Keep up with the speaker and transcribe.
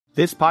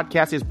This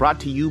podcast is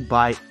brought to you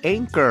by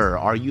Anchor.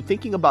 Are you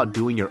thinking about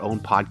doing your own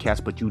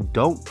podcast, but you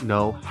don't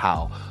know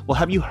how? Well,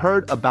 have you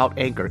heard about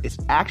Anchor? It's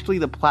actually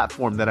the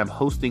platform that I'm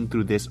hosting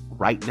through this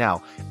right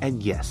now.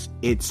 And yes,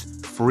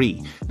 it's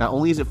free. Not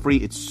only is it free,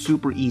 it's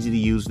super easy to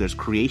use. There's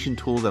creation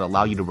tools that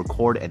allow you to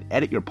record and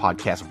edit your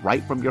podcast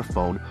right from your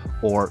phone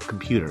or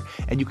computer.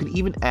 And you can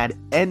even add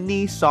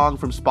any song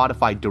from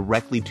Spotify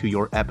directly to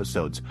your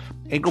episodes.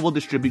 Anchor will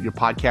distribute your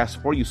podcast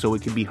for you so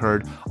it can be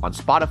heard on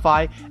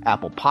Spotify,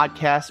 Apple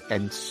Podcasts,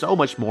 and so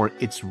much more.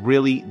 It's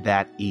really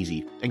that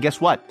easy. And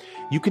guess what?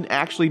 You can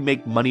actually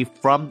make money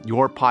from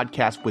your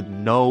podcast with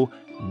no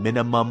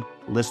minimum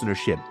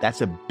listenership.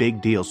 That's a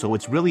big deal. So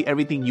it's really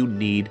everything you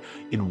need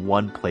in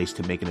one place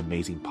to make an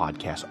amazing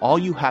podcast. All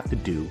you have to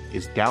do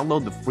is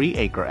download the free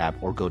Anchor app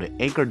or go to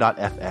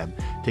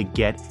anchor.fm to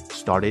get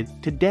started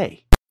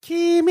today.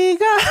 君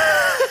が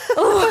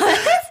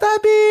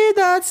旅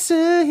立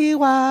つ日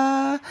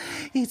は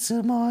い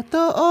つも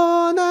と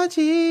同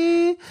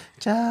じジ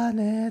ャ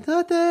ネッ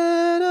ト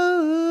で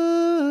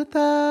の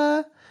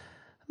歌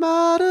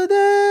まるで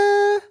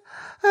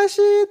明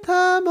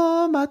日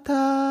もま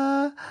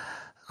た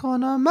こ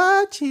の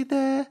街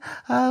で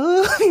会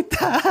うみ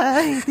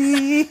たい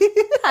に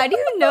How do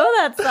you know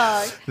that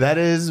song? That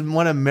is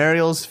one of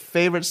Mariel's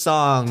favorite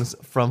songs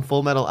from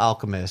Full Metal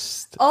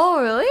Alchemist.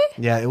 Oh, really?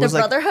 Yeah, it was the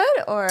like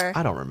Brotherhood or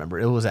I don't remember.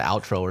 It was an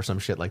outro or some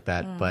shit like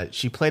that. But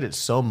she played it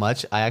so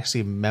much, I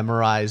actually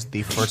memorized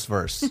the first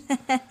verse.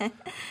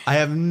 I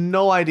have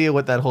no idea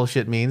what that whole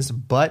shit means,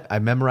 but I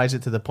memorized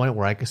it to the point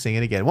where I could sing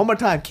it again. One more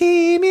time.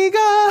 君が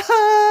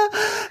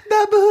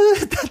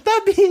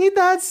旅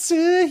立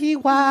つ日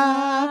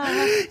は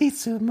い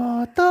つ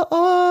もと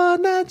同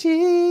じ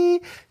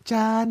ジ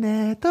ャ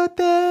ネット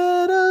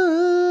で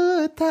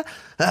の歌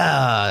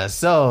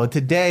So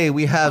today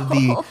we have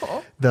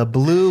the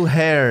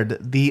blue-haired,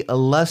 the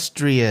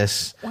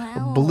illustrious,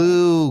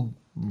 blue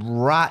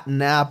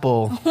rotten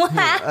apple.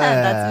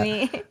 That's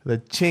me. The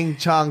Ching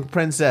Chong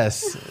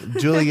princess,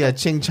 Julia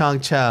Ching Chong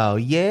Chow.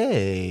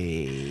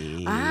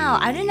 Yay. Wow,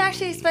 I didn't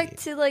actually expect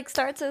to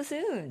start so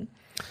soon.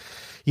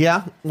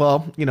 Yeah,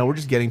 well, we're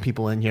just getting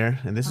people in here,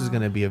 and this is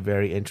going to be a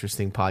very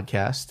interesting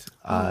podcast.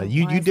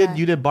 You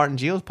did Bart and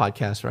Gio's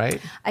podcast, right?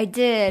 I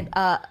did,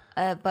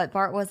 but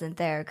Bart wasn't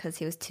there because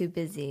he was too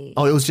busy.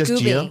 Oh, it was just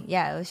Scoobing. Gio?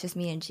 Yeah, it was just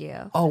me and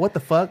Gio. Oh, what the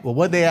fuck? Well,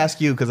 what'd they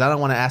ask you? Because I don't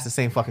want to ask the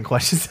same fucking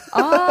questions. I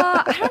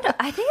don't know.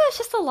 I think it was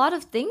just a lot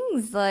of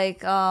things,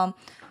 like how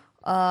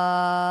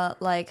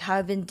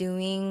I've been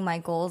doing my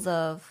goals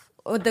of.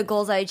 The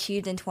goals I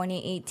achieved in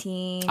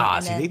 2018.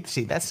 That's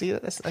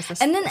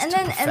and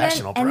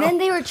then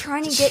they were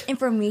trying to get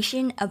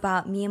information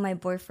about me and my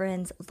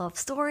boyfriend's love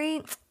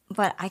story,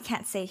 but I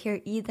can't say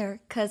here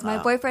either because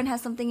my boyfriend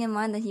has something in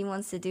mind that he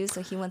wants to do,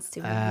 so he wants to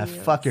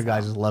review. Fuck your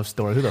guys' love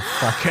story. Who the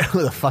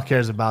fuck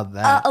cares about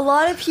that? A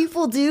lot of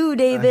people do,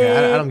 David.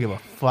 Okay, I don't give a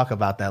fuck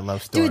about that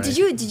love story.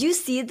 Dude, did you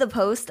see the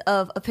post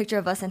of a picture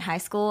of us in high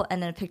school and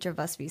then a picture of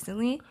us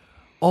recently?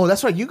 Oh,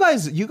 that's right. You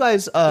guys went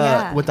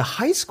to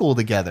high school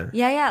together.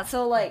 Yeah.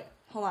 So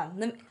hold on.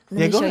 Let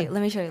me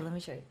show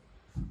you.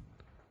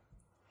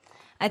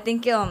 I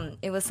think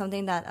it was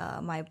something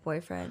that my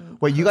boyfriend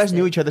Wait, you guys posted.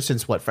 knew each other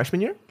since what,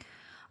 freshman year?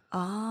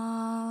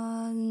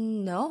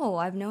 No,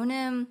 I've known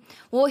him.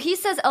 Well, he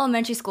says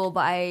elementary school,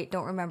 but I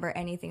don't remember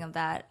anything of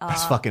that.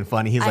 That's fucking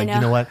funny. He's like, know.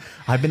 you know what?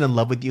 I've been in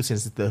love with you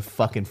since the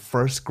fucking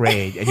first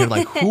grade. And you're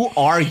like, who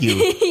are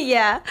you?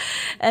 Yeah.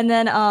 And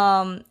then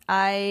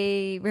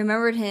I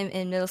remembered him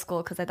in middle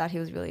school because I thought he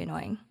was really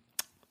annoying.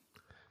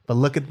 But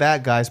look at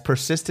that, guys.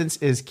 Persistence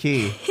is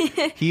key.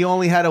 He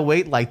only had to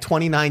wait like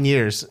 29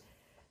 years.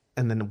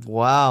 And then,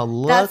 wow,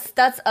 look.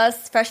 That's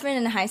us freshmen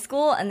in high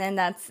school, and then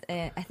that's,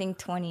 I think,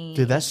 20.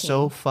 Dude, that's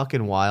so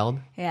fucking wild.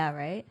 Yeah,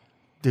 right?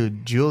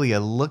 Dude, Julia,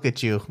 look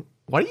at you.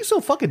 Why are you so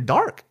fucking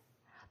dark?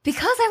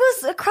 Because I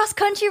was a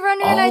cross-country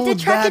runner and I did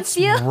track and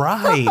field.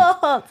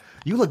 Right.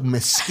 You look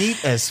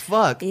mesquite as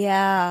fuck.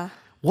 Yeah.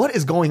 What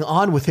is going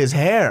on with his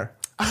hair?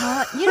 It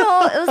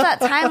was that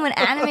time when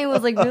anime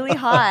was really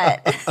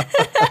hot.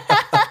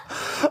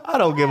 I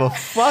don't give a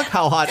fuck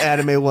how hot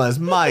anime was.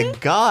 My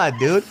God,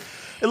 dude.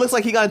 It looks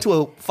like he got into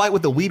a fight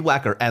with the weed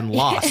whacker and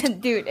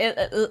lost. Dude,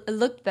 it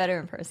looked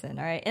better in person,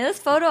 all right? In this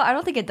photo, I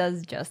don't think it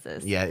does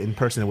justice. Yeah, in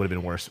person it would have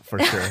been worse, for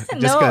sure. Just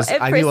No, because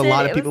in I knew a person,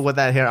 lot of it people with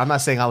that hair. I'm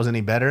not saying I was any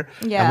better.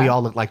 Yeah. And we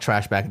all looked like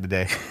trash back in the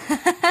day.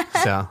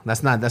 So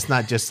that's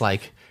not just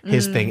like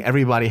his thing.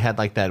 Everybody had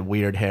like that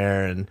weird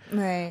hair. And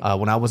Right.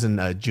 When I was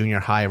in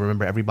junior high, I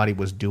remember everybody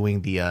was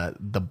doing the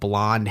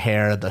blonde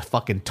hair, the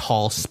fucking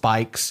tall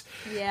spikes.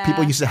 Yeah.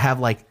 People used to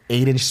have like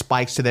 8-inch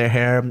spikes to their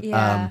hair.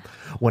 Yeah.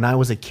 When I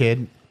was a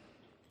kid,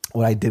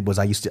 what I did was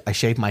I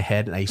shaved my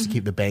head and I used to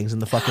keep the bangs in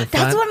the fucking front.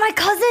 That's what my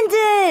cousin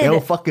did. Yo,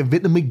 fucking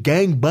Vietnamese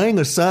gang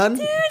banger, son. Dude,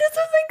 that's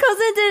what my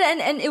cousin did,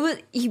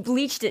 and he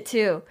bleached it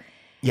too.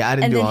 Yeah, I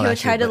didn't do all that. And then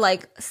shit, he would try to but-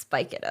 like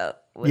spike it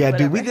up. with Yeah,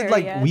 dude, we whatever did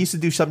hair he had. we used to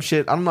do some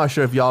shit. I'm not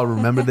sure if y'all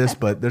remember this,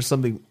 but there's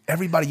something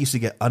everybody used to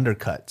get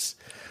undercuts.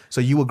 So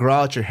you would grow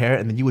out your hair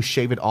and then you would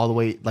shave it all the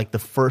way, like the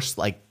first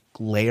like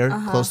layer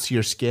close to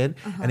your skin,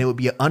 and it would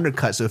be an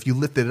undercut. So if you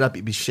lifted it up,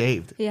 it'd be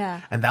shaved.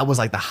 Yeah. And that was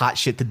like the hot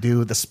shit to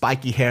do. The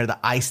spiky hair, the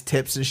ice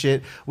tips and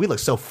shit. We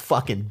looked so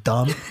fucking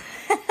dumb.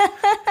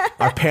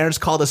 Our parents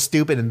called us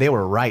stupid, and they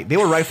were right. They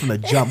were right from the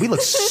jump. We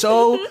looked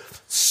so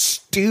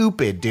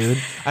stupid, dude.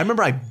 I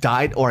remember I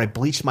dyed or I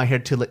bleached my hair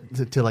to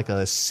like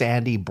a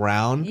sandy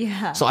brown.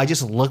 Yeah. So I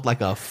just looked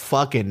like a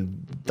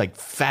fucking like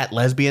fat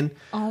lesbian.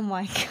 Oh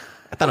my God.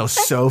 I thought it was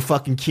so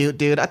fucking cute,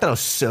 dude. I thought it was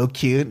so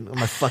cute.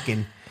 My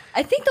fucking.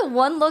 I think the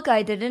one look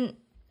I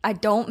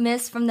don't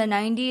miss from the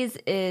 90s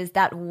is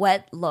that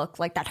wet look,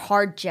 like that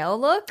hard gel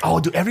look. Oh,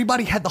 dude,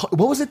 everybody had what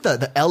was it?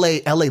 The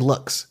LA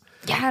looks.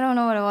 Yeah, I don't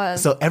know what it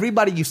was. So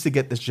everybody used to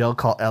get this gel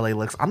called LA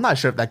Looks. I'm not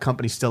sure if that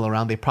company's still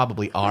around. They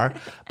probably are.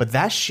 But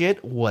that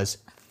shit was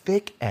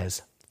thick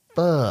as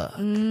fuck.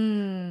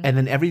 And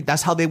then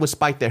that's how they would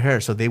spike their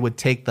hair. So they would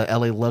take the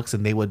LA Looks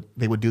and they would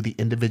do the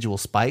individual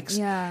spikes.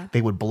 Yeah.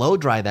 They would blow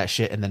dry that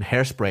shit and then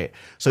hairspray it.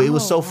 So it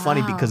was so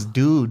funny because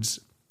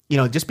dudes,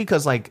 just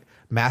because like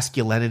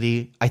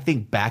masculinity, I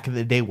think back in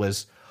the day it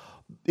was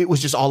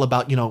just all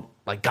about,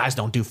 like guys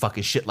don't do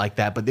fucking shit like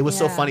that. But it was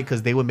so funny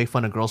because they would make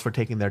fun of girls for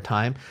taking their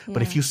time.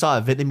 But if you saw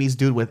a Vietnamese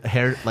dude with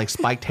hair, like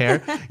spiked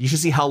hair, you should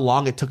see how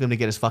long it took him to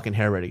get his fucking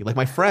hair ready. Like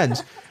my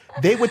friends,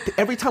 they would,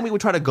 every time we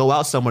would try to go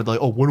out somewhere, they're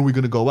like, oh, when are we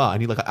going to go out? I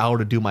need like an hour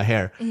to do my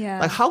hair. Yeah.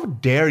 Like how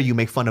dare you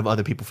make fun of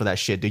other people for that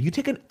shit, dude? You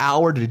take an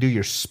hour to do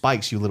your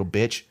spikes, you little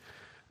bitch.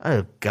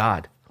 Oh,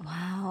 God.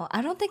 Wow.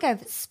 I don't think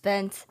I've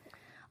spent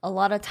a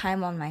lot of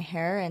time on my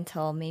hair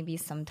until maybe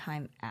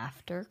sometime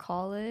after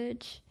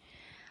college.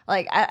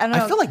 Like, I don't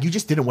know. I feel like you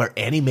just didn't wear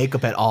any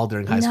makeup at all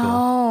during high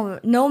school.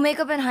 No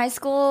makeup in high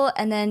school.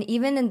 And then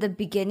even in the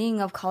beginning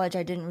of college,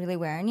 I didn't really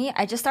wear any.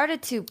 I just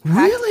started to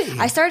Really?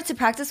 I started to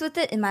practice with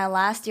it in my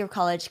last year of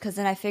college because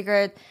then I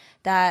figured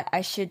that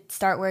I should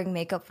start wearing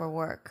makeup for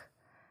work.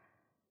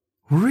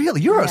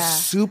 Really? You're a Yeah.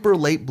 super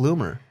late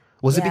bloomer.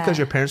 Was it Yeah. because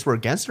your parents were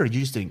against it or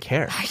you just didn't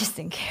care? I just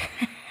didn't care.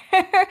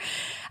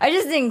 I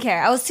just didn't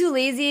care. I was too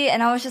lazy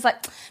and I was just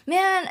like,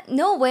 man,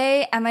 no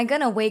way am I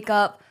going to wake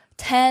up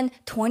 10,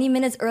 20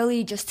 minutes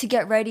early just to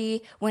get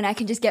ready when I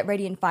can just get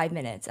ready in 5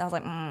 minutes. I was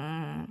like,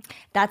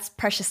 that's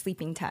precious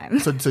sleeping time.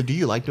 So do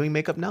you like doing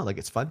makeup now? Like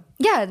it's fun?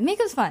 Yeah,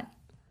 makeup's fun.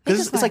 Because Makeup's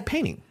it's fun. like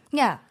painting.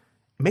 Yeah,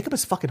 Makeup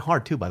is fucking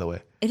hard too, by the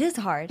way. it is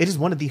hard. It is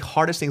one of the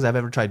hardest things I've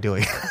ever tried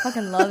doing. I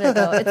fucking love it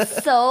though.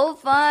 It's so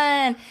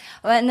fun.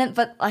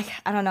 But like,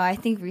 I don't know. I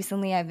think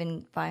recently I've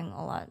been buying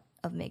a lot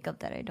of makeup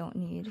that I don't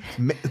need.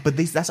 But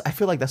I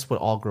feel like that's what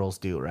all girls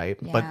do, right?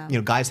 Yeah.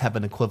 But guys have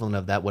an equivalent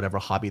of that, whatever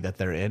hobby that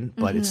they're in.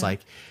 But it's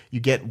like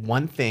you get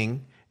one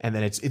thing and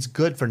then it's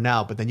good for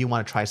now, but then you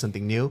want to try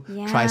something new,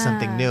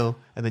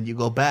 and then you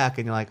go back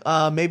and you're like,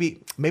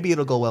 maybe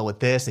it'll go well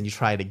with this, and you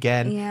try it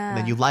again, and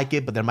then you like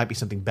it, but there might be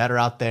something better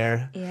out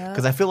there.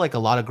 Because I feel like a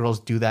lot of girls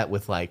do that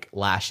with like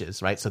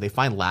lashes, right? So they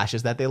find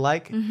lashes that they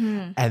like,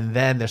 and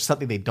then there's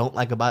something they don't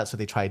like about it, so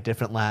they try a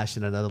different lash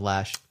and another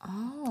lash.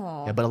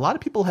 Oh. Yeah, but a lot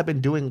of people have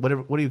been doing what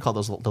do you call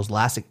those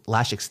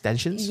lash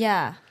extensions?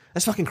 Yeah.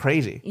 That's fucking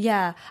crazy.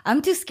 Yeah.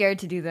 I'm too scared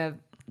to do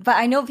them. But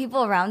I know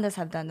people around us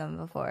have done them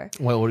before.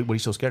 What are you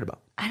so scared about?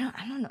 I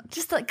don't know.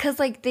 Just like, cause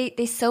like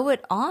they sew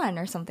it on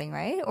or something,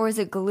 right? Or is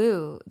it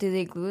glue? Do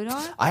they glue it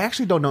on? I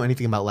actually don't know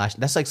anything about lash.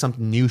 That's like some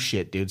new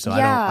shit, dude. So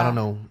Yeah. I don't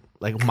know.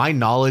 Like my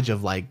knowledge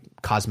of like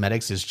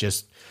cosmetics is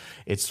just,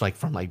 it's like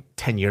from like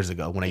 10 years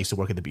ago when I used to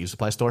work at the beauty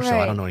supply store. So I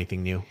Right. don't know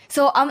anything new.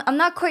 So I'm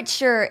not quite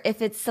sure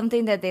if it's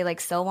something that they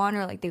like sew on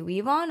or like they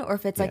weave on, or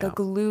if it's like Yeah. a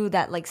glue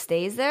that like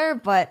stays there.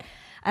 But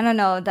I don't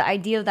know. The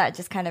idea of that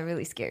just kind of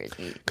really scares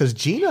me. Because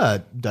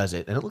Gina does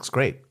it and it looks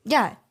great.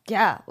 Yeah.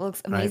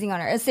 Looks amazing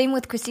on her. Same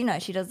with Christina.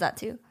 She does that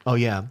too. Oh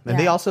yeah. And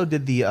they Yeah. also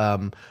did the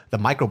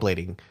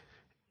microblading.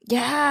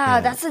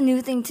 Yeah, that's a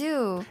new thing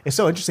too. It's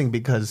so interesting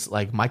because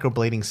like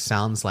microblading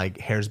sounds like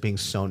hair's being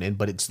sewn in,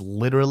 but it's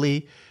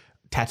literally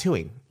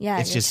tattooing. Yeah,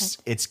 it's you're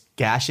just it's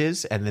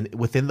gashes, and then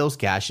within those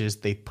gashes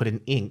they put in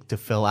ink to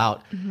fill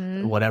out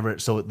whatever.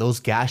 So those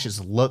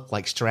gashes look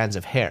like strands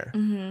of hair,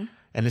 and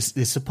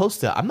it's supposed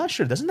to. I'm not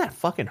sure. Doesn't that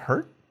fucking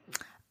hurt?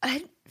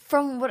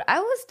 From what I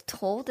was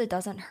told, it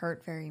doesn't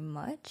hurt very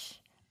much.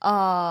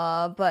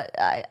 But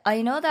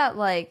I know that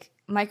like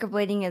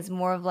microblading is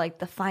more of like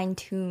the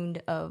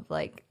fine-tuned of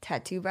like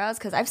tattoo brows,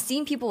 because I've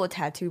seen people with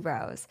tattoo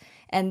brows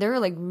and they're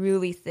like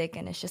really thick,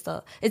 and it's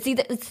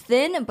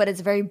thin but it's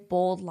a very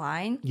bold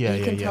line. Yeah, and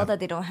you can yeah. tell that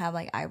they don't have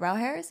like eyebrow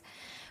hairs.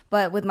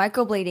 But with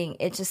microblading,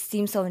 it just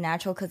seems so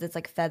natural because it's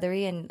like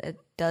feathery and it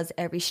does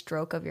every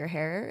stroke of your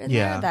hair in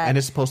Yeah, there. and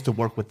it's supposed to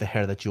work with the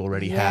hair that you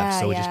already have,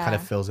 so it just Yeah. kind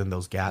of fills in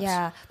those gaps.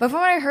 Yeah, but from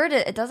what I heard,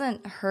 it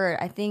doesn't hurt.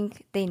 I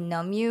think they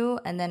numb you,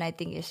 and then I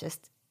think it's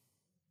just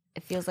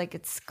it feels like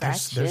it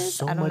scratches. There's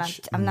so much-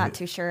 I'm not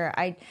too sure.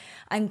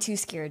 I'm too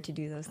scared to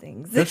do those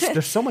things.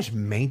 There's so much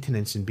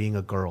maintenance in being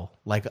a girl.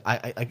 Like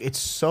I it's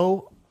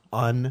so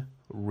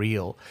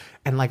real.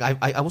 And like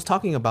I was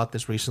talking about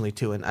this recently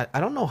too, and I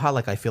don't know how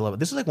like I feel about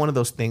this. Is like one of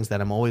those things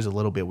that I'm always a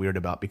little bit weird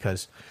about,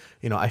 because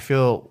I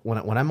feel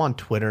when I'm on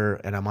Twitter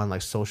and I'm on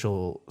like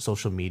social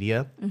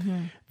media,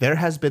 there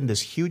has been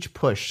this huge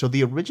push. So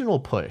the original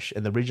push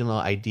and the original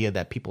idea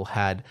that people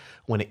had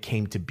when it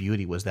came to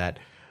beauty was that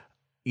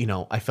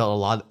I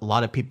felt a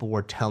lot of people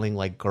were telling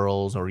like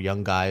girls or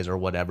young guys or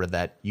whatever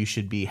that you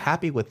should be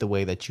happy with the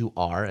way that you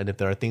are, and if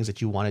there are things that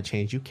you want to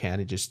change, you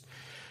can, and just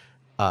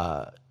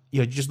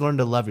you just learn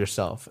to love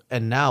yourself.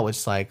 And now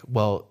it's like,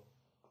 well,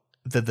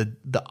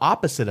 the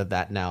opposite of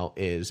that now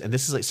is, and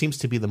this is like seems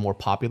to be the more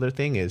popular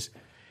thing is,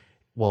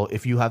 well,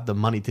 if you have the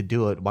money to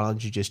do it, why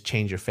don't you just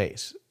change your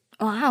face?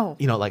 Wow.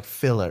 Like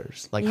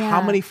fillers. Like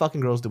how many fucking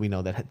girls do we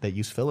know that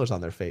use fillers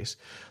on their face?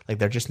 Like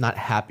they're just not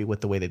happy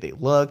with the way that they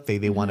look.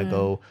 They want to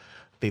go,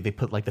 they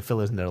put like the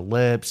fillers in their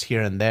lips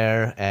here and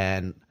there.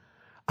 And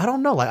I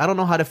don't know. Like I don't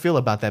know how to feel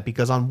about that,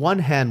 because on one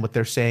hand, what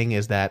they're saying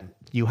is that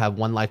you have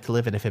one life to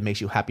live, and if it makes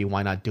you happy,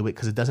 why not do it?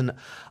 Because it doesn't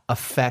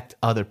affect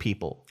other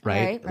people,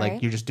 right?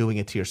 Like you're just doing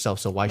it to yourself.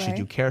 So why should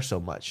you care so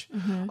much?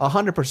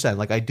 100%.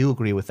 Like I do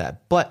agree with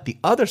that. But the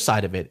other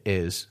side of it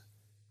is,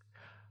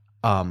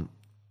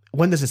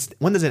 when does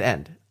it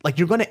end? Like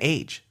you're going to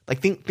age. Like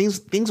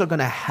things are going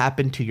to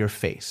happen to your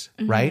face,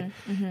 right?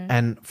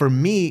 And for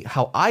me,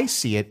 how I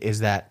see it is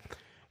that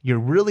you're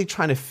really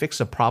trying to fix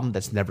a problem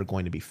that's never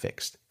going to be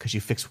fixed. Because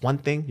you fix one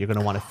thing, you're going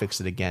to want to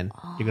fix it again.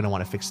 You're going to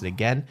want to fix it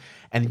again.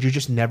 And you're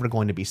just never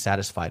going to be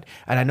satisfied.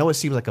 And I know it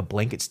seems like a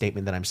blanket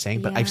statement that I'm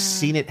saying, but I've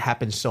seen it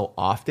happen so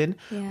often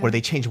where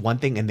they change one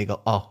thing and they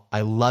go, oh,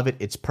 I love it.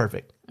 It's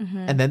perfect.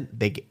 And then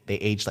they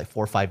age like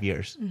 4 or 5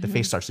 years. The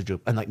face starts to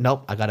droop. And like,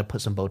 nope, I got to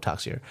put some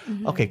Botox here.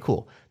 Okay,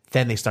 cool.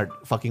 Then they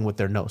start fucking with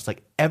their nose.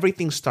 Like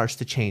everything starts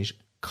to change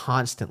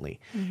constantly.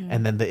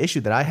 And then the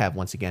issue that I have,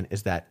 once again,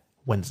 is that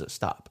when does it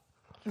stop?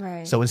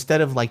 Right. So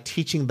instead of like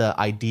teaching the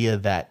idea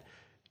that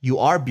you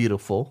are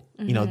beautiful,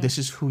 this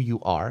is who you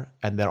are,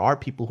 and there are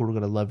people who are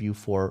going to love you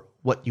for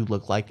what you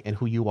look like and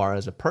who you are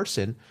as a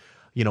person,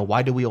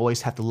 why do we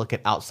always have to look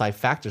at outside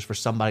factors for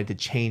somebody to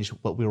change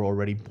what we were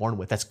already born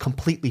with? That's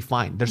completely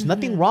fine. There's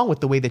nothing wrong with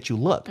the way that you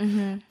look.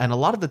 And a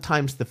lot of the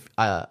times,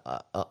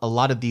 a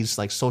lot of these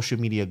like social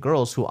media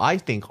girls who I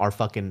think are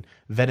fucking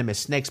venomous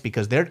snakes,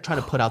 because they're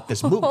trying to put out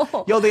this movement.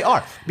 They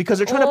are. Because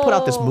they're trying to put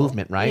out this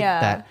movement, right?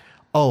 Yeah. That,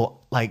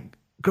 like,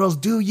 girls,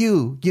 do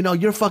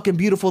you're fucking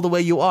beautiful the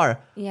way you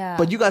are. Yeah.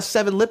 But you got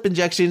 7 lip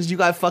injections, you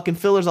got fucking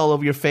fillers all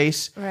over your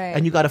face, right,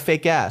 and you got a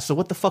fake ass. So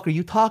what the fuck are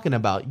you talking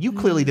about? You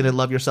clearly didn't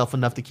love yourself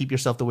enough to keep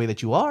yourself the way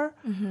that you are,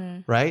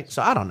 right?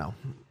 So I don't know.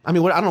 I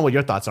mean, I don't know what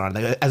your thoughts are on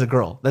that as a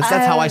girl. That's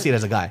how I see it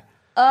as a guy.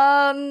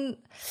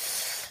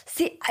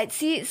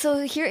 See.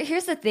 So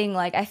here's the thing.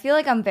 Like, I feel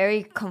like I'm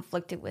very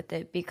conflicted with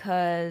it,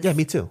 because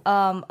me too.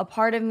 A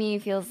part of me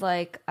feels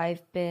like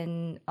I've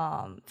been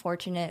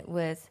fortunate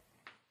with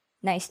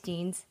nice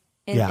genes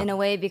in a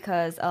way,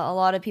 because a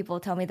lot of people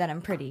tell me that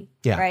I'm pretty,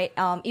 right?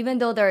 Even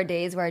though there are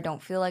days where I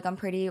don't feel like I'm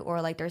pretty,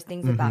 or like there's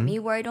things about me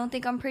where I don't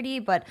think I'm pretty,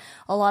 but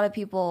a lot of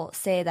people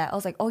say that. I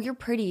was like, oh, you're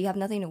pretty, you have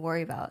nothing to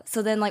worry about.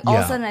 So then like all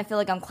of a sudden I feel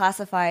like I'm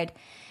classified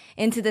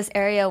into this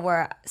area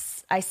where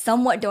I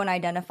somewhat don't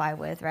identify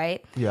with,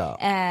 right? Yeah.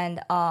 And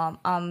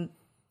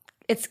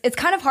it's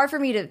kind of hard for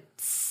me to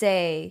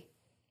say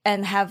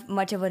and have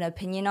much of an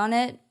opinion on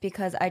it,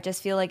 because I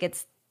just feel like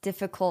it's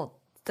difficult,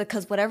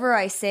 because whatever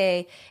I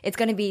say, it's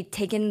going to be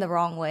taken the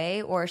wrong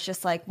way, or it's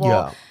just like,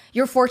 well,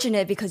 you're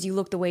fortunate because you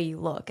look the way you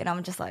look. And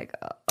I'm just like,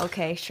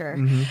 okay, sure.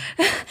 And,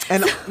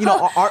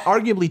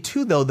 arguably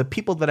too, though, the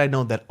people that I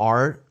know that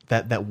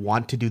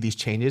want to do these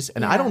changes,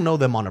 and I don't know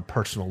them on a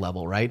personal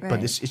level, right?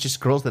 But it's just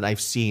girls that I've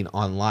seen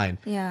online.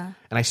 Yeah.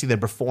 And I see their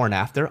before and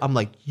after. I'm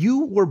like,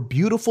 you were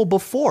beautiful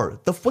before.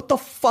 What the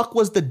fuck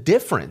was the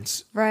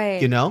difference?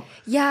 Right.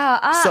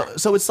 Yeah.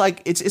 So it's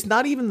like, it's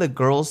not even the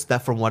girls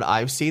that, from what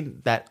I've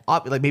seen, that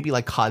like maybe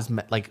like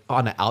like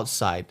on the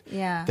outside,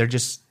 they're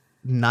just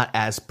not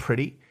as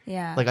pretty.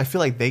 Yeah. Like I feel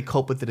like they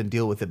cope with it and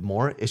deal with it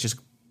more. It's just,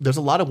 there's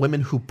a lot of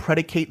women who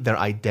predicate their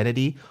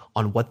identity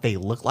on what they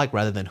look like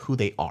rather than who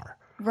they are.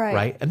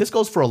 Right. And this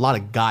goes for a lot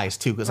of guys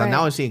too, because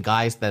now I'm seeing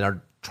guys that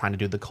are trying to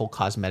do the whole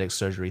cosmetic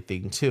surgery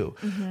thing too.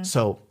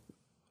 So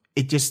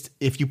it just,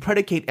 if you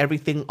predicate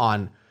everything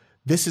on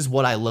this is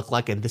what I look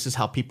like and this is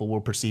how people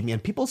will perceive me,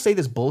 and people say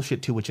this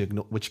bullshit too,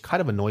 which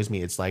kind of annoys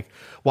me. It's like,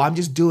 well, I'm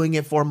just doing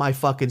it for my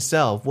fucking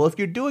self. Well, if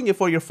you're doing it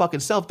for your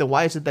fucking self, then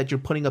why is it that you're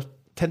putting up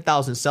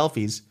 10,000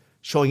 selfies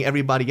showing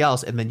everybody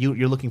else, and then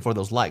you're looking for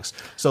those likes?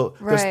 So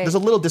there's a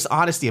little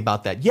dishonesty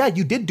about that. Yeah,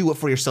 you did do it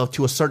for yourself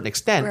to a certain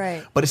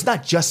extent, but it's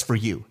not just for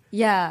you.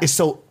 Yeah. It's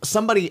so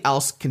somebody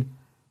else can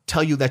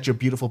tell you that you're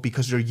beautiful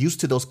because you're used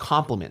to those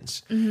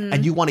compliments,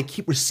 and you want to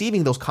keep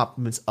receiving those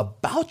compliments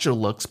about your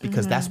looks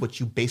because that's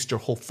what you based your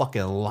whole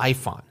fucking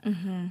life on.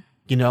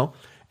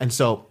 And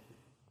so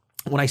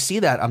when I see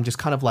that, I'm just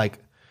kind of like,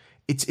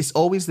 it's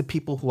always the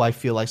people who I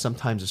feel like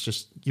sometimes it's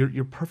just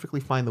you're perfectly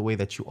fine the way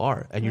that you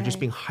are, and you're just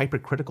being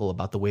hypercritical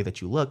about the way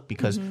that you look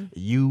because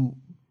you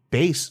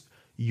base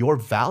your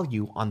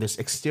value on this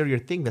exterior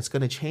thing that's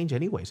going to change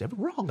anyways.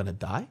 We're all going to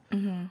die.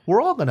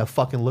 We're all going to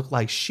fucking look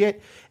like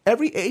shit.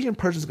 Every Asian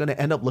person is going to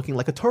end up looking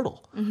like a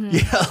turtle.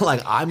 Yeah,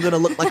 like I'm going to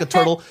look like a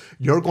turtle.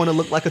 You're going to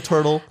look like a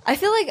turtle. I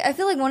feel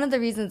like one of the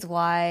reasons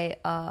why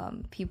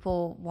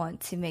people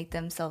want to make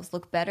themselves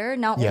look better,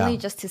 not only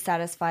just to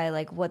satisfy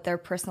like what their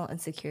personal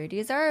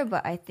insecurities are,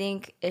 but I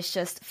think it's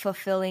just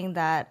fulfilling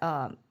that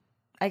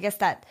I guess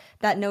that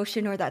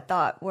notion or that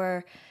thought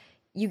where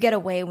you get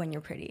away when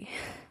you're pretty.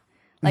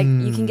 Like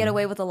you can get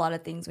away with a lot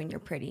of things when you're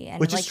pretty, and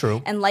which is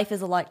true. And life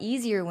is a lot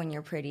easier when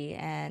you're pretty,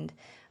 and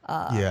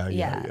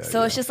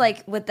So it's just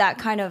like with that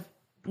kind of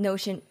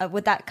notion,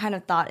 with that kind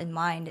of thought in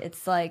mind,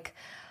 it's like,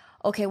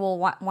 okay, well,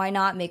 why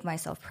not make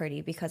myself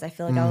pretty? Because I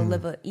feel like I'll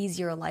live an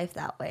easier life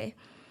that way.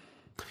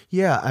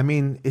 Yeah, I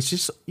mean, it's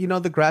just,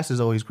 the grass is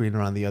always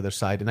greener on the other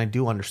side, and I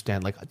do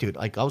understand. Like, dude,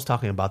 like I was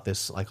talking about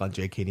this like on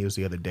JK News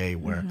the other day,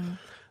 where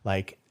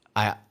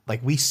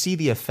we see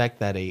the effect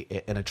that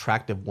an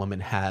attractive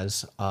woman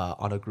has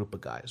on a group of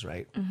guys,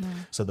 right?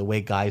 So the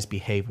way guys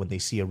behave when they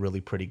see a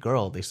really pretty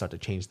girl, they start to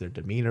change their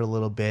demeanor a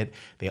little bit.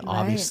 They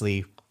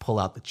obviously pull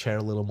out the chair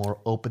a little more,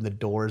 open the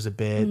doors a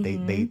bit.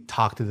 They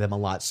talk to them a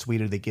lot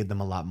sweeter. They give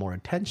them a lot more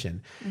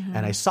attention.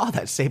 And I saw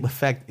that same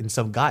effect in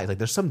some guys. Like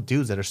there's some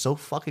dudes that are so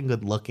fucking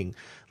good looking.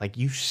 Like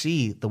you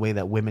see the way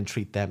that women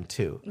treat them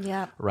too.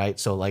 Yeah. Right.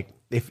 So like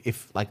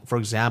if like, for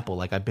example,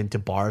 like I've been to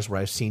bars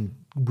where I've seen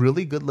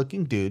really good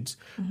looking dudes.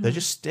 They're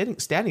just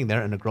standing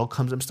there and a girl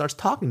comes and starts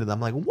talking to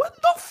them. I'm like, what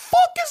the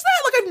fuck is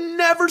that? Like I've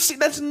never seen,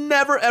 that's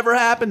never ever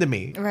happened to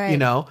me. Right.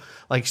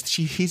 Like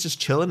he's just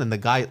chilling and the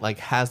guy like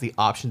has the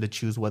option to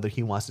choose whether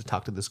he wants to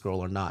talk to this girl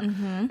or not.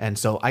 And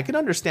so I can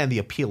understand the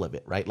appeal of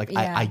it, right? Like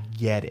I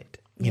get it,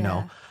 you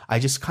know. I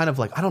just kind of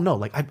like, I don't know,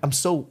 like I'm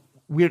so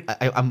weird.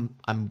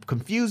 I'm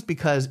confused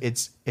because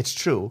it's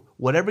true.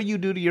 Whatever you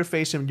do to your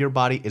face and your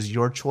body is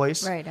your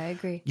choice. Right, I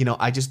agree.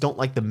 I just don't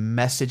like the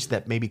message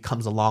that maybe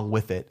comes along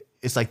with it.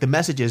 It's like the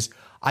message is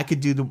I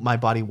could do to my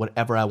body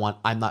whatever I want.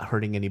 I'm not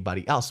hurting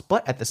anybody else.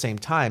 But at the same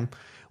time,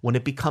 when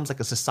it becomes like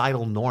a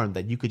societal norm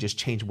that you could just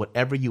change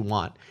whatever you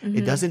want,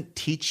 it doesn't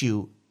teach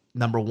you,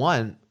 number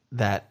one,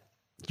 that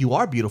you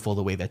are beautiful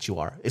the way that you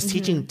are. It's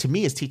teaching, to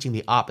me, it's teaching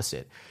the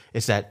opposite.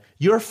 It's that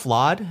you're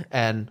flawed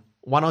and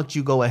why don't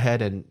you go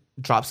ahead and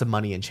drop some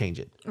money and change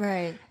it.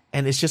 Right.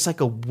 And it's just like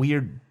a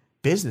weird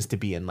business to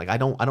be in. Like I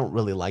don't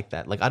really like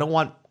that. Like I don't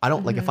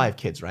like if I have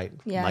kids, right?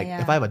 Yeah, like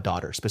if I have a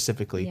daughter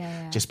specifically,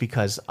 just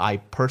because I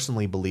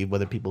personally believe,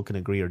 whether people can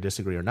agree or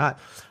disagree or not,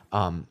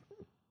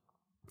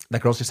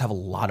 that girls just have a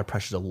lot of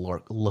pressure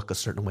to look a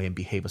certain way and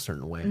behave a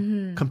certain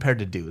way compared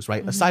to dudes,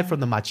 right? Aside from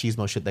the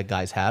machismo shit that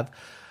guys have,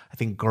 I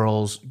think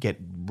girls get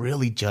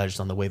really judged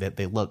on the way that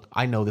they look.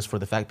 I know this for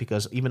the fact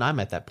because even I'm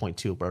at that point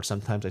too, where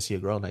sometimes I see a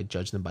girl and I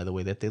judge them by the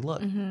way that they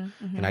look. And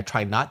I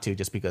try not to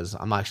just because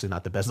I'm actually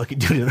not the best looking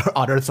dude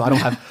on earth. So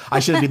I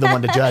shouldn't be the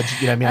one to judge.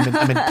 You know what I mean?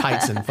 I'm in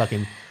tights and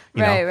fucking,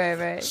 you know.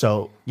 Right.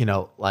 So,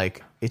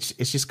 like it's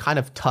just kind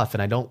of tough.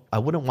 And I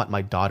wouldn't want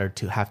my daughter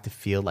to have to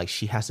feel like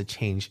she has to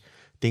change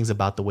things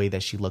about the way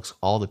that she looks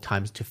all the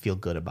time to feel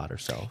good about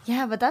herself.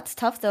 Yeah, but that's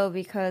tough though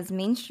because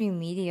mainstream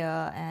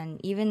media and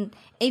even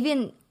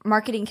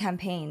marketing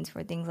campaigns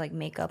for things like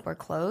makeup or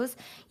clothes,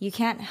 you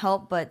can't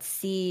help but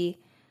see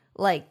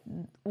like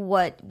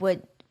what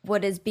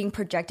is being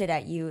projected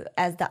at you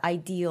as the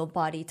ideal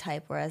body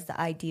type or as the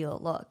ideal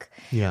look.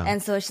 Yeah.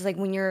 And so it's just like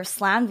when you're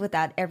slammed with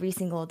that every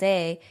single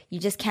day, you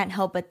just can't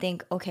help but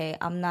think, okay,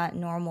 I'm not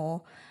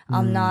normal.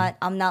 I'm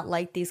not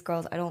like these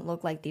girls. I don't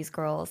look like these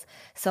girls.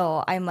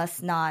 So I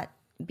must not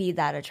be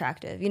that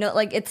attractive.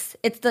 Like it's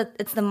the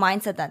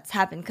mindset that's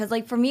happened. Cause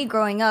like for me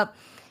growing up,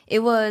 it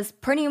was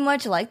pretty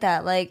much like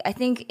that. Like I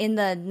think in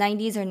the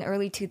 90s and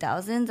early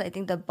 2000s, I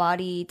think the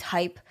body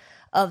type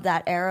of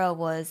that era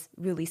was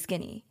really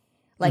skinny.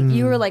 Like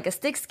you were like a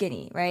stick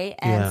skinny, right?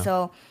 And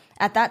so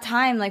at that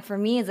time, like for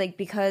me, it's like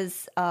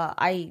because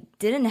I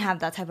didn't have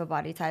that type of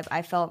body type,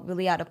 I felt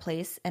really out of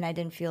place and I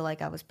didn't feel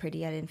like I was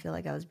pretty. I didn't feel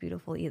like I was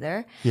beautiful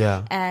either.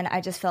 Yeah. And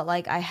I just felt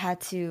like I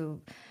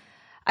didn't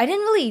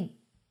really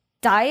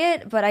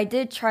diet, but I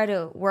did try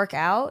to work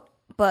out,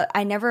 but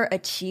I never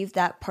achieved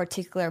that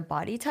particular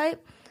body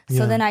type.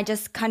 So then I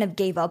just kind of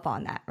gave up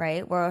on that,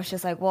 right? Where I was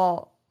just like,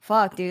 well,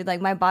 fuck, dude, like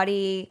my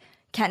body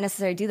can't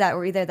necessarily do that.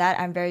 Or either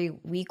that I'm very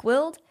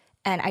weak-willed.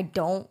 And I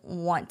don't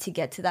want to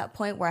get to that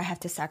point where I have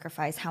to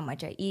sacrifice how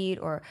much I eat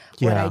or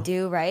what I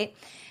do, right?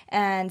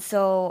 And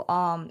so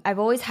I've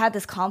always had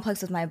this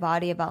complex with my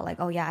body about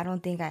like, oh yeah, I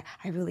don't think I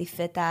really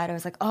fit that. I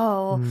was like,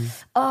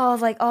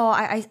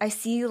 I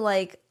see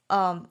like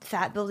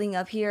fat building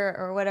up here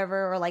or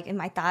whatever, or like in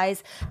my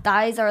thighs.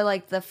 Thighs are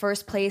like the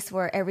first place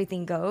where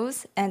everything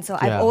goes. And so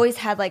I've always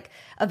had like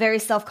a very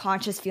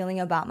self-conscious feeling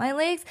about my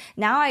legs.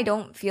 Now I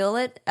don't feel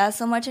it as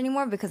so much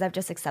anymore because I've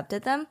just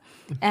accepted them.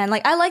 And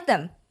like I like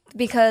them.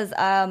 Because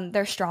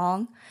they're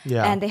strong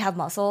and they have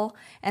muscle.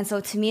 And so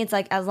to me, it's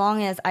like as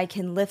long as I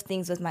can lift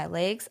things with my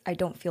legs, I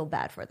don't feel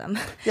bad for them.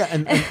 Yeah,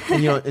 and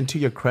and to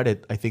your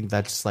credit, I think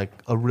that's like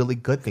a really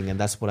good thing. And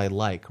that's what I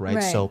like,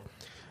 right? So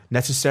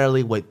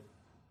necessarily what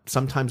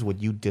sometimes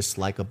what you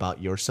dislike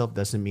about yourself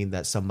doesn't mean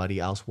that somebody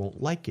else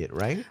won't like it,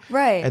 right?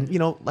 Right. And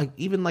like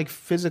even like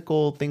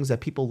physical things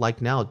that people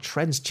like now,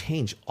 trends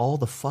change all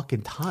the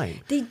fucking time.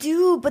 They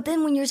do, but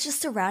then when you're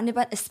just surrounded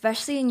by,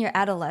 especially in your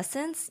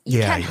adolescence,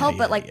 you can't help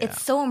but like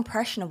it's so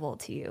impressionable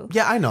to you.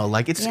 Yeah, I know.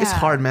 Like it's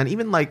hard, man.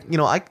 Even like,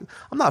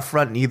 I'm not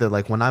fronting either.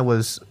 Like when I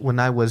was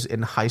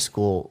in high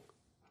school,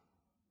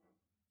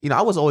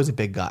 I was always a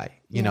big guy,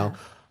 you know.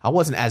 I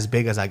wasn't as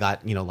big as I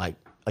got, like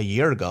a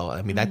year ago.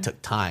 I mean, that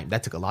took time.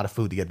 That took a lot of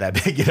food to get that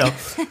big,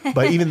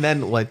 But even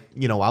then,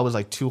 I was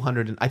like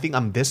 200. And I think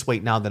I'm this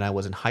weight now than I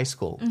was in high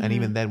school. And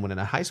even then, when in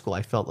high school,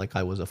 I felt like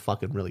I was a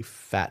fucking really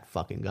fat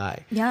fucking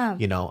guy. Yeah.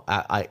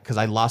 Because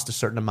I lost a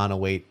certain amount of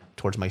weight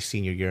towards my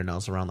senior year, and I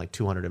was around like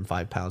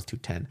 205 pounds,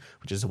 210,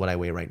 which is what I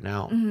weigh right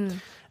now.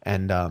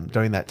 And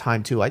during that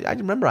time too, I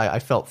remember I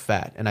felt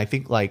fat. And I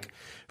think like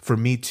for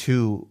me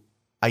too,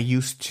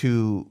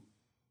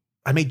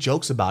 I made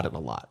jokes about it a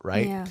lot,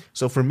 right? Yeah.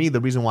 So for me, the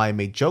reason why I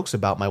made jokes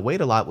about my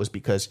weight a lot was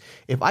because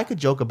if I could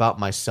joke about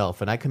myself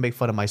and I can make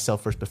fun of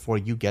myself first before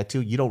you get to,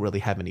 you don't really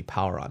have any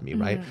power on me,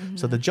 right?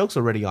 So the joke's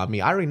already on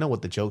me. I already know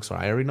what the jokes are.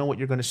 I already know what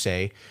you're going to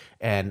say.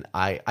 And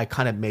I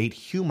kind of made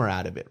humor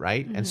out of it,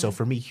 right? And so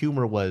for me,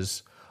 humor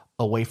was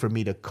a way for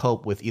me to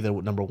cope with either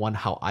number one,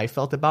 how I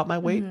felt about my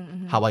weight,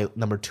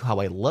 number two, how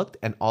I looked,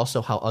 and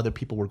also how other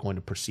people were going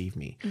to perceive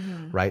me,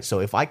 right? So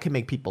if I can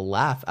make people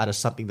laugh out of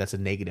something that's a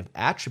negative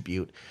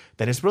attribute,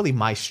 then it's really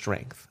my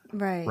strength,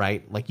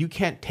 right? Like you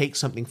can't take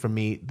something from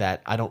me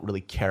that I don't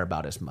really care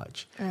about as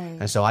much.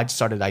 And so I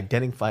started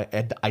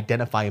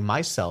identifying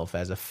myself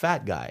as a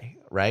fat guy,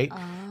 right?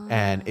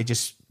 And it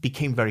just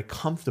became very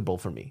comfortable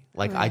for me.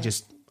 Like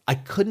I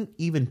couldn't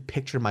even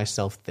picture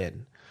myself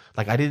thin.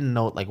 Like I didn't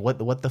know like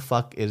what the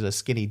fuck is a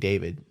skinny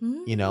David,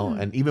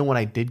 And even when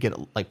I did get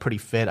like pretty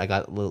fit, I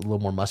got a little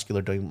more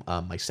muscular during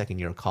my second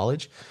year of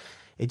college.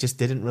 It just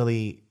didn't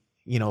really,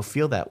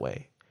 feel that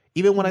way.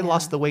 Even when I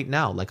lost the weight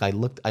now, like I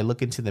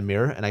look into the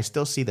mirror and I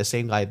still see the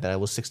same guy that I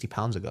was 60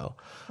 pounds ago.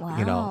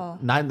 Wow.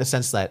 Not in the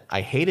sense that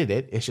I hated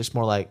it. It's just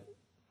more like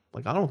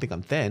I don't think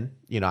I'm thin.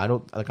 I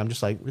don't like. I'm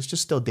just like it's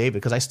just still David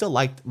because I still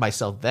liked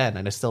myself then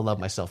and I still love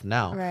myself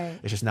now. Right.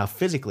 It's just now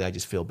physically I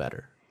just feel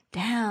better.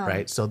 Damn.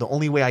 Right. So the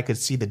only way I could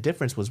see the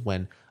difference was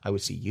when I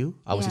would see you.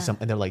 I would see some,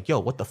 and they're like, "Yo,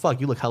 what the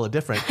fuck? You look hella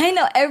different." I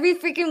know every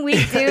freaking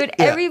week, dude.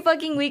 Every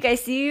fucking week I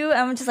see you,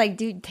 I'm just like,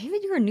 dude,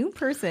 David, you're a new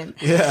person.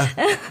 Yeah.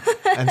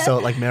 And so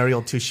like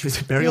Mariel too.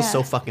 Mariel's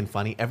so fucking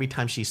funny. Every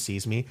time she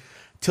sees me,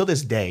 till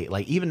this day,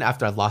 like even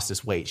after I've lost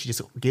this weight, she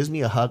just gives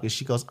me a hug and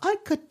she goes, "I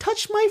could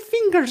touch my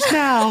fingers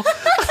now."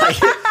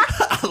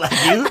 like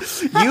you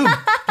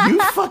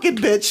fucking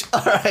bitch.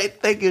 All right,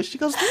 thank you. She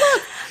goes,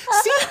 "Look,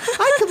 see,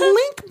 I can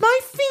link my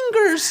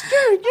fingers.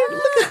 You're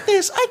look at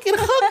this. I can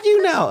hug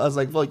you now." I was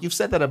like, "Well, you've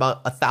said that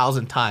about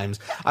 1,000 times.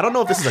 I don't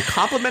know if this is a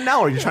compliment now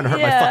or you're trying to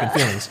hurt my fucking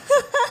feelings."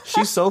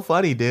 She's so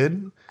funny,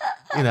 dude.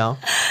 Yeah,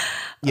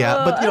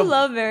 but I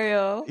love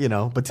Mario.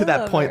 But to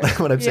that point, like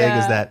what I'm saying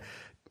is that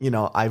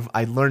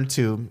I learned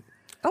to,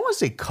 I don't want to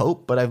say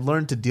cope, but I've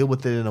learned to deal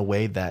with it in a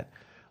way that,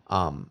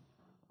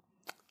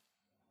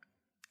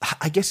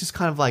 I guess it's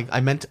kind of like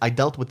I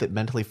dealt with it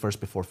mentally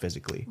first before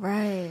physically.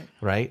 Right.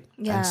 Right.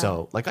 Yeah. And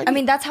so like I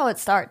mean that's how it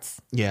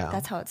starts. Yeah.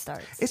 That's how it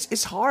starts.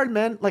 It's hard,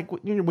 man. Like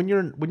when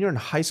you're in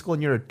high school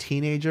and you're a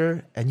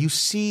teenager and you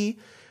see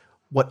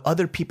what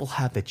other people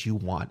have that you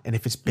want, and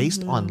if it's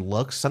based on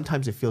looks,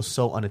 sometimes it feels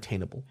so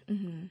unattainable.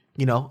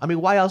 I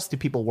mean, why else do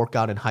people work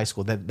out in high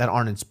school that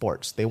aren't in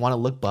sports? They want to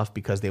look buff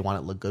because they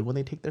want to look good when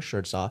they take their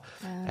shirts off,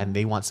 and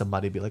they want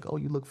somebody to be like, "Oh,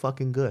 you look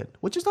fucking good,"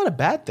 which is not a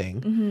bad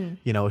thing.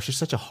 It's just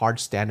such a hard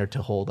standard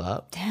to hold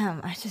up.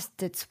 Damn, I just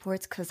did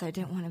sports because I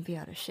didn't want to be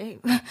out of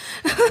shape.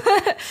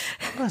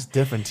 That's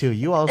different too.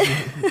 You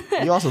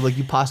also look.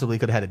 You possibly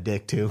could have had a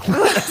dick too.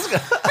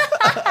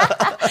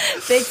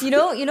 Thanks. A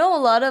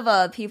lot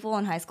of people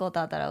in high school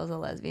thought that I was a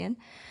lesbian,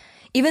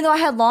 even though I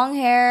had long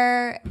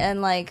hair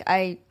and like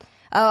I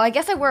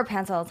guess I wore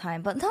pants all the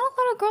time. But not a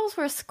lot of girls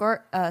wear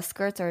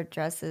skirts or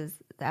dresses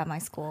at my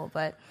school.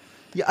 But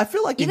yeah, I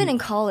feel like even in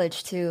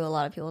college too, a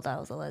lot of people thought I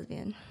was a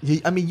lesbian.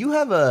 I mean, you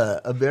have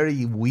a very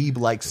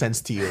weeb-like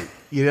sense to you.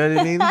 You know what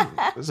I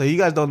mean? So you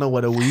guys don't know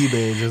what a weeb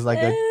is. It's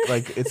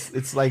like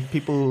it's like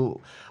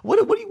people.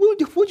 What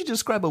would you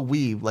describe a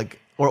weeb like?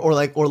 Or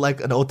like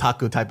an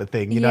otaku type of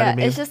thing, you know what I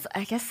mean? It's just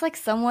I guess like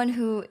someone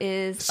who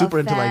is super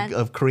into like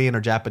of Korean or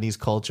Japanese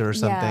culture or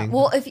something. Yeah.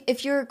 Well,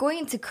 if you're going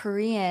into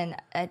Korean,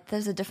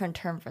 there's a different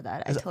term for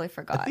that. I totally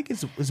forgot. I think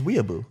it's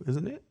weeaboo,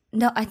 isn't it?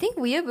 No, I think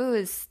weeaboo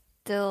is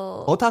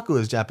still otaku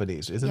is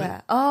Japanese, isn't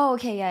it? Oh,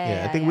 okay,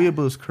 yeah. I think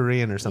weeaboo is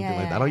Korean or something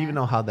like that. I don't even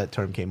know how that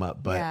term came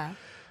up, but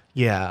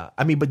yeah.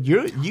 I mean, but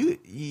you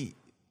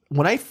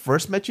when I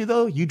first met you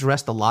though, you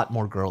dressed a lot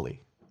more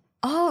girly.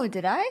 Oh,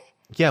 did I?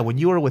 Yeah, when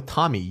you were with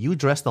Tommy, you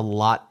dressed a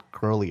lot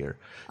girlier.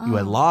 You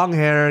had long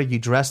hair. You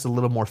dressed a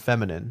little more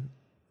feminine.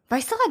 But I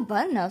still had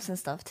button-ups and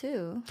stuff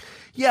too.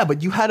 Yeah,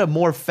 but you had a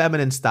more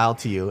feminine style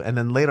to you. And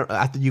then later,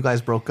 after you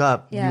guys broke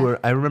up,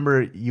 I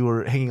remember you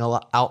were hanging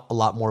out a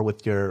lot more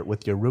with your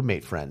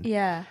roommate friend.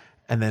 Yeah.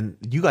 And then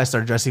you guys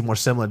started dressing more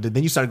similar.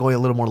 Then you started going a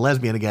little more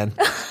lesbian again.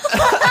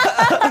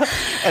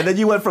 And then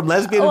you went from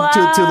lesbian to like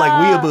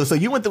weeaboo. So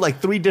you went through like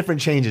 3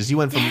 different changes. You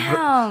went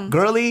from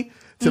girly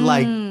to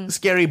like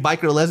scary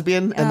biker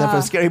lesbian, and then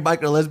from scary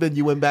biker lesbian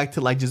you went back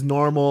to like just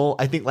normal.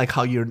 I think like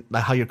how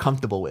you're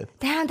comfortable with.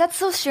 Damn, that's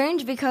so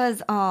strange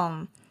because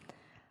I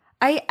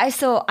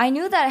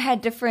knew that I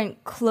had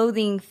different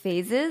clothing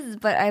phases,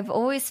 but I've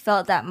always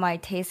felt that my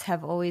tastes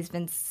have always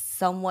been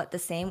somewhat the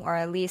same, or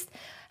at least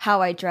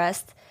how I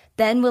dressed.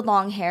 Then with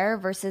long hair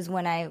versus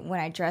when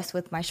I dressed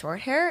with my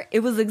short hair, it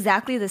was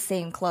exactly the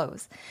same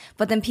clothes.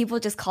 But then people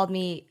just called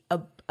me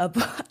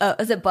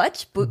is it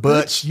butch?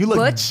 Butch. You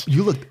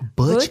looked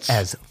butch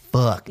as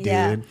fuck, dude.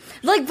 Yeah.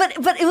 Like, but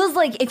it was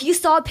like if you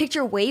saw a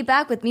picture way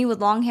back with me with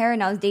long hair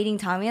and I was dating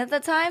Tommy at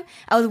that time,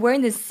 I was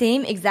wearing the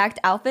same exact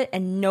outfit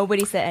and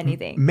nobody said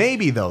anything.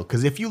 Maybe though,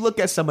 because if you look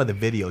at some of the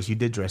videos, you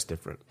did dress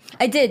different.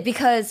 I did,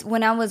 because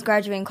when I was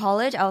graduating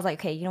college, I was like,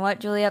 okay, you know what,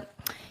 Julia?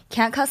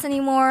 Can't cuss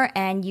anymore,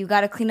 and you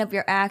got to clean up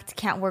your act.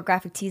 Can't wear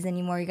graphic tees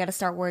anymore. You got to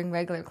start wearing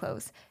regular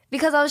clothes.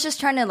 Because I was just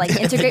trying to like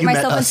integrate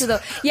myself into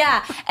the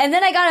and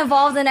then I got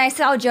involved and I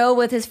saw Joe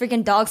with his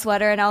freaking dog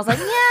sweater and I was like,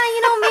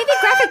 maybe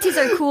graphic tees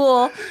are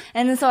cool.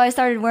 And then so I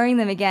started wearing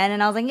them again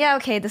and I was like, yeah,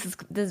 okay, this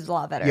is a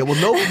lot better. Yeah,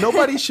 well,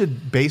 nobody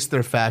should base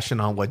their fashion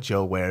on what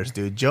Joe wears,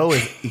 dude. Joe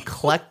is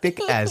eclectic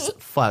as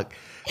fuck.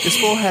 This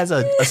fool has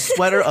a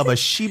sweater of a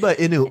Shiba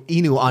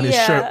Inu on his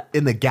shirt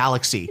in the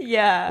galaxy.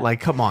 Yeah,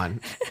 like come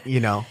on,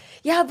 Yeah,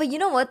 but you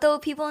know what though?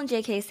 People in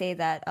JK say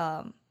that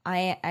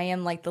I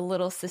am like the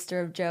little sister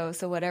of Joe,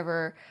 so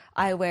whatever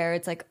I wear,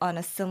 it's like on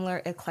a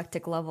similar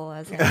eclectic level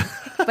as him.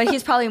 But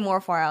he's probably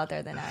more far out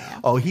there than I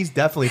am. Oh, he's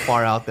definitely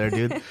far out there,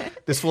 dude.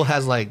 This fool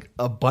has like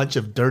a bunch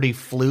of dirty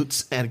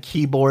flutes and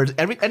keyboards,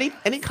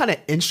 any kind of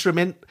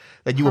instrument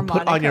that you would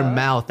put on your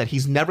mouth that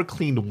he's never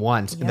cleaned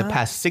once in the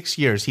past 6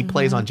 years. He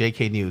plays on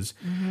JK News,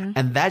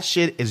 and that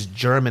shit is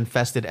germ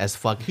infested as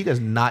fuck. He does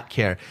not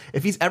care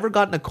if he's ever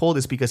gotten a cold.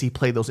 It's because he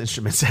played those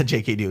instruments at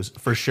JK News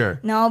for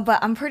sure. No,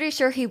 but I'm pretty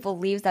sure he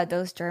believes that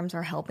those germs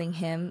are helping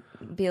him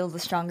build a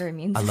stronger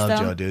immune system. I love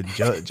Joe,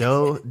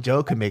 dude.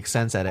 Joe can make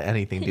sense out of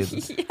anything,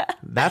 dude. Yeah.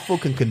 That fool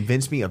can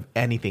convince me of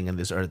anything in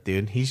this earth,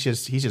 dude. He's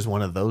just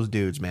one of those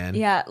dudes, man.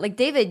 Yeah, like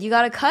David, you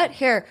got a cut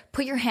here.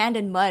 Put your hand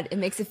in mud. It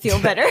makes it feel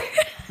better.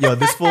 Yo,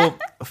 this fool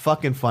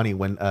fucking funny.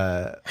 When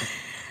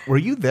were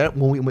you there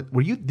when we went?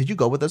 Did you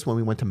go with us when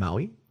we went to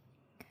Maui?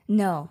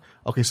 No.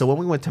 Okay, so when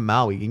we went to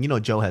Maui,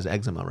 and Joe has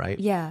eczema, right?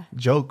 Yeah.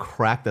 Joe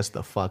cracked us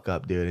the fuck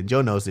up, dude. And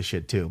Joe knows this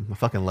shit too. I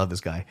fucking love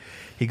this guy.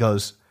 He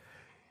goes,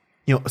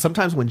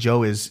 sometimes when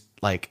Joe is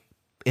like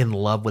in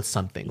love with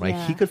something, right?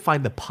 Yeah. He could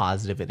find the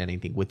positive in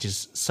anything, which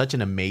is such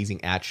an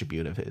amazing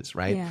attribute of his,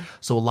 right? Yeah.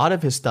 So a lot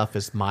of his stuff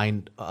is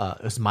mind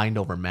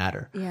over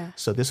matter. Yeah.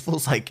 So this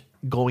feels like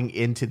going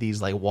into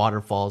these like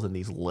waterfalls and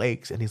these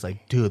lakes, and he's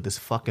like, dude, this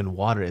fucking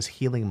water is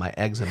healing my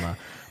eczema.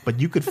 But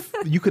you could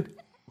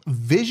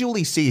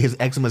visually see his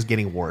eczema is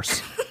getting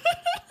worse.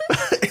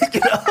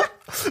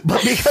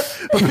 But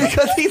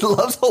because he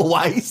loves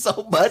Hawaii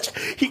so much,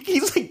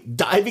 he's like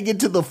diving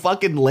into the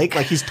fucking lake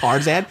like he's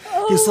Tarzan.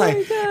 He's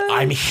like,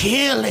 I'm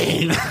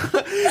healing.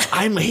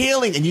 I'm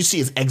healing. And you see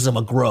his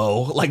eczema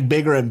grow like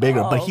bigger and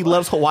bigger. But he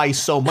loves Hawaii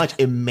so much,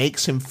 it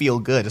makes him feel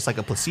good. It's like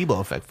a placebo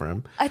effect for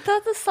him. I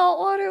thought the salt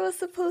water was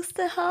supposed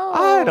to help.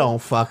 I don't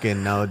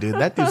fucking know, dude.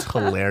 That dude's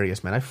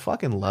hilarious, man. I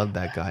fucking love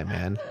that guy,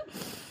 man.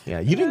 Yeah,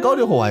 you didn't go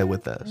to Hawaii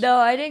with us. No,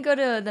 I didn't go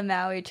to the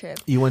Maui trip.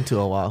 You went to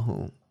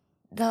Oahu.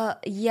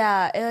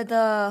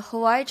 The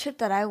Hawaii trip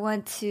that I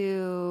went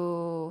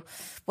to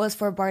was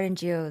for Bart and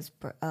Gio's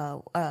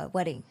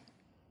wedding.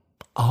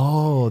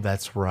 Oh,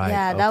 that's right.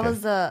 Yeah, that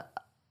was I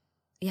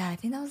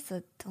think that was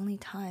the only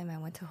time I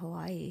went to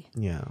Hawaii.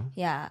 Yeah.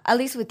 Yeah, at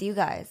least with you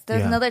guys.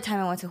 There's another time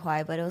I went to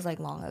Hawaii, but it was like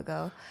long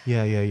ago.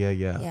 Yeah.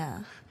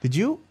 Yeah. Did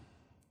you,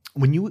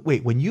 when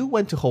you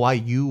went to Hawaii,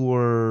 you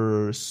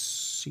were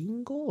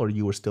single or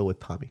you were still with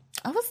Tommy?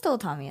 I was still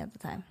Tommy at the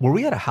time. Were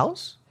we at a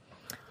house?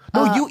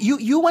 No,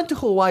 you went to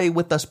Hawaii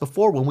with us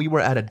before when we were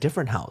at a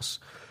different house.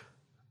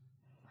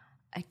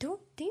 I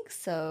don't think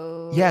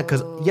so. Yeah,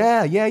 because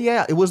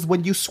yeah. It was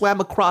when you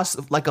swam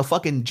across like a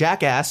fucking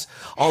jackass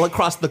all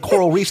across the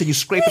coral reefs and you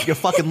scraped up your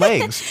fucking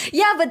legs.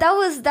 Yeah, but that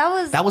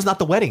was not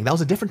the wedding. That was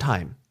a different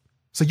time.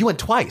 So you went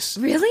twice.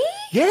 Really?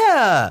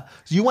 Yeah.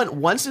 So you went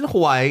once in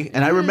Hawaii,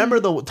 and I remember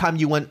the time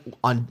you went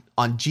on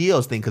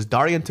Gio's thing because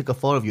Darian took a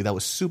photo of you that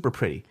was super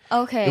pretty.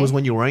 Okay. It was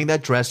when you were wearing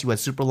that dress. You had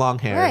super long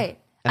hair. Right.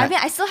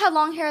 I still had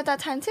long hair at that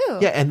time too.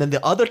 Yeah, and then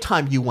the other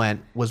time you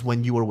went was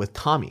when you were with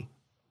Tommy.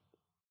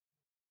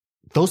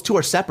 Those two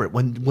are separate.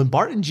 When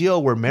Bart and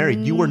Gio were married,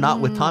 you were not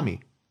with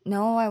Tommy.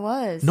 No, I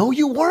was. No,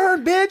 you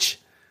weren't, bitch.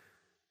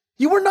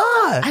 You were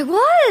not. I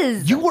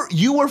was.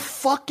 You were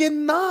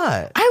fucking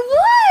not.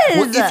 I was.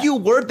 Well, if you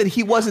were, then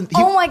he wasn't.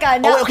 Oh my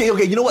God, no. Oh, okay.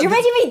 You know what? You're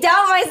making me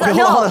doubt myself.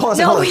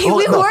 Okay, hold on.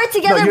 We were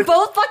together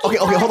both fucking Okay,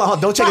 times. hold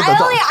on. Don't check it.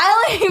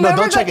 I only remember.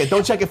 No, don't check it.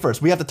 Don't check it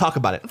first. We have to talk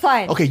about it.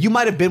 Fine. Okay, you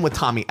might have been with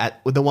Tommy at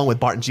the one with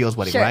Bart and Gio's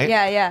wedding, Sure, right?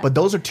 yeah. But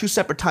those are two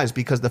separate times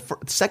because the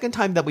second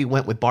time that we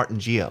went with Bart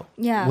and Gio,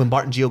 Yeah. when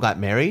Bart and Gio got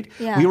married,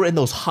 Yeah. we were in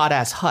those hot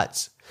ass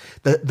huts.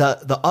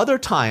 The other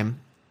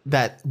time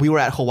that we were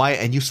at Hawaii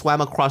and you swam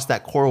across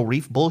that coral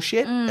reef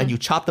bullshit and you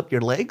chopped up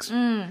your legs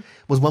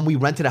was when we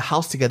rented a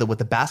house together with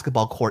the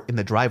basketball court in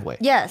the driveway.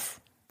 Yes.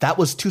 That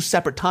was two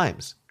separate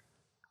times.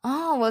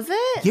 Oh, was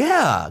it?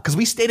 Yeah, because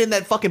we stayed in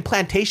that fucking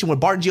plantation where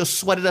Bart and Gio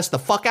sweated us the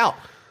fuck out.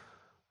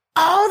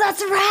 Oh,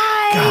 that's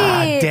right.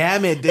 God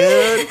damn it,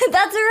 dude.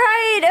 That's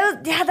right.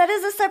 That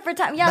is a separate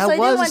time. Yeah, That so I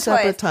was did a one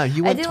separate twice. time.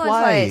 You I went did twice.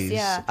 one twice.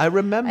 Yeah, I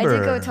remember. I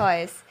did go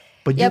twice.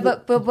 But yeah,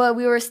 you but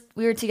we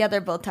were together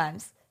both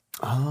times.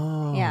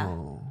 Oh. Yeah.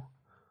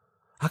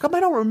 How come I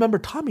don't remember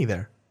Tommy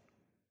there?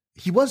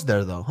 He was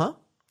there though, huh?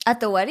 At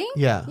the wedding?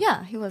 Yeah.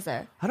 Yeah, he was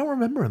there. I don't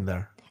remember him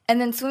there. And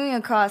then swimming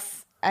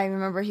across, I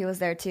remember he was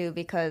there too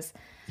because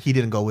He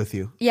didn't go with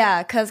you.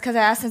 yeah, because I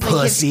asked him like,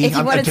 Pussy. if he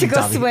I'm wanted to kidding,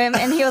 go Tommy. swim,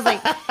 and he was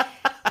like,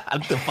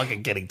 I'm still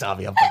fucking kidding,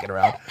 Tommy. I'm fucking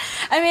around.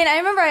 I mean, I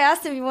remember I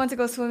asked him if he wanted to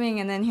go swimming,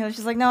 and then he was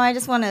just like, no, I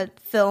just want to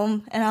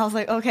film, and I was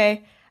like,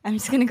 okay, I'm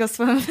just gonna go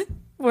swim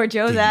where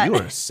Joe's Dude, at. you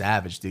were a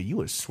savage, dude. You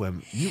would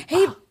swim.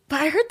 Hey, but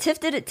I heard Tiff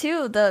did it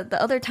too the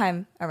other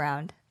time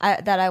around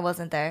that I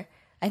wasn't there.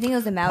 I think it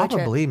was a Maui trip.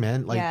 Probably,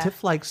 man. Like Yeah.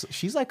 Tiff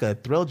she's like a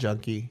thrill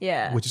junkie.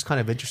 Yeah. Which is kind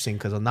of interesting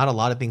because not a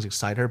lot of things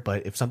excite her,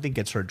 but if something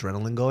gets her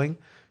adrenaline going,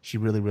 she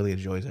really, really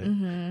enjoys it.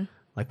 Mm-hmm.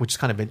 Like, which is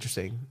kind of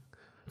interesting.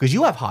 Because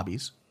you have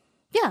hobbies.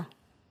 Yeah.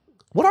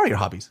 What are your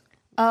hobbies?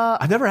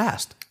 I've never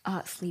asked.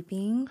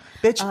 Sleeping.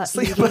 Bitch,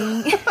 sleep.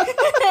 Eating.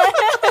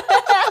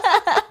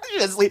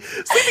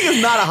 Sleeping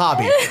is not a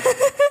hobby.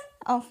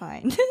 Oh,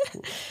 fine.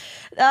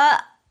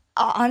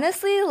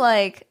 Honestly,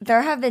 like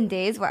there have been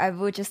days where I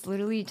would just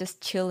literally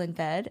just chill in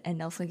bed and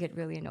Nelson get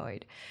really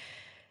annoyed.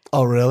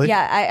 Oh, really?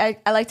 Yeah,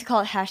 I like to call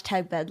it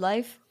hashtag bed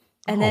life.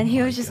 And then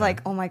he was just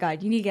like, oh my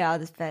God, you need to get out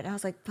of this bed. And I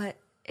was like, but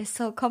it's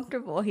so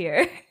comfortable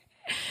here.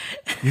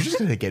 You're just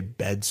gonna get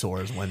bed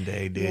sores one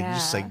day, dude. Yeah. You're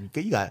just like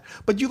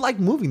but you like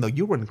moving though.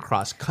 You were in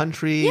cross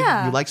country.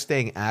 Yeah. You like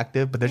staying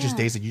active, but there's just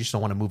days that you just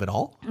don't want to move at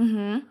all.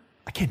 Mm-hmm.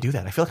 I can't do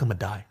that. I feel like I'm gonna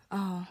die.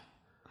 I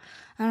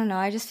don't know.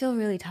 I just feel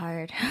really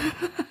tired.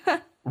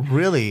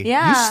 Really?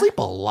 Yeah. You sleep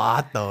a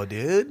lot though,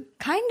 dude.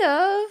 Kind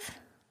of.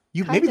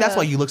 Maybe that's of.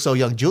 why you look so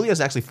young. Julia's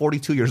actually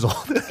 42 years old.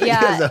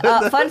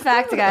 Yeah. Fun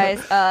fact, guys.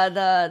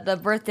 The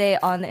birthday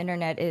on the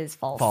internet is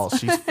false. False.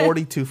 She's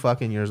 42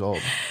 fucking years old.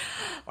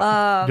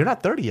 You're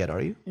not 30 yet,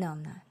 are you? No,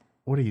 I'm not.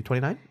 What are you,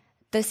 29?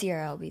 This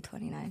year I'll be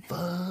 29.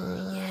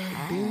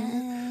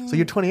 So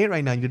you're 28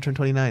 right now. You turn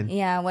 29.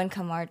 Yeah, when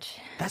come March.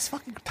 That's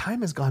fucking time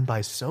has gone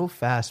by so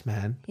fast,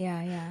 man.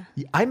 Yeah.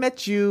 I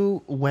met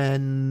you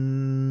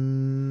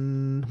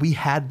when we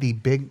had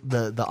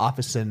the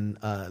office in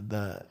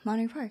the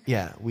Monterey Park.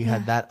 yeah, we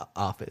had that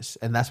office,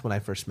 and that's when I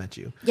first met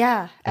you.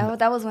 Yeah,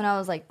 that was when I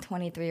was like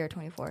 23 or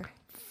 24.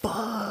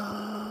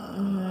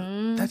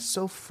 That's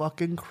so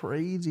fucking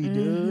crazy,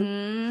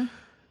 dude.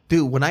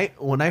 Dude, when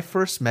I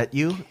first met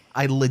you,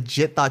 I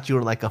legit thought you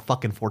were like a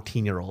fucking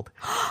 14-year-old.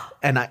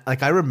 And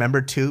I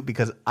remember too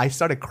because I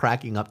started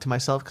cracking up to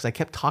myself because I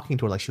kept talking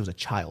to her like she was a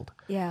child.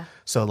 Yeah.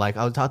 So like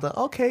I would talk to,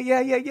 okay,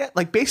 yeah.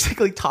 Like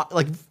basically talk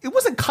like it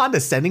wasn't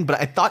condescending,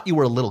 but I thought you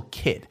were a little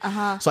kid.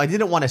 So I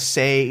didn't want to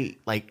say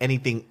like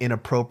anything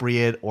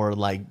inappropriate or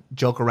like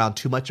joke around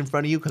too much in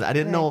front of you because I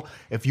didn't know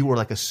if you were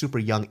like a super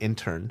young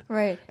intern.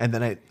 Right. And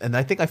then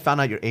I think I found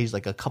out your age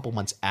like a couple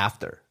months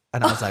after.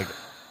 And I was like,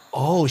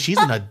 oh, she's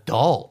an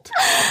adult.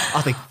 I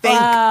was like, thank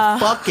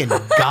fucking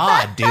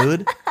God,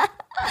 dude.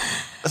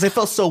 Because I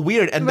felt so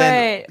weird. And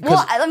then,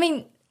 well, I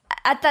mean,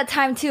 at that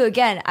time too,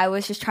 again, I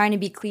was just trying to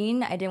be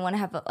clean. I didn't want to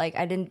have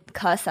I didn't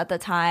cuss at the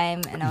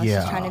time, and I was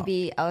just trying to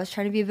be. I was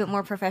trying to be a bit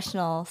more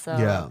professional.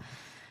 So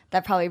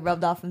that probably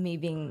rubbed off of me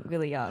being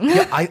really young.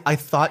 Yeah, I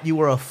thought you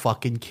were a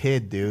fucking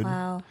kid, dude.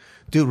 Wow.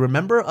 Dude,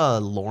 remember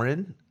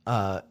Lauren?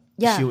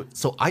 Yeah.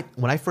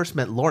 When I first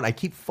met Lauren, I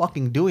keep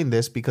fucking doing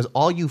this because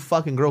all you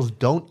fucking girls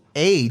don't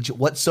age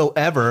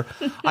whatsoever.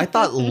 I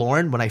thought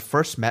Lauren, when I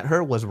first met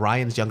her, was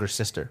Ryan's younger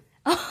sister.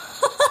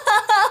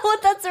 Oh,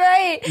 that's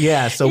right.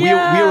 Yeah, so we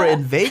were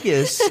in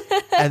Vegas,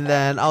 and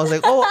then I was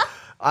like, oh,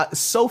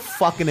 so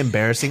fucking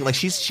embarrassing. Like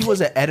she was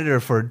an editor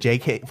for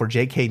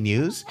JK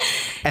News,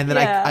 and then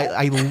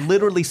I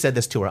literally said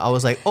this to her. I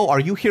was like, oh, are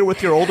you here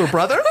with your older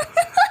brother?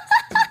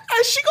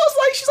 And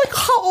she's like,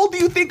 how old do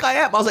you think I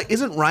am? I was like,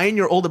 isn't Ryan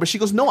your older? But she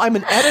goes, no, I'm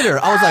an editor.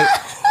 I was like,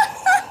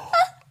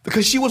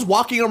 because she was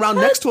walking around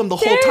next to him the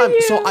whole time.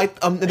 So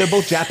they're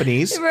both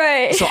Japanese.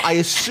 Right. So I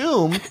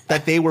assumed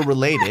that they were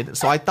related.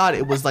 So I thought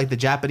it was like the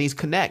Japanese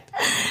connect.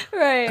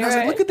 Right. And I was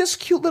like, look at this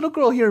cute little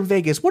girl here in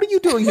Vegas. What are you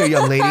doing here,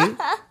 young lady?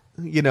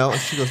 You know, and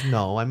she goes,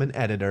 no, I'm an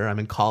editor. I'm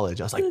in college.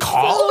 I was like,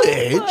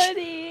 college? So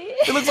funny.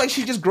 It looks like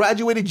she just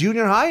graduated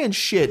junior high and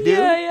shit, dude.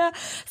 Yeah.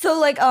 So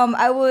like,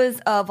 I was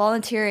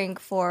volunteering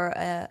for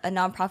a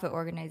nonprofit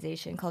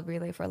organization called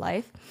Relay for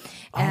Life,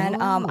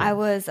 and I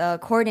was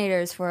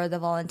coordinators for the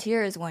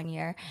volunteers one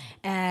year,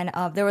 and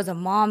there was a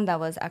mom that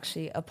was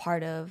actually a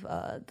part of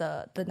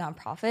the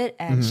nonprofit,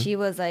 and she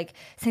was like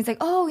saying like,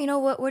 oh, you know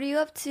what are you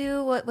up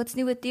to? What's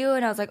new with you?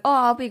 And I was like, oh,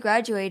 I'll be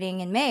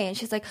graduating in May, and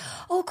she's like,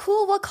 oh,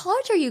 cool. What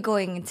college are you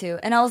going into?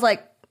 And I was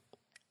like,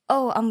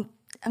 oh,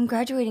 I'm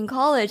graduating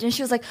college. And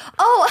she was like,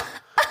 oh,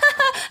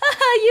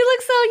 you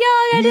look so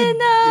young. I didn't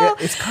know.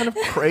 Yeah, it's kind of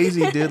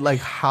crazy, dude. Like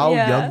how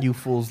Yeah. young you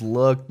fools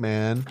look,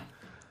 man.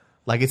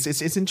 Like it's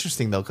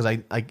interesting though, because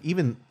I like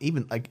even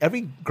like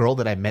every girl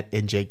that I met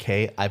in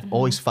JK, I've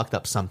always fucked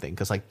up something.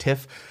 Because like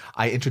Tiff,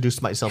 I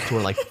introduced myself to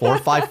her like 4 or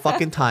 5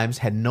 fucking times,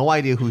 had no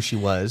idea who she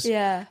was.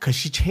 Yeah. Because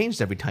she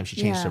changed every time she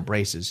changed Yeah. her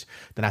braces.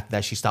 Then after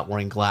that, she stopped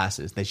wearing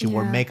glasses. Then she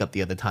wore Yeah. makeup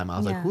the other time. I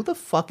was like, Yeah. who the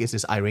fuck is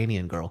this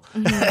Iranian girl?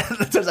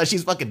 Turns out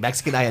she's fucking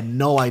Mexican. I had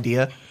no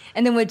idea.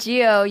 And then with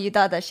Gio, you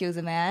thought that she was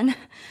a man.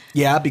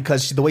 Yeah,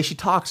 because the way she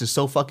talks is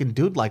so fucking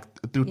dude-like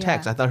through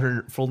text. Yeah. I thought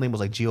her full name was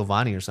like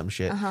Giovanni or some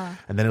shit.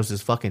 And then it was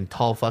this fucking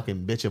tall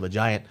fucking bitch of a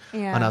giant.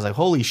 Yeah. And I was like,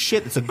 holy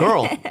shit, it's a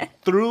girl.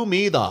 Threw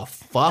me the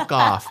fuck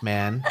off,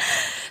 man.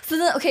 So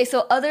then, okay,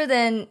 so other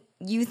than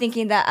you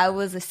thinking that I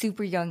was a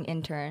super young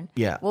intern,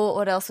 Yeah. well,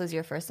 what else was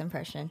your first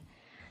impression?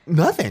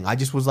 Nothing. I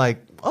just was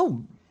like,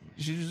 oh,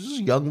 she's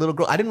just a young little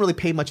girl. I didn't really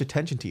pay much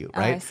attention to you,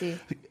 right? Oh, I see.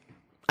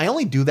 I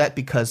only do that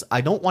because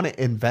I don't want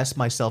to invest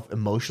myself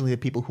emotionally to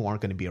people who aren't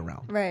going to be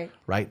around. Right.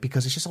 Right?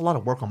 Because it's just a lot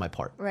of work on my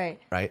part.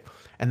 Right. Right?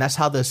 And that's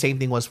how the same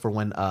thing was for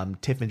when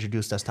Tiff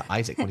introduced us to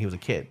Isaac when he was a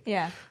kid.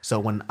 Yeah. So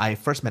when I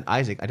first met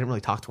Isaac, I didn't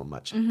really talk to him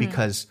much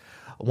because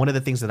one of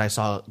the things that I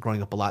saw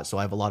growing up a lot, so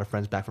I have a lot of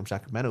friends back from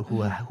Sacramento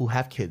who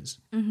have kids,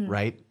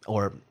 right?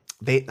 Or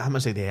I'm going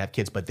to say they have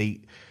kids, but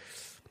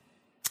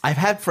I've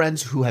had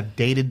friends who have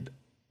dated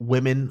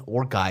women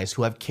or guys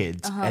who have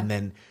kids, and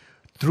then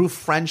through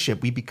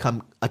friendship, we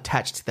become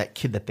attached to that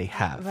kid that they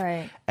have.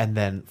 Right. And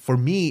then for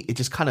me, it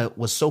just kind of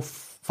was so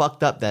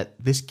fucked up that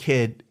this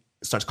kid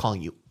starts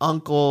calling you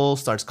uncle,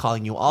 starts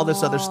calling you all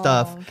this other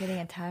stuff. Oh, getting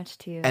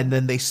attached to you. And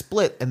then they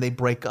split and they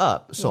break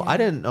up. So I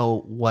didn't know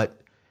what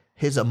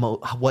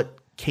what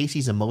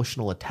Casey's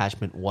emotional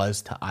attachment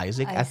was to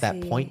Isaac I at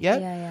that see. point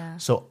yet. Yeah.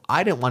 So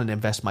I didn't want to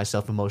invest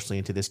myself emotionally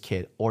into this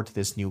kid or to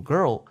this new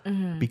girl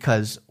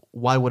because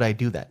why would I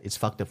do that? It's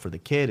fucked up for the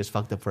kid. It's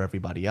fucked up for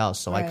everybody else.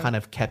 So I Right. kind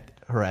of kept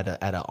her at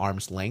an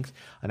arm's length,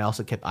 and I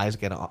also kept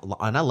Isaac and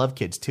I love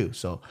kids too.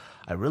 So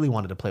I really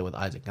wanted to play with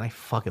Isaac, and I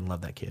fucking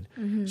love that kid.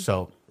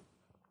 So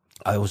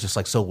I was just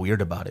like so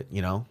weird about it,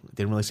 you know.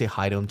 Didn't really say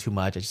hi to him too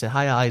much. I just said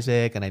hi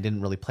Isaac, and I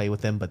didn't really play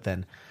with him. But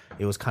then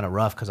it was kind of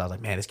rough because I was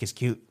like, man, this kid's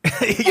cute,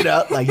 you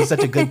know, like he's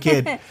such a good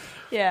kid,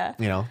 Yeah.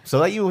 you know. So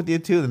that you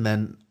did too, and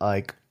then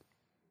like.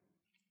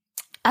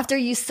 After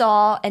you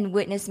saw and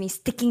witnessed me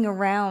sticking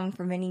around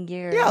for many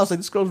years. Yeah, I was like,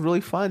 this girl's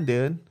really fun,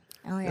 dude.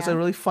 Oh, yeah. It's a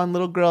really fun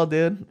little girl,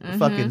 dude.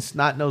 Fucking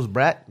snot-nosed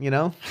brat, you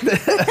know?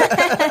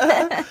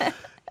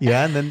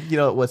 Yeah, and then, you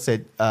know, what's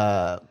it?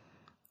 Yeah,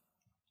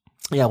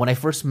 when I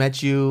first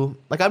met you,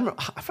 like, I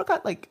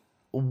forgot, like,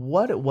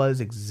 what it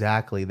was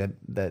exactly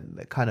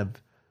that kind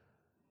of...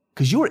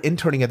 Because you were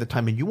interning at the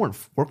time and you weren't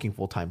working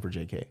full-time for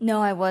JK.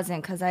 No, I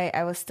wasn't, because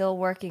I was still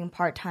working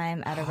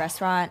part-time at a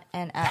restaurant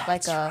and at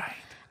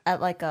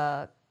like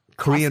a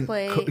Korean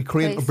cosplay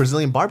place.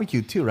 Brazilian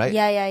barbecue too, right?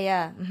 Yeah.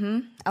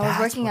 I was That's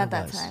working what at it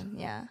that was. time.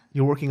 Yeah.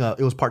 You were working, it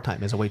was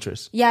part-time as a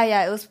waitress.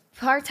 Yeah. It was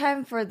part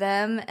time for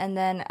them, and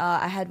then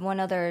I had one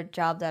other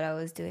job that I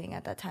was doing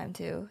at that time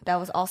too. That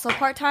was also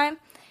part time,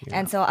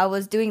 and so I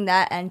was doing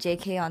that and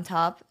JK on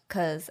top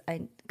because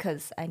I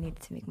needed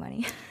to make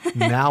money.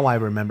 Now I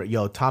remember.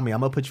 Yo, Tommy,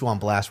 I'm gonna put you on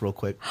blast real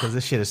quick because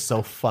this shit is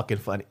so fucking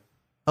funny.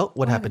 Oh,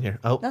 what happened here?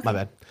 Oh, Nothing. my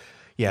bad.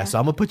 Yeah, so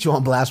I'm gonna put you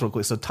on blast real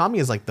quick. So Tommy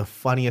is like the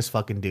funniest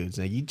fucking dudes.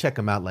 Now you check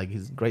him out. Like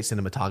he's a great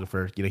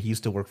cinematographer. You know, he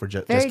used to work for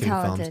Just Kidding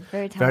talented, Films.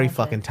 very Very talented.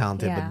 fucking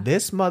talented. Yeah. But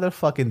this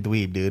motherfucking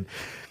dweeb, dude,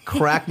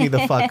 cracked me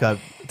the fuck up.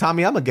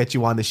 Tommy, I'm gonna get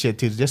you on this shit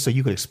too, just so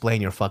you could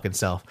explain your fucking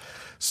self.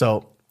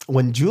 So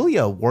when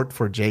Julia worked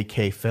for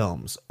JK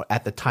Films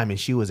at the time and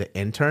she was an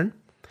intern,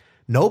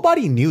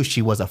 nobody knew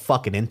she was a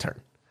fucking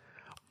intern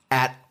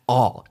at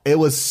all. It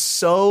was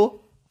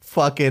so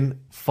fucking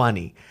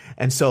funny.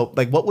 And so,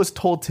 like, what was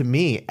told to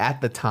me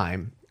at the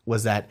time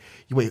was that,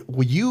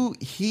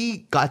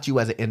 he got you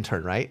as an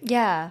intern, right?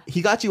 Yeah.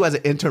 He got you as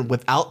an intern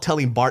without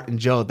telling Bart and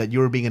Joe that you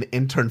were being an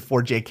intern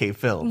for JK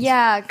Films.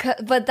 Yeah,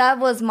 but that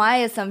was my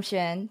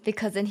assumption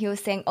because then he was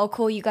saying, "Oh,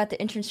 cool, you got the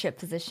internship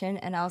position,"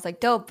 and I was like,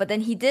 "Dope." But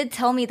then he did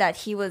tell me that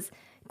he was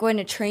going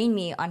to train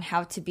me on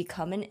how to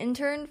become an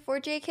intern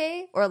for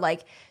JK, or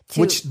like to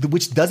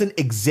Which doesn't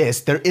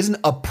exist. There isn't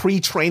a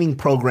pre-training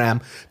program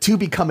to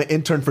become an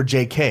intern for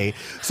JK.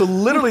 So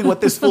literally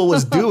what this fool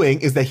was doing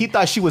is that he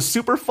thought she was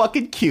super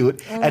fucking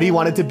cute and he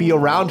wanted to be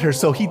around her.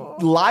 So he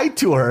lied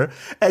to her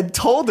and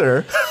told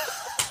her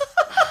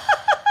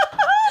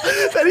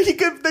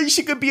that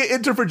she could be an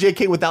intern for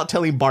JK without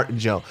telling Bart and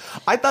Joe.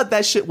 I thought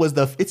that shit was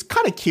it's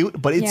kind of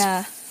cute, but it's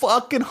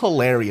fucking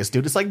hilarious,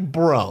 dude. It's like,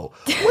 bro,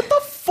 what the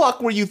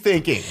fuck were you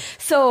thinking?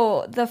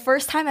 So the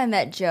first time I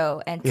met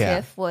Joe and Yeah.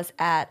 Tiff was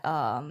at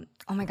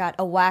oh my god,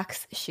 a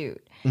wax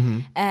shoot.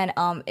 And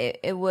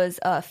it was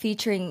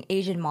featuring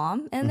Asian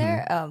mom in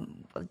there,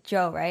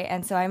 Joe, right?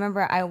 And so I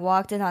remember I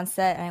walked in on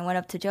set and I went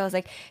up to Joe. I was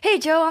like, "Hey,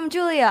 Joe, I'm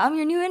Julia. I'm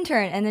your new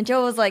intern." And then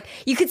Joe was like,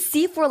 you could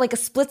see for like a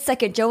split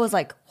second, Joe was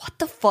like, "What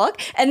the fuck?"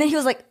 And then he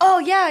was like, "Oh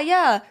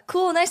yeah,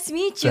 cool, nice to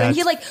meet you." And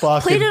he That's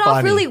like played it fucking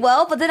off really funny.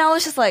 well. But then I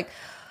was just like,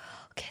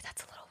 okay,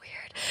 that's a little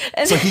weird.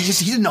 And So he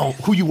didn't know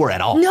who you were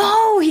at all.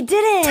 no, he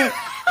didn't.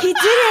 He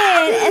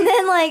didn't. And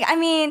then like, I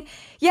mean,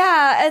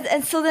 yeah.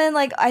 And so then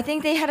like, I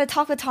think they had a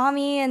talk with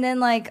Tommy, and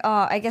then like,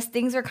 I guess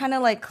things were kind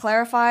of like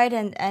clarified,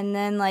 and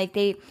then like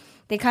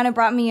they kind of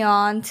brought me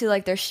on to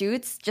like their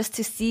shoots just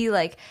to see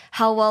like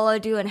how well I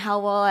do and how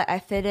well I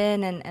fit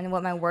in, and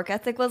what my work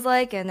ethic was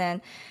like. And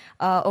then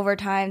over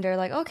time, they're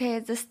like, okay,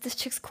 this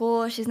chick's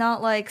cool. She's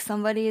not like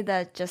somebody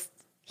that just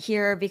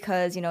here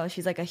because, you know,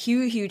 she's like a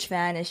huge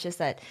fan. It's just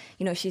that,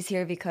 you know, she's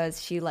here because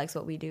she likes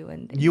what we do.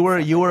 And You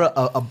were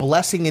a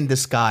blessing in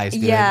disguise,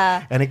 dude.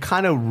 Yeah. And it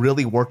kind of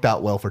really worked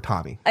out well for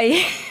Tommy.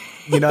 I,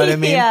 You know what I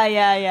mean?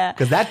 Yeah.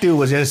 Because that dude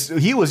was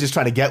just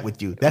trying to get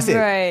with you. That's it.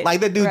 Right, Like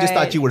that dude just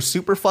right. thought you were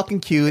super fucking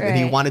cute and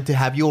he Right. wanted to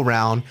have you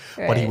around,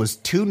 but he Right. was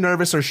too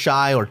nervous or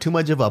shy or too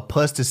much of a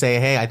puss to say,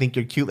 "Hey, I think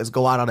you're cute. Let's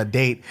go out on a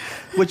date,"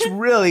 which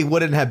really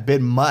wouldn't have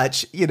been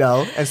much, you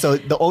know? And so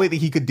the only thing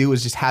he could do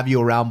is just have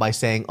you around by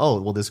saying, "Oh,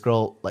 well, this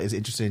girl is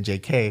interested in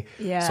JK,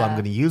 so I'm Yeah.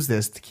 going to use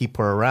this to keep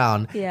her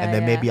around. Yeah, and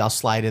then yeah. maybe I'll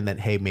slide in that,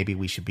 hey, maybe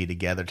we should be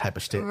together," type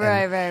of shit.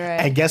 Right, and,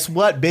 right. And guess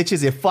what,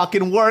 bitches? It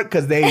fucking worked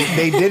because they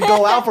did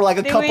go out for like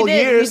a We couple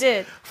did, we years.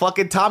 did.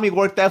 Fucking Tommy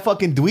worked that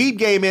fucking dweeb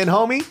game in,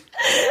 homie.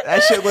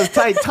 That shit was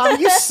tight.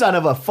 Tommy, you son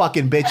of a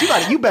fucking bitch.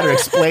 You better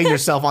explain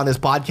yourself on this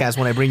podcast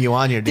when I bring you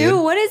on here, dude.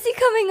 Dude, when is he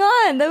coming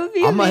on? That would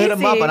be I'm gonna hit him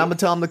up amazing. and I'm gonna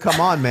tell him to come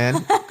on,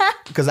 man.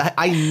 Because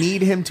I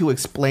need him to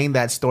explain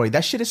that story.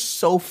 That shit is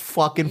so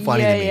fucking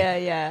funny to me.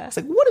 Yeah. It's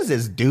like, what is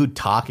this dude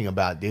talking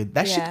about, dude?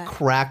 That Yeah. shit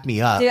cracked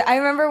me up. Dude, I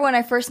remember when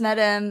I first met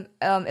him,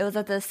 it was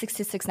at the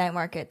 626 night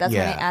market. That's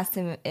when I Yeah. asked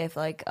him if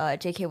like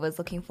JK was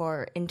looking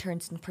for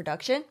interns in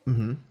production.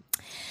 Mm-hmm.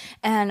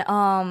 And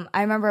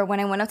I remember when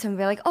I went up to him and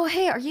be like, "Oh,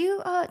 hey, are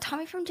you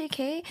Tommy from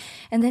JK?"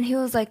 And then he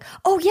was like,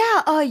 "Oh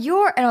yeah,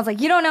 you're," and I was like,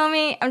 "You don't know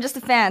me. I'm just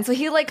a fan." So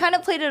he like kind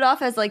of played it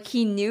off as like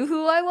he knew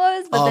who I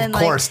was, but then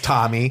Of course,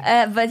 Tommy.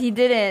 but he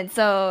didn't.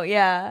 So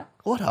yeah.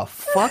 What a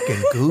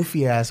fucking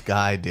goofy ass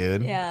guy,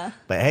 dude. Yeah.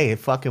 But hey, it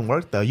fucking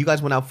worked though. You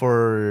guys went out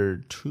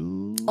for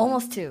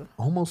Almost two.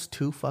 almost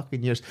 2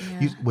 fucking years.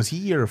 Yeah. Was he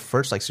your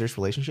first like serious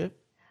relationship?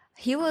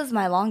 He was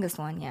my longest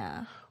one,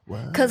 yeah.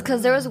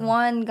 Because there was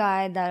one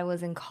guy that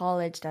was in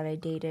college that I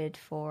dated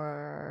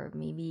for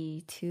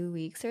maybe 2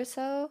 weeks or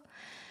so.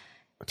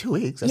 2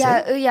 weeks. That's Yeah,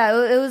 it?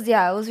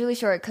 it was really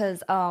short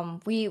because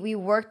we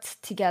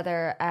worked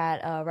together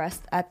at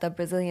at the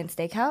Brazilian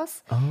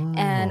steakhouse,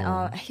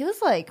 and he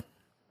was like,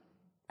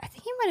 I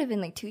think he might have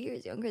been like 2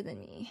 years younger than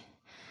me.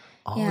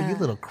 Oh, Yeah. you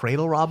little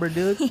cradle robber,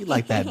 dude. You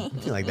like that?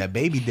 You like that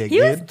baby dick,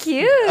 He was dude?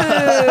 cute.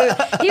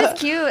 He was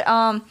cute.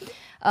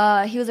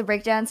 He was a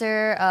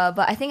breakdancer,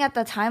 but I think at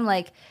the time,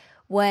 like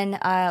when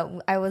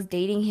I was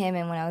dating him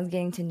and when I was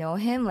getting to know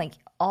him, like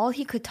all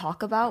he could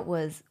talk about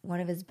was one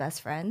of his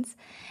best friends,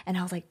 and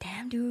I was like,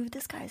 "Damn, dude,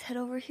 this guy's head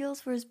over heels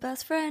for his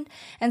best friend."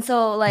 And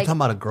so, You like, talking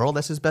about a girl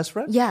that's his best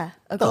friend? yeah,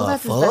 a girl The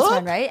that's his best fuck?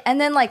 friend, right?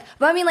 And then like,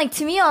 but I mean, like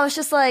to me, I was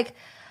just like,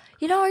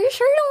 you know, are you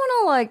sure you don't want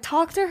to like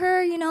talk to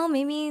her? You know,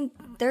 maybe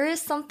there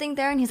is something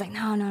there. And he's like,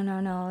 no,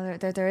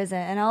 there isn't.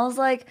 And I was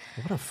like,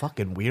 What a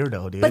fucking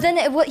weirdo, dude. but then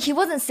he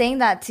wasn't saying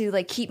that to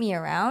like keep me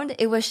around.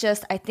 It was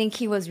just, I think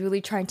he was really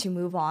trying to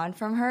move on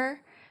from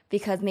her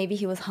because maybe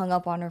he was hung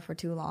up on her for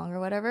too long or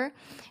whatever.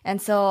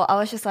 And so I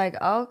was just like,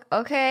 oh,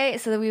 okay.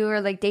 So we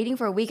were like dating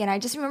for a week. And I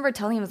just remember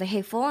telling him, I was like,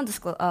 hey, full on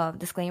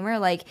disclaimer,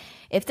 like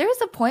if there's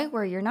a point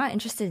where you're not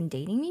interested in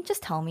dating me,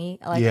 just tell me.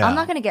 Like, Yeah. I'm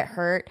not going to get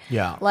hurt.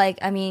 Yeah. Like,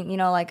 I mean, you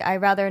know, like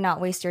I'd rather not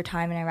waste your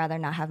time and I'd rather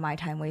not have my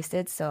time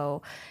wasted.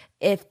 So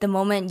if the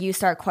moment you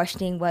start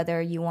questioning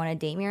whether you want to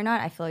date me or not,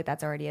 I feel like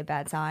that's already a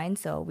bad sign.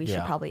 So we should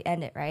Yeah. probably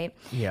end it, right?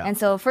 Yeah. And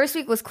so first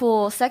week was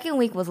cool. Second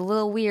week was a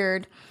little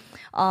weird.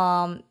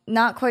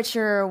 Not quite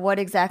sure what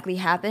exactly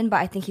happened, but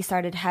I think he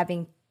started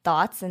having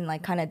thoughts and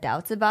like kind of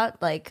doubts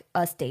about like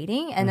us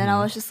dating. And then I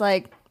was just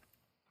like,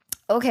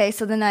 okay.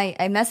 So then I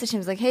messaged him. I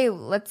was like, hey,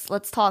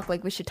 let's talk.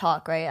 Like we should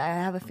talk, right? I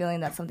have a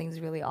feeling that something's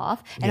really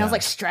off. And I Yeah. was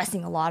like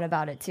stressing a lot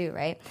about it too,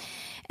 right?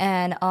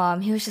 And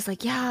he was just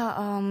like,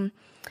 yeah,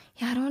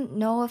 I don't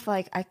know if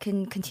like I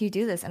can continue to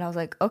do this. And I was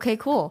like, okay,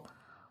 cool.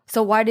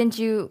 So why didn't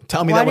you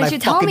Tell me why that when didn't I you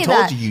tell fucking me told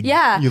that? you,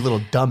 yeah, you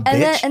little dumb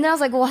and bitch. then I was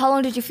like, well, how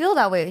long did you feel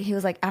that way? He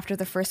was like, after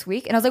the first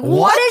week. And I was like, What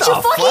why didn't you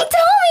the fucking fuck?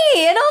 tell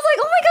me? And I was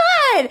like, oh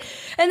my God.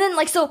 And then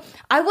like, so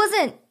I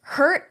wasn't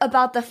hurt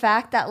about the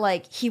fact that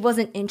like he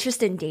wasn't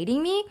interested in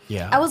dating me.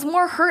 Yeah. I was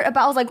more hurt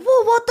about, I was like,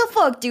 whoa, what the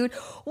fuck, dude?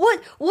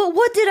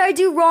 What did I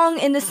do wrong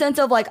in the sense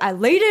of like, I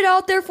laid it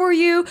out there for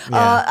you.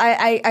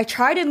 I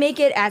try to make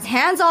it as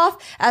hands off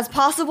as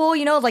possible.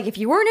 You know, like if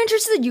you weren't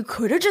interested, you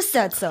could have just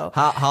said so.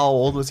 How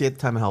old was he at the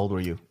time and how old were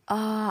you?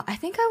 I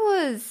think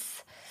I was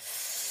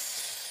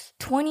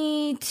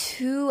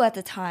 22 at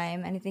the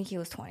time, and I think he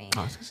was 20.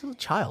 Oh, he's a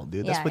child,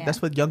 dude. Yeah,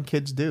 That's what young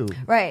kids do.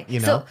 Right. You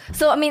know?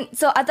 So I mean,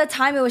 so at the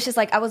time it was just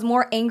like I was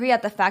more angry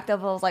at the fact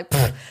of I was like,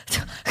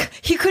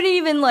 he couldn't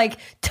even like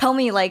tell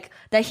me like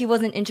that he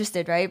wasn't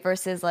interested, right?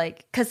 Versus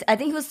like, because I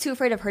think he was too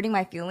afraid of hurting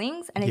my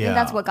feelings, and I think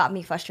that's what got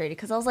me frustrated.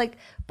 Because I was like,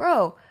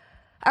 bro,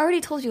 I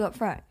already told you up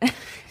front.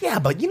 Yeah,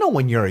 but you know,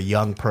 when you're a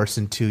young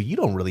person too, you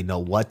don't really know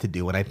what to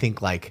do. And I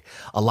think like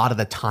a lot of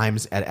the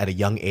times at a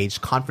young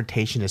age,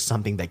 confrontation is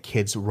something that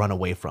kids run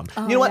away from.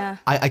 You know what? yeah.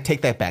 I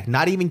take that back.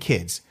 Not even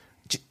kids.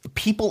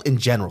 People in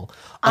general.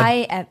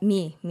 I am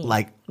me.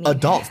 Like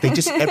adults, they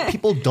just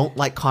people don't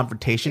like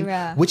confrontation,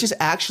 Yeah. which is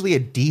actually a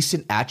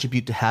decent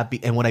attribute to have.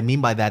 And what I mean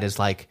by that is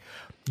like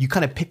you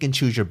kind of pick and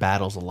choose your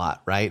battles a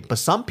lot, right? But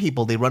some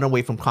people, they run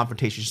away from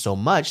confrontation so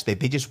much that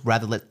they just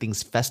rather let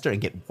things fester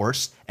and get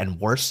worse and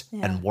worse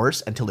and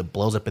worse until it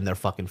blows up in their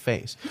fucking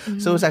face.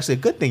 So it's actually a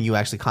good thing you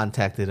actually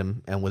contacted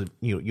him and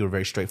you were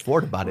very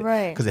straightforward about it.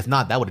 Right. Because if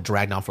not, that would have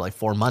dragged on for like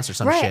 4 months or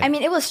some Right. shit. I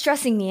mean, it was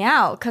stressing me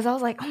out because I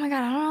was like, oh my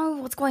God, I don't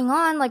know what's going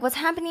on. Like, what's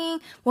happening?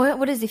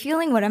 What is he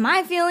feeling? What am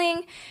I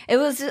feeling? It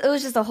was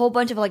just a whole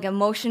bunch of like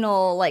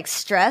emotional like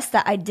stress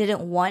that I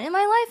didn't want in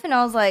my life. And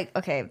I was like,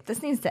 okay,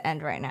 this needs to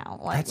end right now.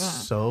 Like,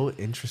 That's so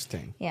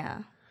interesting. yeah.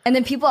 And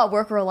then people at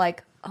work were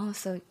like, oh,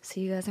 so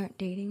you guys aren't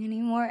dating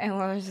anymore? And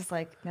I was just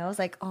like, no. I was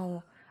like,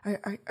 oh,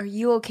 are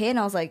you okay? And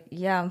I was like,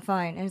 yeah, I'm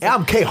fine. And Yeah,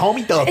 I'm okay,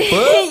 homie. The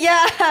fuck?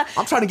 yeah.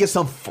 I'm trying to get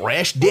some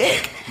fresh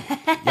dick.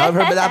 Y'all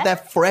ever heard about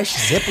that fresh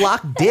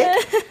Ziploc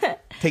dick?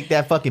 Take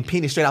that fucking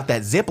penis straight off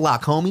that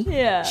Ziploc, homie.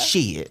 Yeah.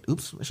 Shit.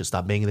 Oops, I should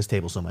stop banging this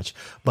table so much.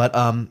 But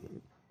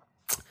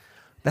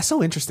that's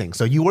so interesting.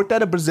 So you worked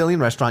at a Brazilian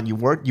restaurant. You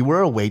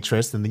were a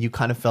waitress, and then you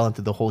kind of fell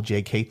into the whole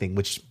JK thing,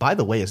 which, by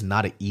the way, is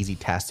not an easy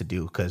task to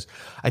do because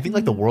I think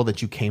like the world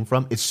that you came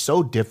from is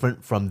so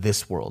different from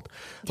this world.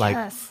 Like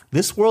Yes.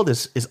 this world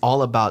is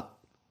all about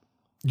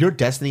your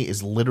destiny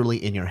is literally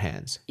in your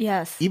hands.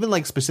 Yes. Even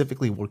like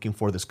specifically working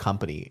for this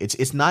company,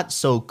 it's not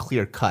so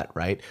clear cut,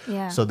 right?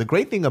 Yeah. So the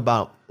great thing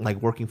about like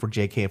working for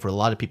JK and for a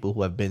lot of people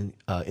who have been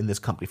in this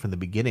company from the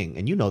beginning,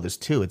 and you know this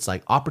too, it's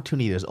like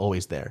opportunity is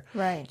always there.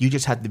 Right. You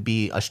just have to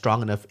be a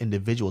strong enough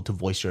individual to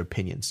voice your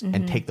opinions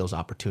and take those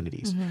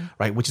opportunities,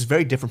 right? Which is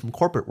very different from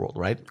corporate world,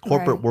 right?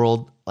 Corporate Right.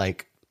 world,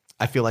 like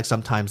I feel like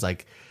sometimes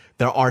like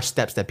there are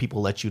steps that people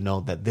let you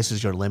know that this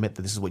is your limit,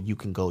 that this is what you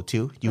can go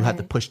to. You have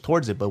to Right. push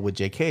towards it. But with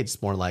JK,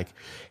 it's more like,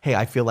 hey,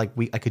 I feel like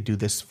I could do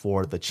this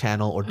for the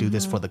channel or do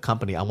this for the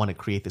company. I want to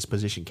create this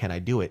position. Can I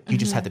do it? You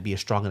just have to be a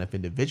strong enough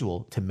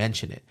individual to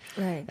mention it.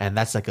 Right. And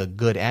that's like a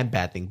good and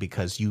bad thing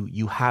because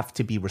you have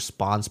to be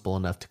responsible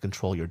enough to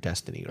control your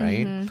destiny,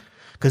 right?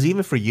 Because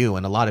even for you,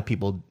 and a lot of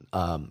people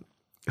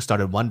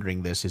started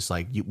wondering this, is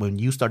like when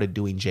you started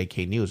doing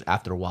JK News,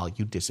 after a while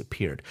you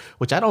disappeared,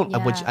 which I don't,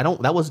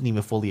 that wasn't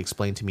even fully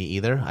explained to me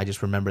either. I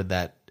just remember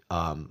that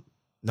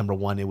number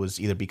one, it was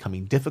either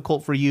becoming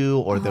difficult for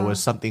you or there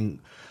was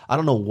something, I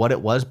don't know what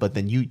it was, but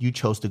then you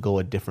chose to go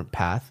a different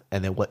path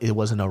and then it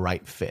wasn't a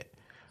right fit.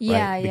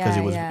 Yeah, right? Because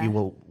yeah, it was, yeah.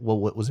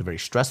 what was it very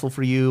stressful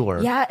for you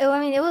or? Yeah, I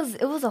mean, it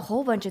was a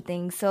whole bunch of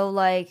things. So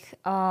like,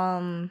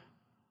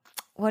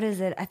 what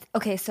is it?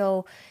 Okay,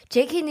 so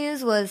JK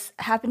News was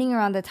happening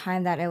around the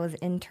time that I was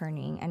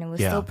interning, and it was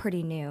still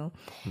pretty new.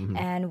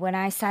 And when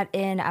I sat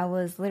in, I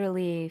was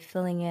literally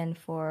filling in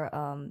for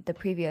the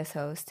previous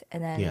host,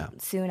 and then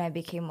soon I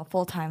became a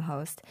full-time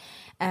host.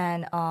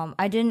 And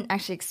I didn't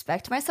actually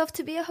expect myself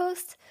to be a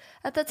host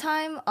at the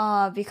time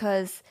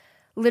because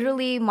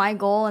literally my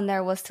goal in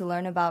there was to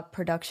learn about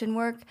production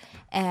work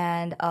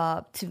and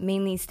to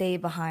mainly stay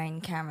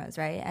behind cameras,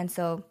 right? And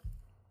so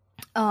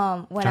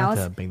when I was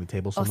to bang the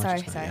table so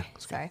much.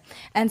 sorry.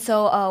 And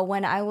so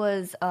when I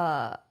was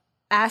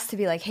asked to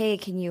be like, hey,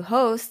 can you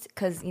host?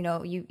 Because you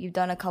know you've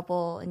done a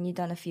couple and you've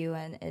done a few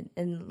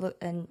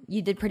and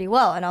you did pretty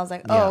well. And I was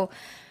like, oh,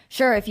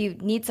 sure. If you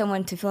need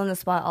someone to fill in the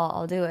spot,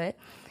 I'll do it.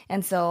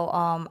 And so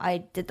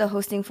I did the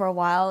hosting for a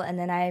while, and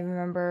then I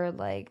remember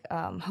like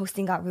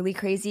hosting got really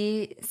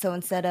crazy. So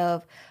instead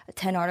of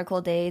 10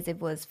 article days, it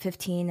was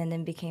 15, and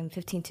then became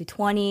 15 to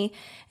 20,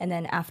 and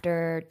then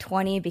after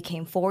 20 it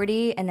became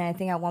 40, and then I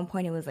think at one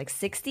point it was like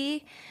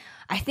 60.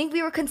 I think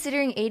we were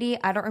considering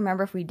 80. I don't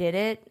remember if we did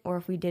it or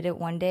if we did it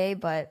one day,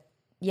 but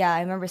yeah,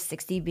 I remember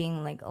 60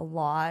 being like a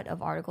lot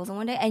of articles in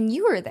one day. And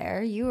you were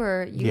there.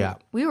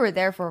 We were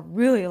there for a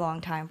really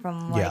long time,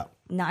 from like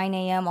 9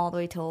 a.m. all the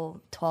way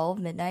till 12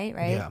 midnight,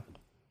 right? Yeah.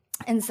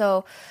 And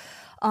so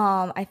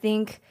I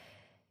think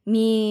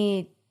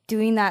me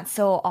doing that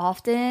so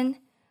often,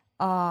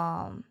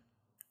 I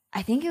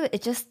think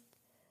it just,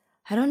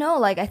 I don't know,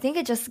 like I think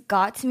it just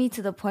got to me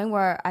to the point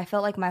where I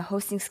felt like my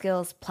hosting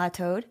skills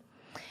plateaued,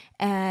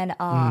 and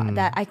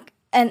that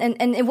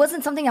and it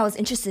wasn't something I was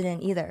interested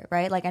in either,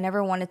 right? Like I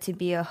never wanted to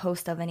be a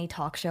host of any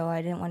talk show.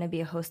 I didn't want to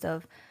be a host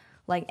of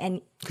like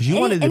because you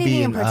wanted to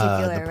be in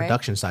particular, the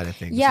production side of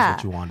things. Yeah, is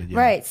what you wanted.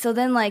 Right. So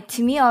then, like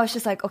to me, I was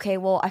just like, okay,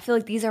 well, I feel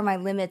like these are my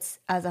limits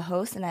as a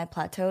host, and I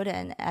plateaued.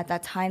 And at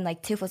that time,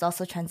 like Tiff was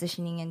also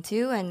transitioning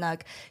into, and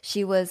like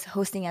she was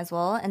hosting as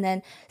well. And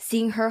then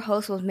seeing her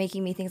host was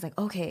making me think like,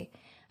 okay,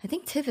 I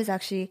think Tiff is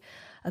actually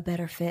a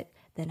better fit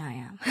than I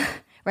am,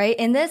 right?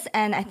 In this,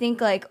 and I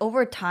think like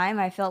over time,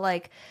 I felt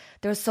like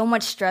there was so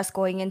much stress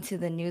going into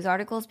the news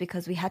articles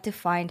because we had to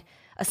find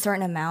a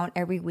certain amount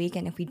every week,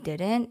 and if we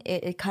didn't,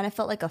 it kind of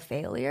felt like a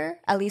failure,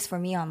 at least for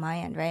me on my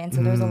end, right? And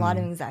so there was a lot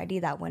of anxiety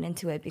that went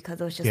into it because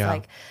it was just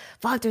like,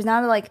 fuck, there's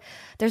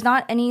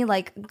not any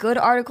like good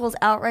articles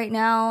out right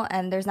now,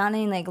 and there's not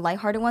any like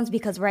lighthearted ones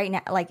because right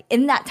now, like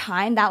in that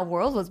time, that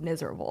world was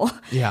miserable,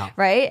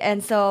 right?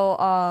 And so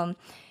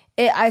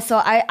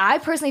I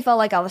personally felt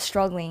like I was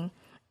struggling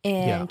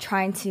in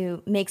trying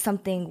to make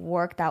something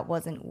work that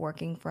wasn't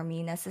working for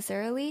me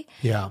necessarily.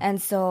 Yeah.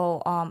 And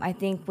so I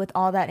think with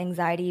all that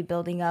anxiety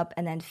building up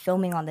and then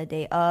filming on the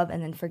day of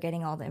and then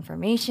forgetting all the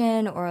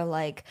information or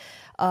like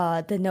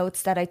the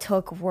notes that I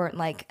took weren't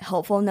like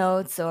helpful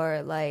notes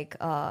or like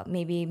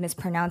maybe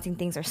mispronouncing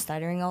things or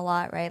stuttering a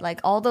lot, right? Like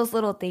all those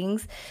little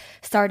things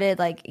started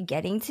like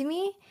getting to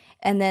me.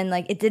 And then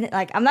like it didn't,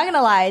 like, I'm not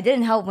gonna lie, it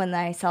didn't help when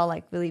I saw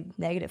like really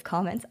negative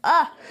comments.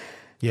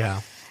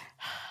 Yeah.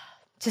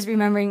 Just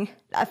remembering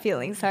that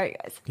feeling. Sorry,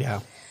 guys.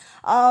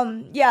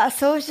 Yeah.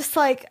 So it's just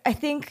like, I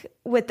think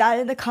with that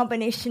in the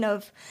combination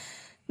of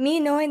me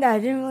knowing that I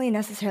didn't really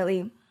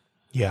necessarily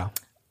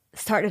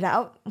started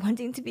out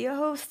wanting to be a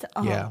host,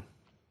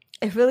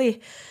 it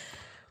really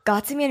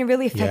got to me and it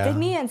really affected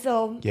me. And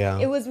so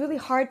it was really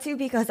hard too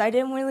because I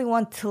didn't really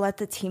want to let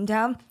the team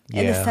down.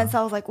 In the sense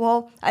I was like,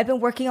 well, I've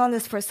been working on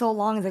this for so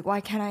long. It's like,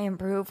 why can't I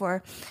improve?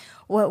 Or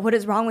what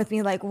is wrong with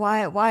me? Like,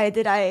 why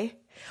did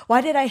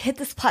I hit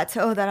this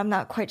plateau that I'm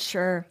not quite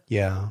sure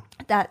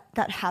that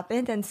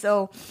happened? And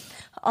so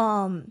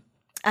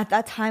at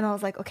that time, I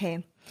was like,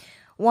 okay,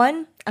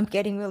 1, I'm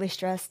getting really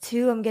stressed.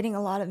 2, I'm getting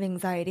a lot of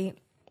anxiety.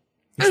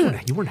 You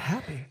weren't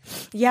happy.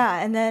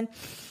 Yeah. And then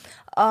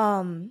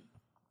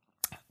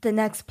the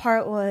next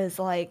part was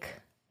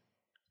like,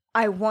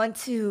 I want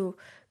to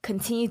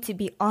continue to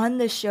be on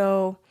the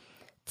show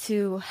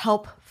to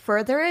help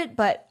further it,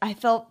 but I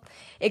felt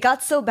it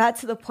got so bad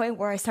to the point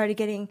where I started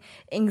getting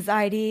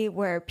anxiety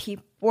where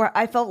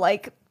I felt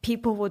like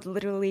people would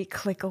literally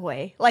click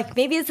away. Like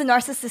maybe it's a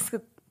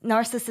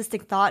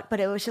narcissistic thought, but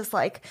it was just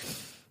like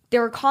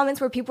there were comments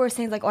where people were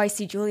saying like, oh, I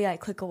see Julia, I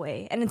click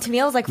away. And then to me,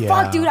 I was like,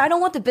 fuck, dude, I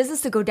don't want the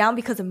business to go down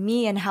because of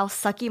me and how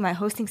sucky my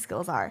hosting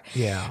skills are.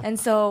 Yeah. And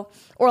so,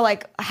 or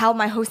like how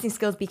my hosting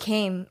skills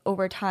became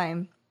over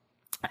time.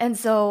 And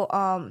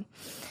so,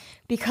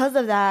 because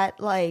of that,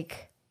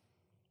 like,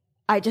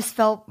 I just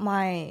felt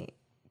my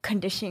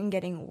condition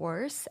getting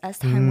worse as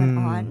time went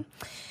on.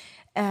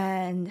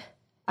 And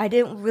I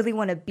didn't really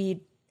want to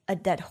be a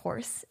dead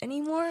horse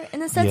anymore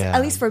in a sense,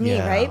 at least for me,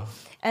 right?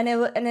 And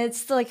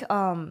it's like,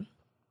 and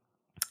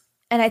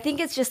I think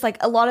it's just like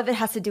a lot of it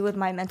has to do with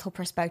my mental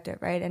perspective,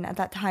 right? And at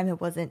that time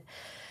it wasn't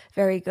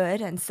very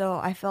good. And so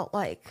I felt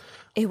like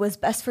it was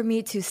best for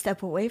me to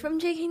step away from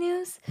JK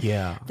News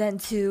than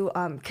to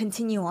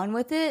continue on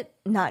with it,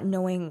 not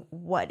knowing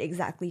what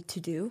exactly to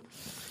do.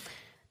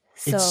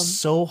 So, it's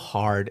so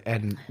hard.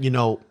 And, you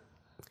know,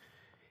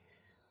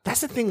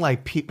 that's the thing,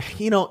 like,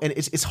 you know, and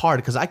it's hard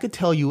because I could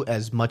tell you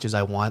as much as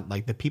I want,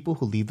 like, the people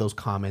who leave those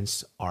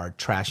comments are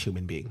trash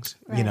human beings,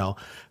 you know,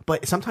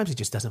 but sometimes it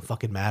just doesn't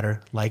fucking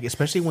matter. Like,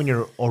 especially when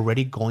you're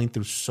already going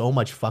through so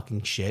much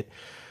fucking shit.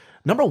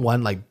 Number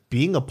one, like,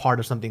 being a part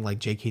of something like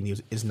JK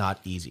News is not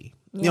easy.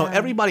 You know,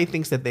 everybody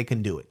thinks that they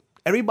can do it.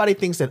 Everybody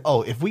thinks that,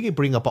 oh, if we could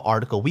bring up an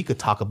article, we could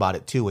talk about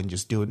it too and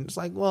just do it. And it's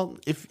like, well,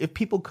 if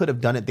people could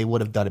have done it, they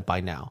would have done it by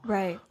now.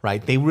 Right.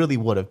 Right? They really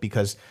would have,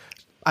 because,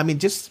 I mean,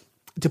 just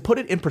to put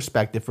it in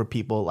perspective for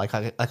people, like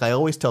I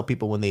always tell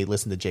people when they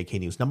listen to JK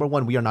News, number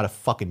one, we are not a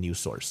fucking news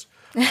source.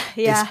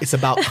 It's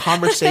about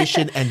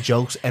conversation and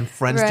jokes and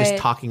friends just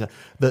talking.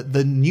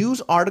 The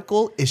news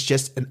article is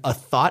just a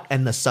thought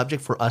and the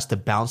subject for us to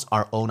bounce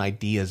our own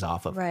ideas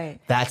off of. Right.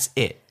 That's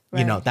it.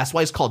 You know, that's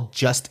why it's called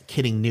Just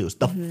Kidding News.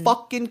 The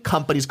fucking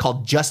company's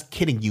called Just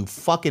Kidding, you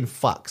fucking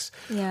fucks.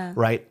 Yeah.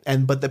 Right?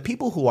 But the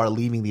people who are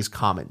leaving these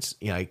comments,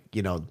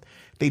 you know,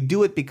 they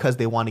do it because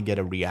they want to get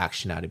a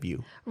reaction out of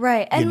you.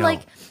 Right. And you know?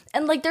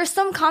 like there's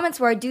some comments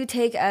where I do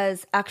take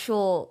as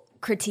actual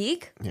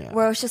critique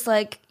where it's just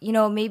like, you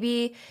know,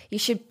 maybe you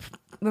should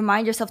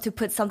remind yourself to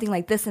put something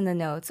like this in the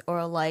notes,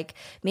 or like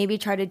maybe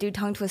try to do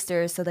tongue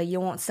twisters so that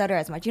you won't stutter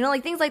as much. You know,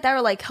 like things like that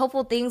are like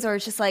helpful things, or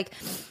it's just like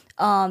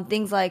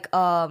things like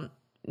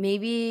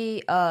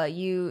maybe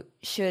you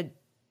should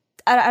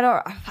I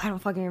don't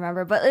fucking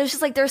remember, but it's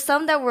just like there's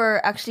some that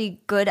were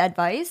actually good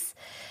advice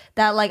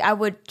that like I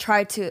would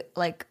try to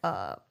like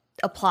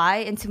apply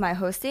into my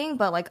hosting,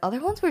 but like other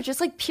ones were just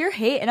like pure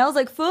hate, and I was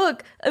like,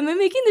 fuck, am I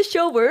making the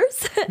show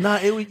worse? No,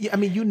 I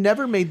mean, you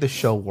never made the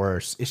show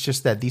worse. It's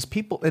just that these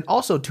people, and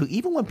also too,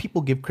 even when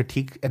people give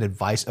critique and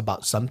advice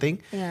about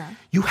something,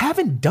 you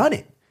haven't done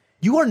it.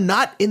 You are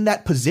not in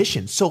that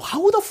position. So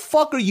how the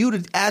fuck are you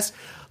to ask?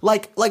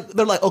 Like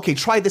they're like, okay,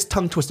 try this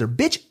tongue twister.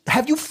 Bitch,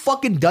 have you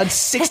fucking done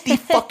 60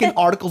 fucking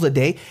articles a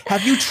day?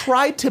 Have you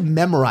tried to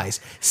memorize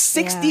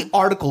 60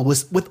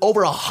 articles with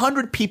over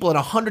 100 people and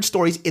 100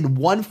 stories in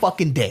one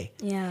fucking day?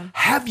 Yeah.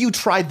 Have you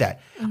tried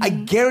that? I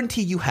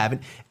guarantee you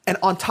haven't. And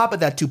on top of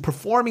that, too,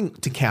 performing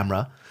to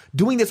camera,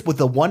 doing this with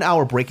a 1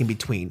 hour break in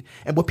between.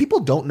 And what people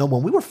don't know,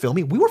 when we were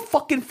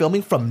fucking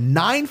filming from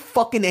 9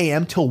 fucking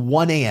a.m. till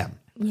 1 a.m.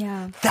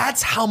 Yeah.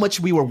 That's how much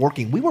we were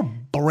working. We were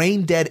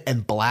brain dead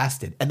and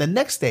blasted. And the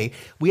next day,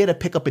 we had to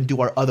pick up and do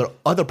our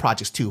other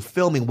projects too,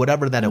 filming,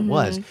 whatever that it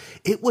was.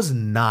 It was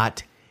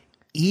not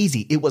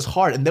easy. It was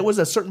hard. And there was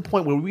a certain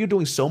point where we were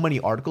doing so many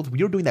articles,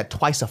 we were doing that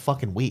twice a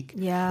fucking week.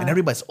 Yeah. And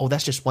everybody's, oh,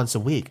 that's just once a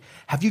week.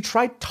 Have you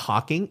tried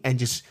talking and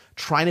just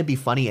trying to be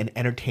funny and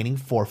entertaining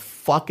for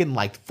fucking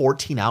like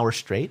 14 hours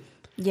straight?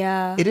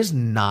 Yeah. It is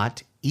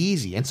not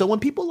easy. And so when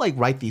people like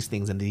write these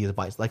things and these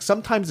advice, like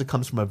sometimes it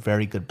comes from a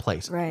very good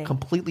place. Right.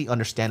 Completely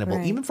understandable.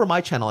 Right. Even for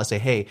my channel, I say,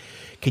 hey,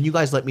 can you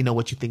guys let me know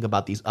what you think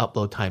about these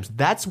upload times?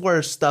 That's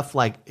where stuff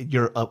like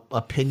your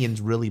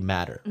opinions really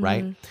matter,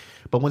 right?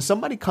 But when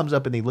somebody comes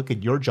up and they look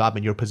at your job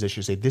and your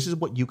position, say, this is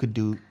what you could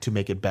do to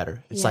make it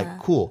better. It's like,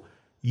 cool.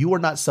 You are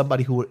not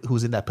somebody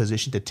who's in that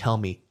position to tell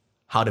me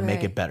how to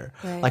make it better.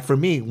 Right. Like for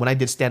me, when I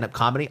did stand-up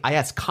comedy, I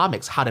asked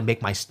comics how to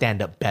make my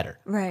stand-up better.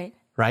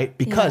 Right?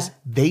 Because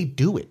they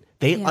do it.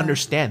 They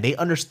understand. They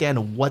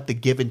understand what the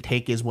give and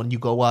take is when you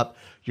go up.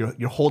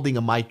 You're holding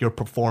a mic. You're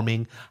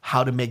performing.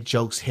 How to make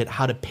jokes hit.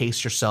 How to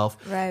pace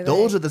yourself.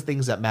 Those are the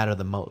things that matter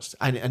the most.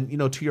 And you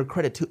know, to your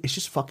credit too, it's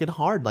just fucking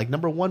hard. Like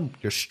number one,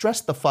 you're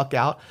stressed the fuck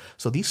out.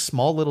 So these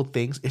small little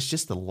things, it's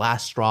just the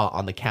last straw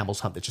on the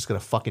camel's hump that's just gonna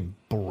fucking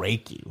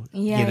break you.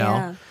 You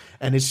know.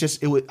 And it's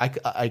just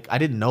I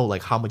didn't know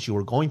like how much you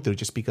were going through,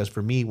 just because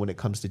for me when it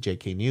comes to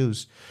JK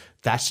News,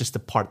 that's just the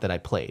part that I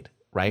played.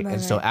 Right.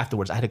 And so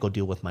afterwards, I had to go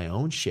deal with my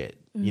own shit,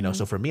 you know?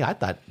 So for me, I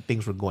thought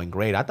things were going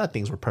great. I thought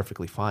things were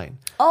perfectly fine.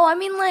 Oh, I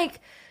mean, like,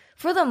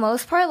 for the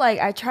most part, like,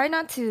 I try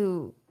not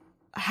to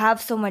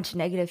have so much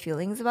negative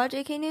feelings about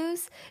JK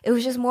News. It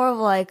was just more of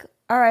like,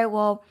 all right,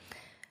 well,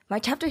 my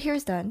chapter here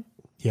is done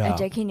at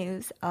JK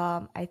News.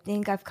 I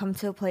think I've come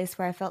to a place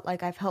where I felt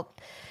like I've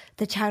helped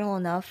the channel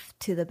enough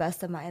to the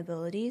best of my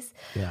abilities.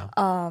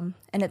 And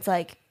it's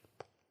like,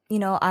 you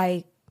know,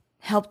 I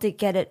helped it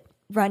get it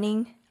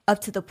running up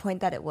to the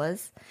point that it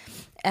was.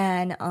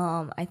 And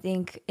I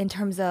think in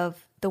terms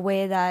of the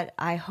way that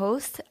I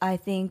host, I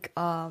think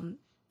I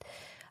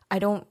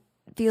don't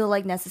feel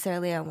like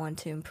necessarily I want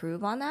to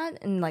improve on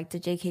that in like the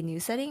JK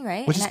News setting,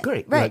 right? Which is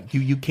great. Right. Like,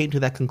 you came to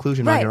that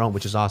conclusion on your own,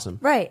 which is awesome.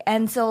 Right.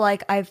 And so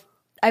like I've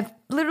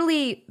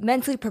literally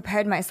mentally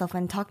prepared myself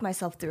and talked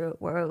myself through it,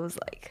 where it was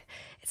like,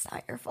 it's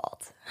not your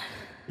fault.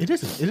 It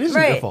isn't. It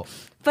isn't your fault.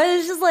 But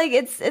it's just like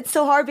it's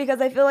so hard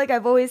because I feel like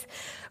I've always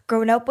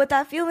grown up with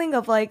that feeling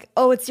of like,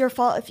 oh, it's your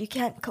fault if you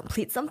can't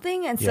complete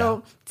something. And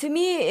so to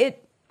me,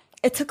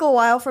 it took a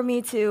while for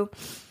me to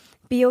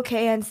be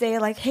okay and say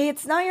like, hey,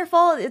 it's not your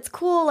fault. It's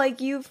cool. Like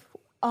you've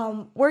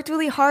worked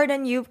really hard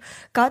and you've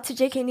got to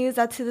JK News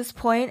up to this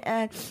point.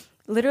 And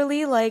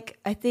literally, like,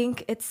 I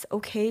think it's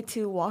okay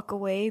to walk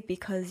away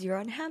because you're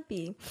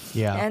unhappy.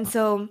 Yeah. And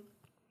so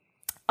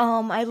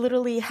I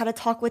literally had a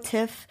talk with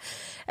Tiff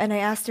and I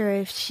asked her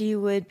if she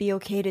would be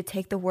okay to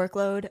take the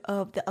workload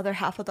of the other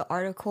half of the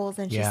articles.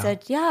 And she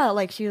said, yeah,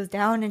 like she was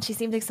down and she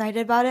seemed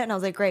excited about it. And I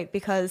was like, great,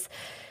 because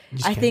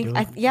I think,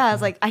 I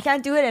was like, I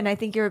can't do it. And I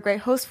think you're a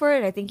great host for it.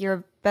 And I think you're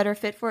a better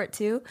fit for it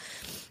too.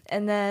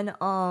 And then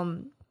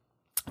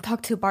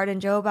talked to Bart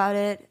and Joe about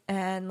it.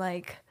 And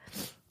like,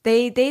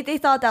 they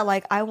thought that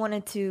like I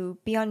wanted to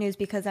be on news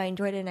because I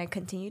enjoyed it and I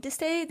continued to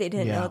stay. They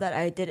didn't know that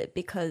I did it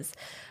because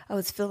I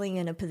was filling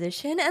in a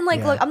position. And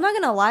like, look, I'm not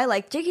gonna lie,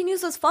 like JK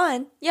News was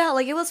fun. Yeah,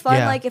 like it was fun.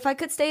 Like if I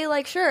could stay,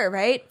 like sure,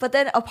 right? But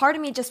then a part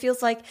of me just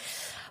feels like,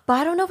 but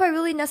I don't know if I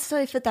really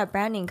necessarily fit that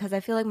branding because I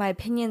feel like my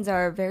opinions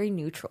are very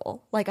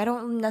neutral. Like I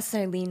don't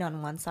necessarily lean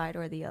on one side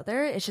or the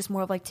other. It's just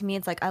more of like, to me,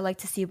 it's like I like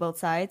to see both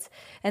sides.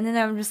 And then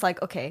I'm just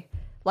like, okay,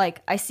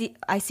 like I see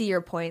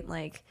your point.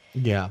 Like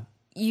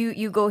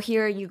you go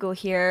here, you go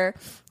here.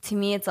 To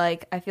me, it's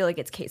like, I feel like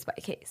it's case by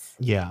case.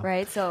 Yeah.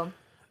 Right? So.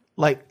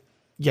 Like,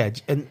 yeah.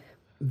 And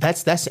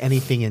that's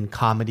anything in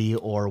comedy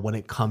or when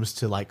it comes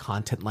to like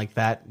content like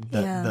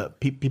that.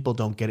 People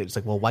don't get it. It's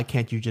like, well, why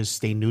can't you just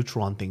stay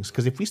neutral on things?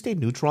 Because if we stay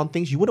neutral on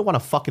things, you wouldn't want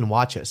to fucking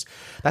watch us.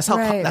 That's how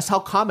that's how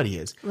comedy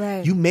is.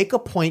 Right. You make a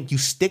point, you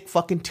stick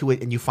fucking to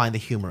it, and you find the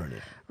humor in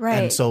it. Right.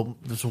 And so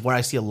this is where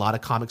I see a lot of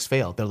comics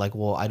fail. They're like,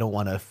 well, I don't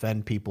want to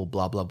offend people,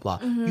 blah, blah, blah.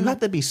 Mm-hmm. You have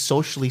to be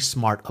socially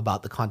smart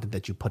about the content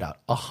that you put out,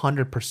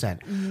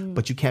 100%.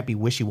 But you can't be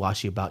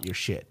wishy-washy about your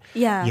shit.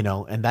 Yeah. You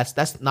know, and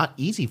that's not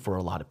easy for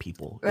a lot of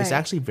people. Right. It's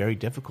actually very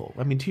difficult.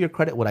 I mean, to your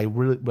credit, what I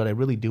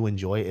really do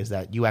enjoy is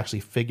that you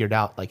actually figured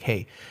out like,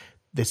 hey,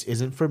 this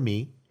isn't for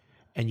me,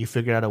 and you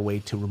figure out a way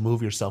to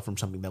remove yourself from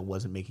something that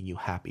wasn't making you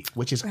happy,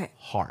 which is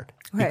hard.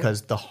 Right.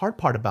 Because the hard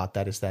part about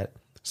that is that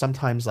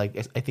sometimes,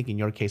 like I think in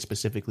your case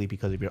specifically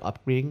because of your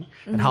upbringing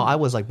and how I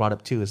was like brought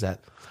up too, is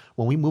that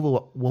when we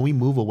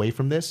move away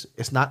from this,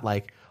 it's not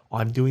like, oh,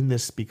 I'm doing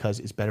this because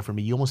it's better for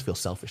me. You almost feel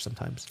selfish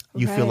sometimes.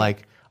 You feel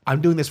like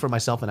I'm doing this for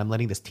myself and I'm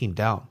letting this team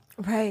down.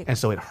 Right. And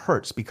so it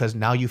hurts because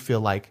now you feel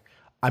like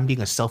I'm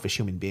being a selfish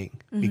human being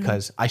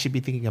because I should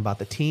be thinking about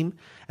the team,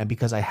 and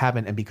because I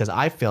haven't, and because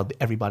I failed,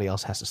 everybody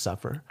else has to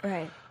suffer.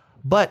 Right.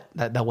 But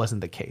that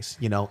wasn't the case,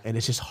 you know, and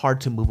it's just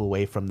hard to move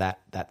away from that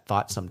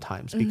thought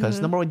sometimes because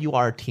number one, you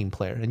are a team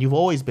player and you've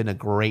always been a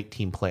great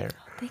team player.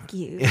 Thank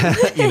you.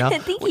 You know,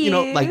 Thank you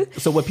know, like,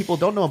 so what people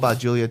don't know about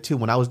Julia too,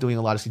 when I was doing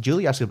a lot of,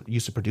 Julia actually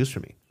used to produce for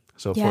me.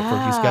 So for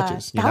a few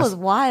sketches. That was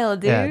wild,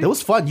 dude. Yeah, that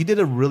was fun. You did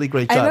a really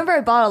great job. I remember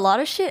I bought a lot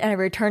of shit and I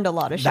returned a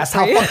lot of shit. That's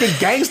how fucking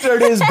gangster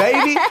it is,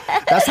 baby.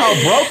 That's how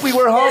broke we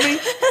were, homie.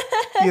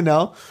 You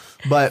know,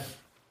 but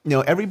you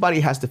know, everybody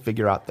has to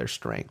figure out their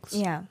strengths.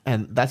 Yeah.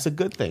 And that's a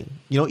good thing.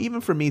 You know,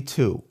 even for me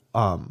too,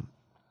 you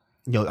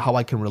know, how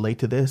I can relate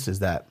to this is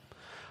that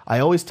I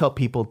always tell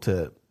people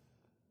to,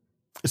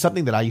 it's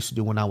something that I used to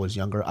do when I was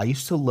younger. I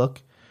used to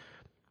look,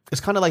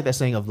 it's kind of like that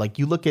saying of like,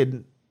 you look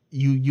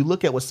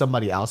at what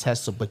somebody else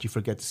has, but you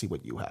forget to see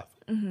what you have.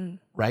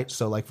 Right.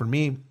 So like for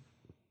me,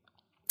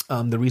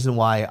 the reason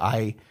why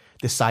I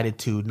decided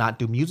to not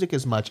do music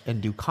as much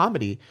and do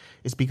comedy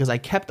is because I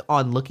kept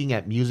on looking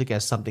at music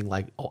as something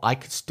like, oh, I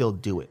could still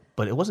do it,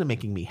 but it wasn't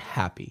making me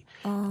happy.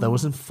 That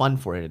wasn't fun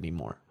for it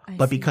anymore.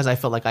 But because I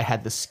felt like I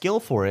had the skill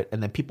for it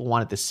and then people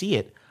wanted to see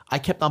it, I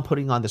kept on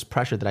putting on this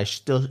pressure that I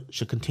still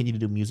should continue to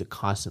do music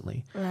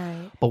constantly.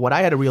 Right. But what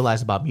I had to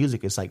realize about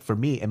music is like, for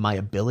me and my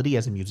ability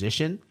as a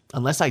musician,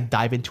 unless I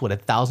dive into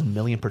it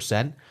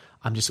 1,000,000,000%,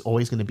 I'm just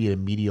always going to be a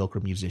mediocre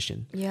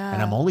musician. Yeah.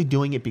 And I'm only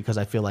doing it because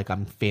I feel like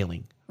I'm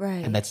failing.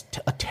 Right. And that's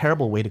a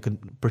terrible way to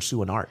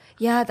pursue an art.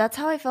 Yeah, that's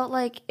how I felt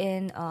like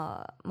in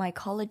my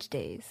college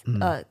days.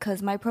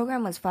 Because my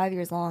program was 5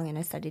 years long and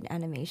I studied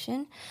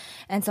animation.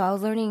 And so I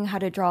was learning how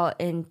to draw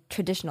in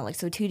traditional, like,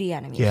 so 2D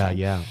animation.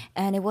 Yeah.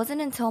 And it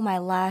wasn't until my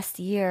last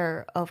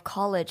year of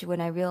college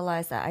when I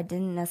realized that I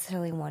didn't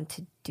necessarily want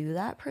to do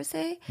that per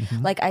se.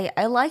 Like,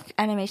 I like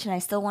animation. I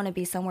still want to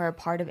be somewhere a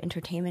part of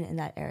entertainment in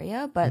that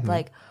area. But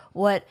like,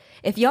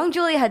 if young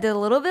Julia had did a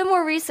little bit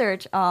more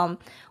research,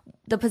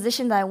 the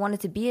position that I wanted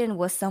to be in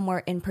was somewhere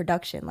in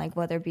production, like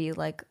whether it be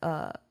like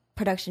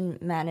production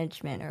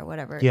management or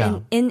whatever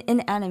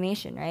in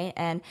animation, right?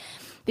 And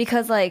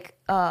because like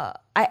I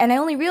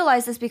only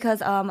realized this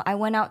because I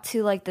went out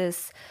to like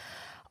this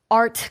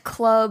art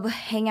club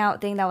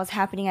hangout thing that was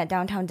happening at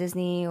downtown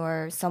Disney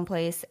or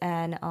someplace,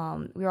 and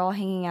we were all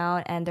hanging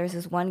out, and there's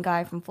this one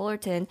guy from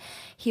Fullerton.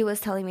 He was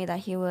telling me that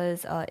he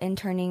was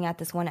interning at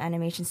this one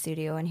animation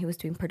studio and he was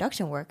doing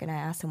production work, and I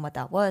asked him what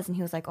that was, and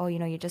he was like, oh, you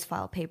know, you just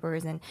file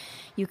papers and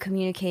you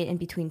communicate in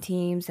between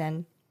teams,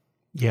 and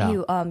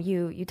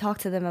you talk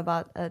to them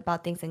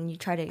about things, and you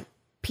try to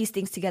piece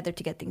things together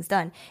to get things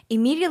done.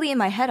 Immediately in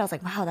my head, I was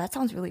like, wow, that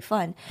sounds really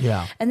fun.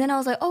 Yeah. And then I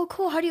was like, oh,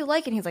 cool, how do you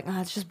like it? And he's like,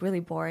 oh, it's just really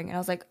boring. And I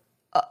was like,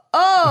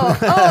 yeah,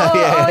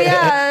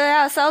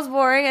 sounds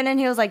boring. And then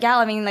he was like, yeah,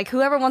 I mean, like,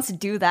 whoever wants to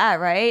do that,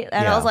 right?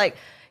 And I was like,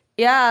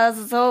 yeah,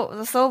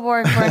 that's so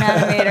boring for an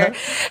animator.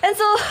 And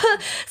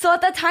so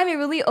at that time, it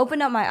really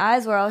opened up my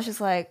eyes where I was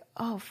just like,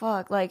 oh,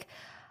 fuck. Like,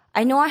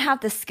 I know I have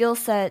the skill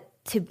set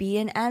to be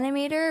an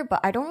animator,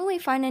 but I don't really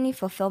find any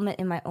fulfillment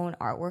in my own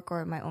artwork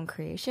or in my own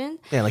creation.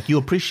 Yeah, like you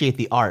appreciate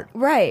the art.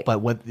 Right.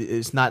 But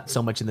it's not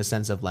so much in the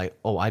sense of like,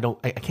 oh, I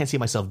can't see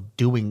myself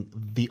doing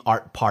the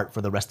art part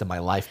for the rest of my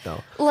life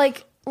though.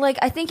 Like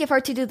I think if I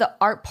were to do the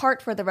art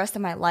part for the rest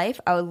of my life,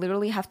 I would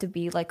literally have to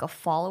be like a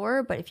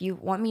follower. But if you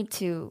want me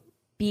to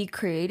be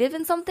creative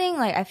in something,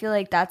 like I feel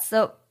like that's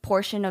the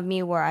portion of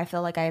me where I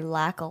feel like I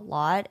lack a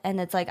lot.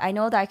 And it's like, I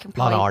know that I can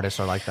probably... A lot of artists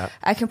are like that.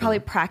 I can probably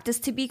practice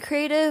to be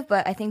creative,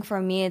 but I think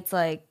for me, it's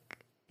like...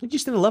 You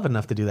just didn't love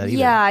enough to do that either.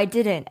 Yeah, I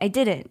didn't.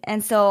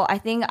 And so I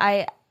think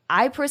I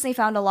personally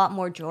found a lot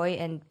more joy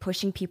in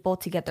pushing people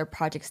to get their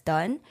projects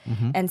done,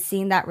 and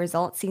seeing that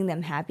result, seeing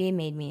them happy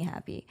made me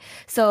happy.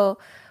 So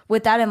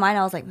with that in mind,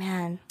 I was like,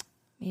 man,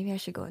 maybe I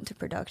should go into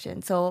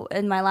production. So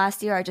in my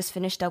last year, I just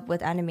finished up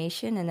with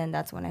animation, and then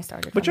that's when I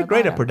started. But you're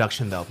great at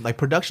production, though. Like,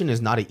 production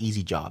is not an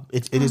easy job.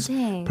 It is.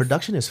 Thanks.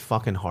 Production is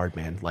fucking hard,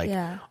 man. Like,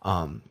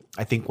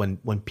 I think when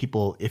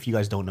people, if you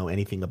guys don't know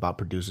anything about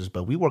producers,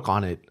 but we work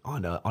on it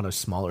on a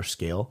smaller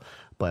scale.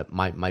 But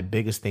my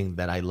biggest thing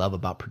that I love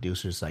about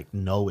producers, like,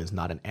 no is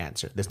not an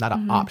answer. There's not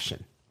an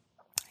option.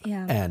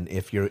 Yeah. And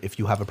if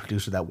you have a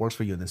producer that works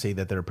for you and they say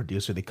that they're a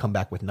producer, they come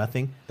back with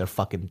nothing, they're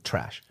fucking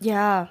trash.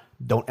 Yeah.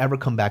 Don't ever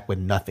come back with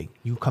nothing.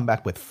 You come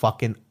back with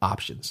fucking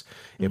options.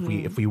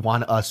 If we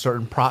want a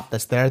certain prop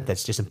that's there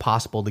that's just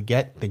impossible to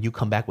get, then you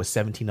come back with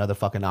 17 other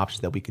fucking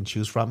options that we can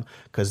choose from.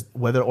 Because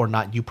whether or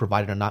not you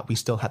provide it or not, we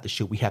still have to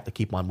shoot. We have to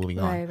keep on moving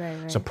on.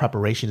 Right. So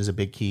preparation is a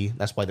big key.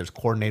 That's why there's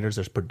coordinators,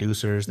 there's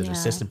producers, there's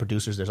assistant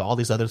producers, there's all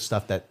these other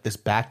stuff that this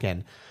back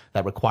end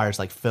that requires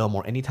like film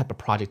or any type of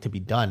project to be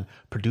done.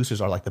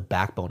 Producers are like the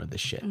backbone of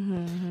this shit,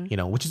 you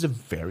know, which is a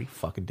very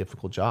fucking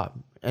difficult job.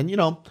 And you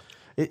know,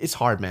 it's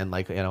hard, man.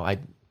 Like, you know, I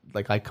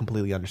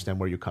completely understand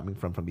where you're coming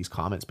from these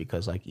comments,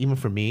 because like even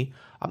for me,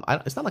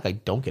 it's not like I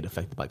don't get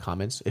affected by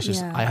comments. It's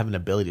just I have an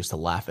ability just to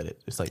laugh at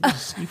it. It's like,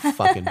 you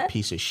fucking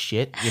piece of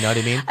shit. You know what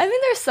I mean? I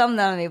mean, there's some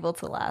that I'm able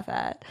to laugh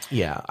at.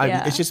 Yeah. I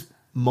mean, it's just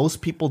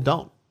most people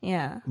don't.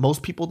 Yeah.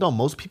 Most people don't.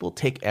 Most people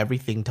take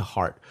everything to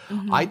heart.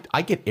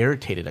 I get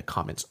irritated at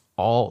comments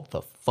all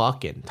the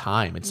fucking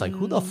time. It's like,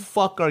 who the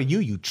fuck are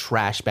you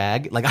trash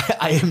bag? Like,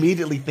 I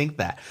immediately think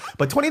that.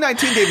 But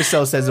 2019 David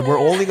So says that we're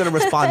only going to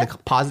respond to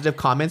positive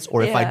comments,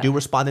 or if I do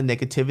respond to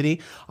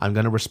negativity, I'm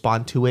going to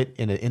respond to it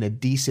in a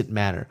decent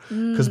manner.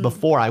 Because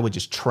before I would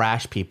just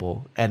trash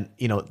people. And,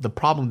 you know, the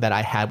problem that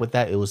I had with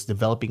that, it was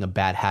developing a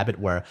bad habit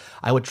where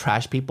I would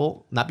trash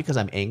people, not because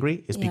I'm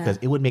angry, it's because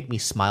it would make me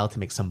smile to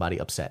make somebody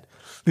upset.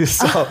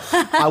 So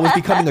I was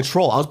becoming a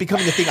troll. I was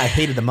becoming the thing I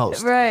hated the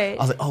most. Right.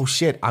 I was like, oh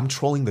shit, I'm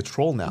trolling the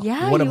troll now.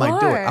 Yeah, what am you I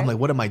doing? are. I'm like,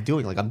 what am I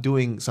doing? Like, I'm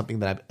doing something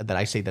that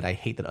I say that I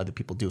hate that other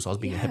people do. So I was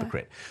being a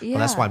hypocrite. But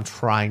that's why I'm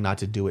trying not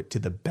to do it to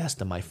the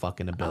best of my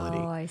fucking ability.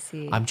 Oh, I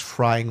see. I'm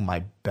trying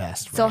my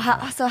best. So right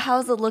now. so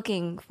how's it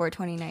looking for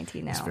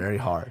 2019 now? It's very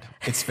hard.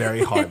 It's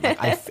very hard. Like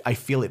I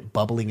feel it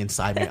bubbling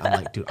inside me. I'm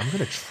like, dude, I'm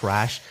gonna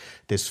trash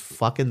this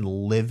fucking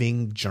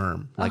living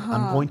germ. Like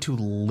I'm going to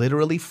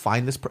literally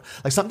find this.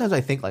 Like sometimes I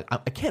think like I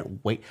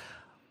can't wait.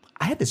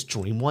 I had this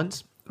dream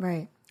once,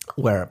 Right.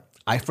 where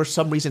I for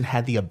some reason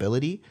had the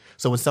ability.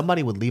 So when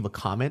somebody would leave a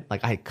comment,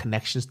 like I had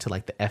connections to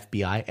like the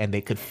FBI and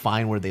they could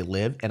find where they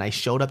live. And I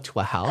showed up to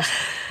a house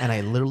and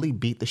I literally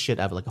beat the shit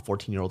out of like a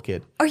 14-year-old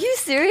kid. Are you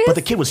serious? But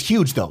the kid was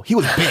huge though. He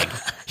was big.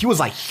 He was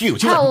like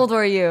huge. He was How like, old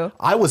were you?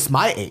 I was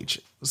my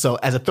age. So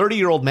as a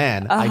 30-year-old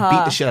man, I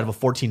beat the shit out of a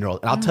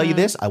 14-year-old. And I'll tell you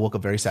this, I woke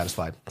up very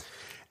satisfied.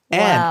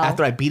 And Wow.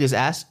 after I beat his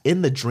ass,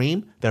 in the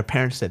dream, their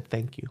parents said,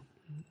 thank you.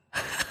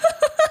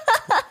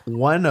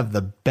 One of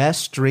the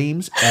best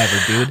dreams ever,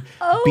 dude.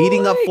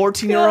 Beating up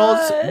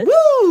 14-year-olds.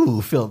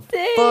 Woo! Feel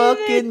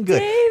fucking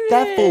good.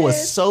 That fool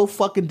was so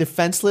fucking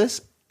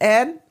defenseless.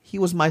 And he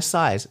was my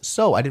size.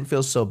 So I didn't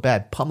feel so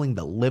bad pummeling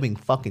the living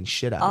fucking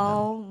shit out of him.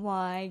 Oh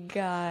my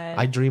God.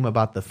 I dream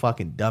about the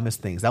fucking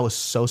dumbest things. That was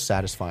so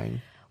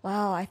satisfying.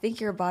 Wow, I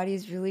think your body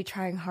is really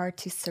trying hard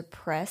to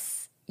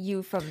suppress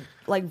you from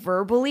like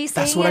verbally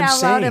That's saying what it I'm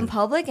out loud in saying.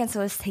 public, and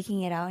so it's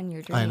taking it out in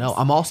your dreams. I know.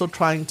 I'm also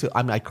trying to,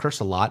 I curse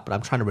a lot, but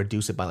I'm trying to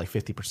reduce it by like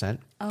 50%.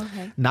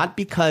 Okay. Not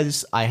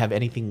because I have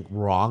anything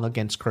wrong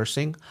against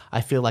cursing. I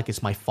feel like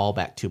it's my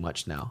fallback too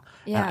much now.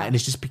 Yeah. And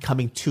it's just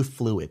becoming too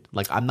fluid.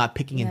 Like I'm not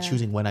picking and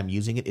choosing when I'm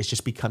using it. It's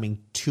just becoming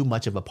too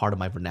much of a part of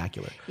my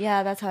vernacular.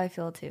 Yeah, that's how I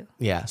feel too.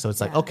 Yeah. So it's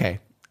like, okay,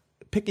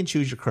 pick and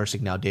choose your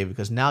cursing now, David,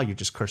 because now you're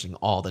just cursing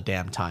all the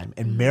damn time.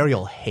 And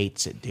Mariel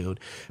hates it, dude.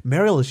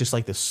 Mariel is just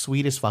like the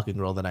sweetest fucking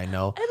girl that I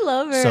know. I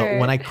love her. So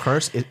when I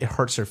curse, it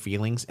hurts her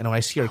feelings. And when I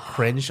see her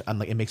cringe, I'm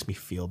like, it makes me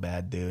feel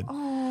bad, dude.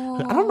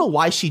 I don't know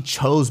why she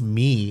chose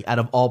me out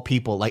of all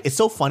people. Like, it's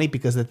so funny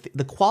because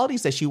the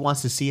qualities that she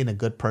wants to see in a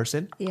good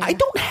person, I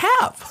don't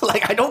have.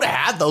 Like, I don't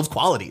have those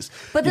qualities.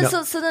 But You then,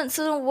 know? so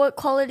then, what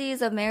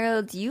qualities of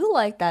Mariel do you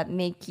like that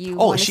make you?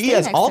 Oh, wanna she stay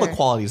has next all to the her?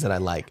 qualities that I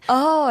like.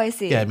 Oh, I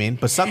see. Yeah, I mean,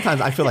 but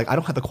sometimes I feel like I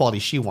don't have the quality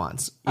she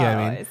wants. You know what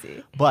I mean? I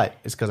see. But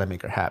it's because I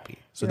make her happy.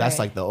 So that's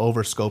Right. like the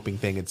over scoping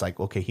thing. It's like,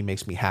 okay, he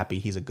makes me happy.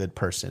 He's a good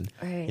person.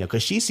 Right. You know,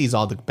 because she sees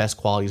all the best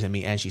qualities in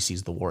me and she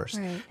sees the worst.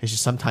 Right. It's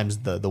just sometimes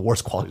the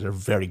worst qualities are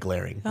very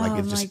glaring. Like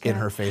it's my just in God.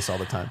 her face all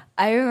the time.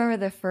 I remember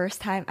the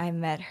first time I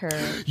met her.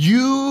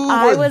 You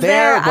I were was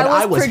there there. when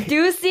I was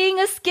producing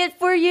a skit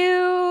for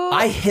you.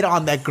 I hit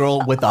on that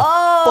girl with a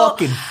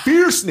fucking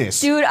fierceness.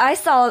 Dude, I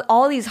saw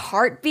all these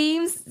heart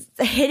beams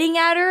hitting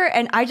at her,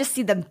 and I just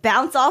see them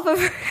bounce off of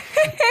her.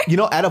 You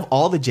know, out of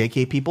all the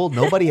JK people,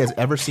 nobody has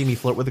ever seen me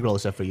flirt with a girl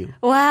except for you.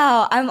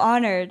 Wow, I'm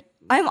honored.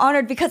 I'm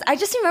honored because I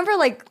just remember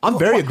like I'm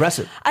very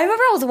aggressive. I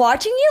remember I was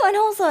watching you and I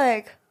was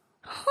like,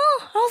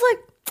 huh. I was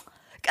like,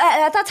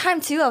 at that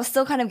time too, I was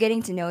still kind of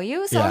getting to know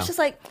you. So I Yeah. was just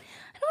like,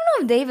 I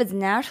don't know if David's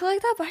natural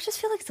like that, but I just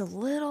feel like it's a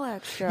little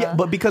extra. Yeah,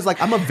 but because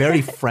like I'm a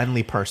very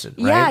friendly person,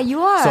 right? Yeah,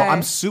 you are. So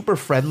I'm super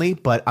friendly,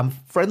 but I'm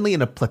friendly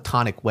in a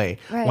platonic way.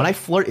 Right. When I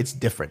flirt, it's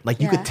different. Like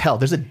you Yeah. could tell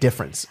there's a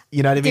difference.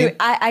 You know what I mean? Dude,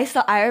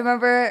 I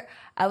remember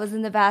I was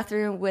in the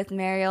bathroom with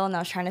Mariel and I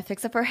was trying to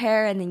fix up her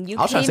hair, and then you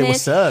I was came trying to say, in.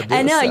 "What's up, dude?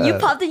 I know, What's you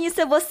up?" popped in, you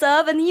said what's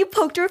up, and then you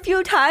poked her a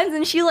few times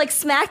and she like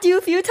smacked you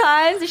a few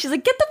times and she's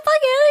like, get the fuck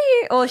out of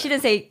here. Well, she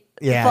didn't say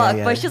Yeah, fuck,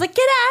 yeah. but she's like,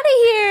 get out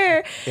of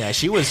here. Yeah,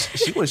 she was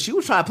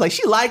trying to play.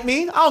 She liked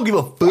me. I don't give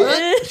a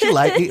fuck. She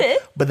liked me.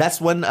 But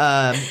that's when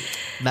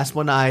that's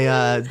when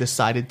I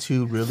decided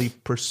to really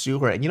pursue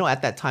her. And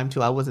at that time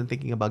too, I wasn't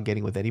thinking about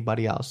getting with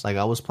anybody else. Like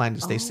I was planning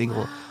to stay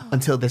single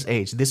until this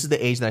age. This is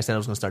the age that I said I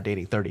was going to start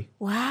dating, 30.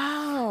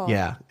 Wow.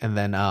 Yeah, and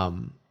then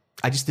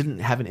I just didn't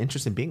have an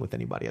interest in being with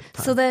anybody at the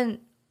time. So then,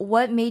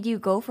 what made you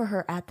go for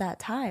her at that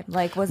time?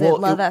 Like, was it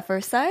love at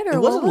first sight, or it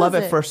wasn't what was love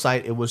at first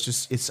sight? It was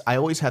just I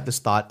always had this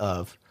thought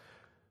of,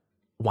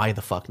 why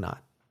the fuck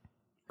not?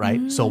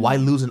 Right? So why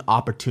lose an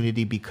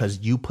opportunity because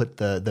you put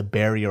the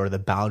barrier or the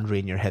boundary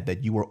in your head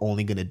that you were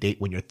only going to date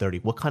when you're 30?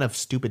 What kind of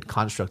stupid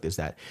construct is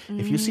that?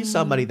 If you see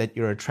somebody that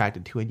you're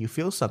attracted to and you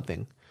feel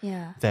something,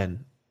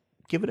 then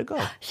give it a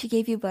go. She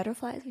gave you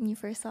butterflies when you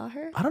first saw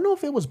her? I don't know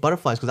if it was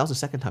butterflies because that was the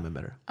second time I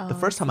met her. The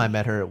first time I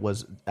met her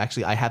was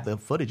actually, I have the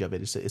footage of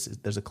it.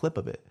 There's a clip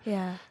of it.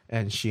 Yeah.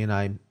 And she and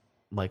I,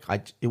 like,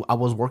 I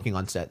was working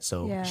on set,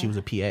 so she was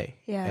a PA.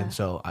 Yeah. And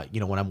so,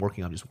 when I'm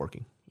working, I'm just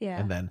working. Yeah.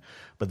 And then,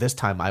 but this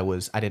time I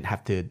didn't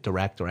have to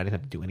direct or I didn't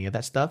have to do any of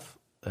that stuff.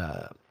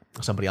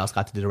 Somebody else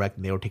got to direct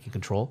and they were taking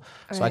control.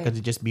 So I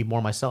could just be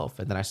more myself.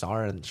 And then I saw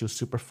her and she was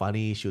super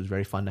funny. She was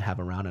very fun to have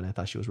around and I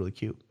thought she was really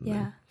cute. And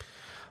then,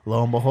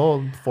 lo and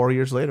behold, 4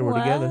 years later, we're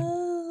together.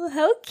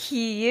 How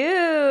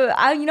cute!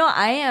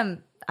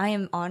 I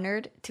am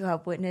honored to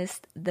have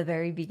witnessed the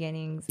very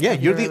beginnings. Yeah,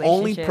 of you're your the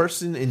only relationship.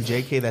 person in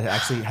JK that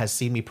actually has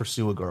seen me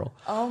pursue a girl.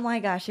 Oh my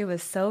gosh, it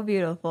was so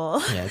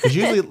beautiful. Yeah, because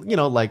usually,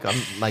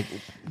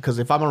 because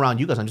if I'm around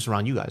you guys, I'm just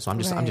around you guys. So I'm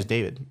just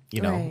David,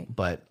 Right.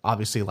 But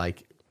obviously, I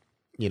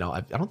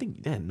don't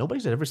think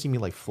nobody's ever seen me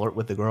like flirt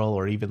with a girl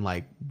or even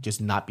like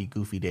just not be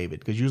goofy David.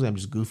 Because usually I'm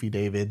just goofy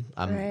David.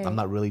 I'm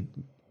not really,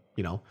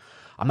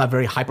 I'm not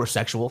very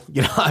hypersexual.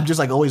 I'm just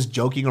like always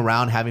joking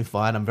around, having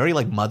fun. I'm very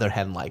like mother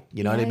hen like.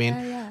 You know what I mean?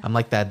 Yeah. I'm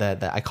like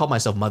that. I call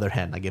myself mother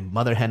hen. I give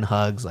mother hen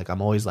hugs. Like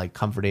I'm always like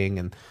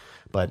comforting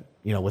but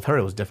with her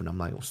it was different. I'm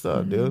like, what's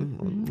up,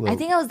 dude? I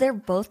think I was there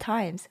both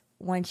times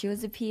when she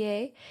was a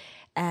PA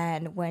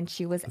and when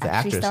she was The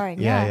actually actress.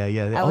 starring.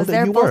 Yeah. I was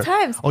there both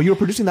times. Oh, you were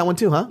producing that one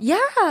too, huh? Yeah.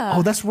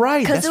 Oh, that's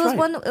right. Because That's it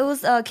was right. It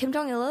was Kim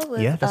Jong Il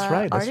with That's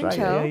right. That's Arden right.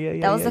 Cho.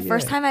 Yeah, that was the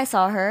first time I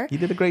saw her. You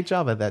did a great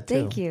job at that too.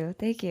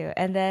 Thank you.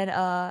 And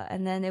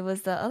then it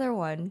was the other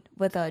one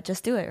with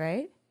Just Do It,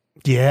 right?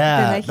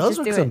 Yeah, Like, those Just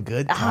were Do some It.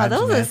 good Ah, times.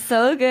 those man. were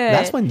so good.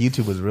 That's when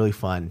YouTube was really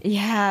fun.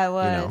 Yeah, it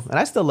was. And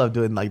I still love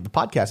doing like the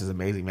podcast is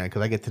amazing, man,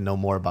 because I get to know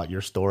more about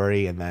your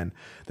story, and then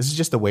this is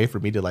just a way for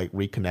me to like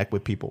reconnect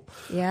with people.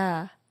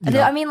 Yeah. You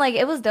know? I mean, like,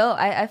 it was dope.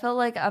 I felt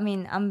like,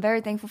 I'm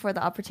very thankful for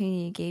the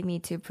opportunity you gave me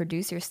to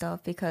produce your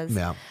stuff because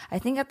I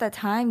think at that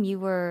time you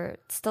were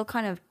still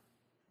kind of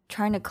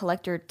trying to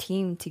collect your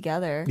team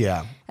together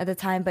at the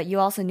time, but you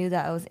also knew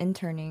that I was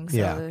interning. So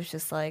it was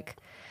just like,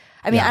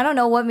 I don't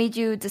know what made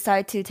you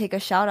decide to take a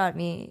shot at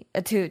me,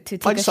 to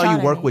take a shot I just saw you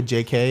at work me. with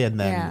JK, and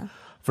then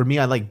for me,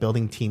 I like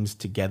building teams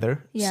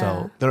together.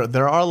 Yeah. So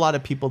there are a lot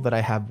of people that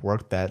I have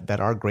worked that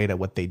are great at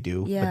what they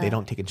do, Yeah. but they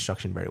don't take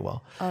instruction very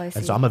well. Oh, I see.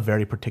 And so I'm a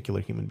very particular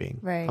human being.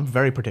 Right. I'm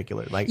very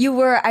particular. Like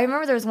I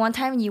remember there was one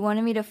time you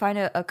wanted me to find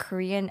a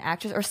Korean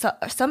actress or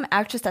some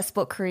actress that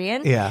spoke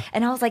Korean. Yeah.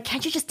 And I was like,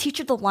 can't you just teach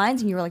her the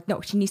lines? And you were like,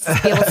 no, she needs to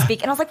be able to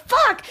speak. And I was like,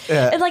 fuck.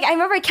 Yeah. And like, I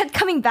remember I kept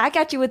coming back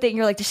at you with it. And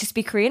you're like, does she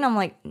speak Korean? I'm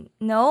like,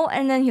 no.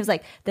 And then he was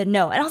like, then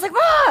no. And I was like,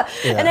 ah.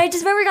 Yeah. And I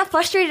just remember I got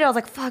frustrated. I was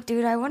like, fuck,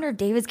 dude, I wonder if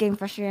David's getting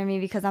frustrated at me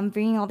because I'm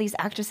bringing all these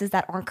actresses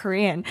that aren't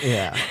Korean.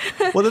 Yeah.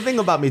 Well, the thing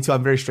about me too,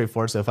 I'm very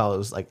straightforward. So if I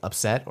was like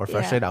upset or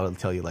frustrated, I would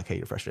tell you like, "Hey,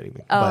 you're frustrating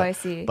me." Oh, but, I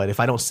see. But if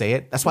I don't say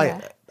it, that's why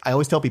I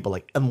always tell people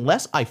like,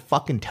 unless I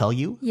fucking tell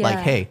you, like,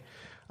 "Hey,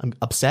 I'm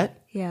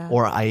upset,"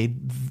 or I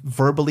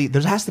verbally,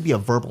 there has to be a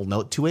verbal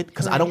note to it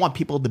because I don't want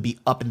people to be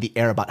up in the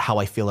air about how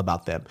I feel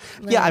about them.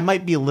 Right. Yeah, I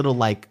might be a little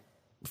like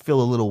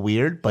feel a little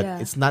weird, but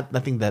it's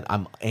nothing that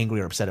I'm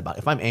angry or upset about.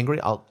 If I'm angry,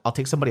 I'll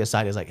take somebody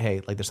aside. It's like, hey,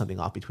 like there's something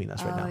off between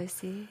us right now. I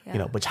see. Yeah. You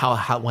know, which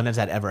when does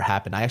that ever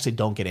happen? I actually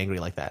don't get angry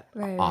like that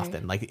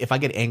often. Like if I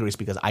get angry, it's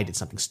because I did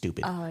something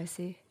stupid. Oh, I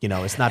see. You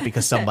know, it's not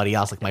because somebody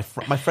else. Like my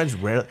friends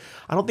rarely.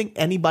 I don't think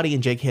anybody in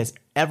JK has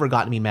ever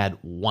gotten me mad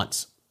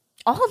once.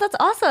 Oh, that's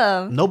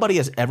awesome. Nobody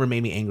has ever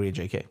made me angry at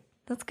JK.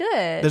 That's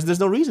good. There's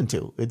no reason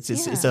to.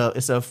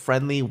 It's a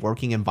friendly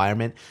working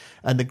environment,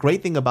 and the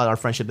great thing about our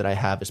friendship that I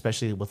have,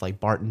 especially with like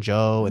Bart and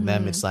Joe and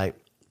them, it's like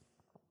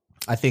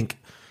I think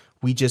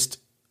we just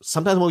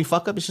sometimes when we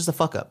fuck up, it's just a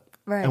fuck up.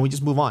 Right. And we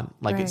just move on.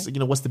 Like it's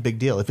what's the big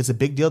deal? If it's a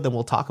big deal, then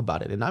we'll talk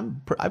about it. And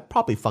I've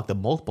probably fucked up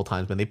multiple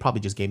times, but they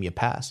probably just gave me a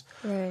pass.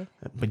 Right.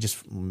 But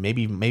just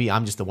maybe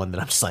I'm just the one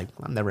that I'm just like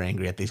I'm never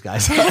angry at these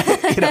guys.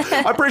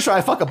 I'm pretty sure I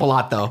fuck up a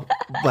lot though.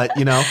 But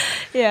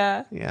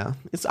Yeah.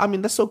 it's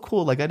that's so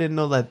cool. Like I didn't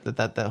know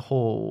that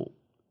whole.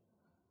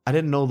 I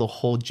didn't know the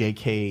whole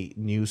JK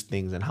news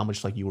things and how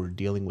much like you were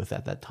dealing with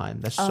at that time.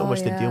 That's so much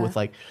to deal with.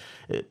 Like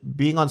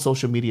being on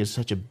social media is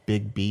such a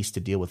big beast to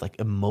deal with. Like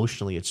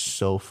emotionally, it's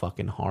so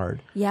fucking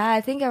hard. Yeah,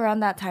 I think around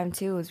that time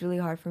too, it was really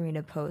hard for me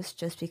to post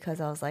just because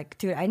I was like,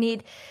 dude, I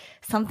need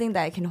something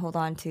that I can hold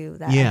on to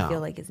that I feel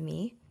like is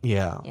me.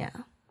 Yeah. Yeah.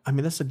 I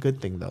mean, that's a good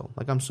thing though.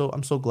 Like I'm so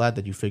glad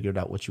that you figured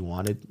out what you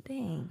wanted.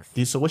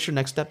 Thanks. So what's your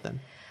next step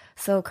then?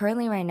 So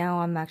currently right now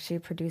I'm actually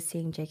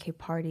producing JK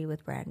Party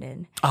with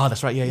Brandon. Oh,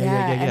 that's right. Yeah.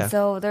 And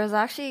so there's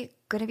actually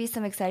going to be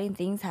some exciting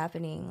things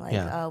happening. Like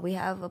Yeah. we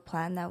have a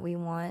plan that we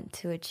want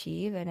to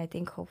achieve, and I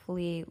think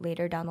hopefully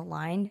later down the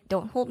line,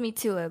 don't hold me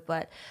to it,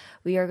 but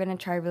we are going to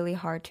try really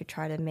hard to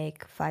try to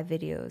make 5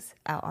 videos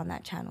out on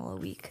that channel a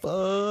week.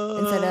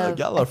 Instead of,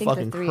 y'all I are think, the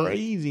fucking 3.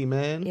 crazy,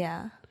 man.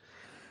 Yeah.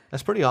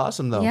 That's pretty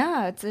awesome, though.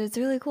 Yeah, it's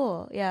really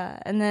cool. Yeah.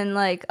 And then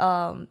like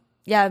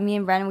yeah, me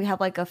and Brandon, we have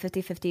like a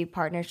 50-50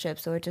 partnership,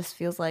 so it just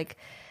feels like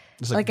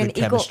It's like an good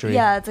equal, chemistry.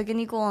 yeah, it's like an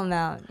equal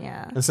amount.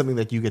 Yeah. And something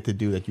that you get to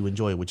do that you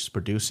enjoy, which is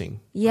producing.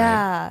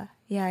 right?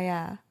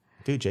 Yeah.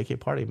 Dude,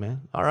 JK Party,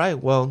 man. All right,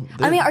 well.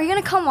 I mean, are you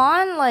gonna come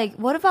on? Like,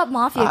 what about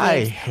Mafia I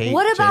games? hate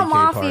What about JK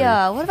Mafia?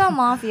 Party. What about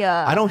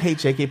Mafia? I don't hate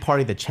JK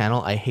Party, the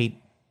channel. I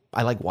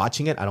like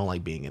watching it. I don't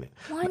like being in it.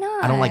 Why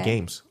not? I don't like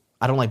games.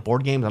 I don't like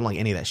board games. I don't like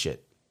any of that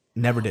shit.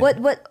 Never did.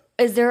 What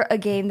is there a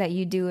game that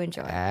you do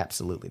enjoy?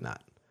 Absolutely not.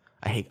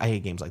 I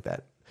hate games like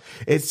that.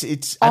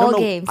 It's All I don't know.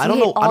 games. I You don't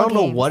hate know. I all don't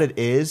know games. what it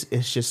is.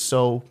 It's just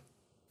so.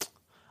 I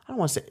don't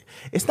want to say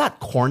it's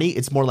not corny.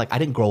 It's more like I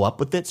didn't grow up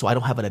with it, so I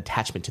don't have an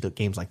attachment to the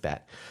games like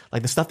that.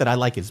 Like the stuff that I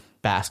like is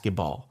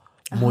basketball,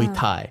 Muay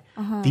Thai.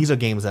 These are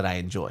games that I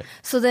enjoy.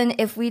 So then,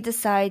 if we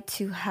decide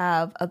to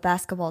have a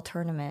basketball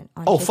tournament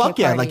on Oh JK fuck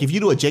yeah! Party- Like if you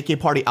do a JK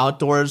Party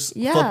outdoors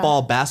Yeah.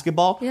 football,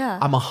 basketball, Yeah.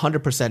 I'm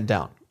 100%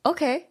 down.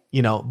 okay,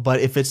 You know, but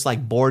if it's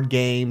like board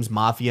games,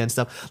 Mafia and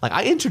stuff, like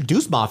I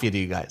introduced Mafia to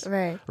you guys.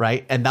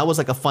 Right. And that was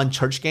like a fun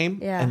church game.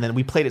 Yeah. And then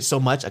we played it so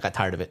much, I got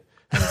tired of it.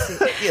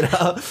 You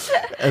know?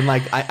 And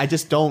like, I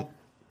just don't,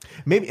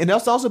 maybe, and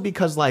that's also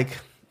because like,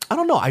 I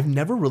don't know, I've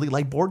never really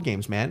liked board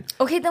games, man.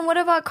 okay. Then what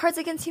about Cards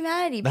Against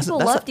Humanity? People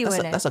love doing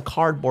it. That's a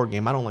card board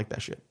game. I don't like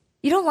that shit.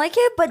 You don't like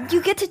it, but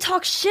you get to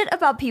talk shit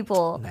about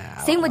people. Nah,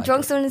 I Same don't with like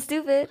Drunk, it. Stoned, and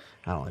Stupid.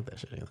 I don't like that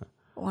shit either.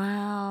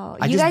 Wow.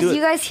 I You just do it-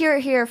 guys hear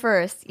it here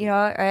first, you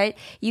know, right?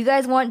 You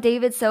guys want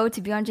David So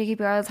to be on JKP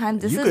all the time.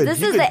 This You is could-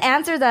 this you is could- the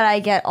answer that I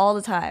get all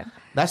the time.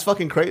 That's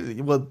fucking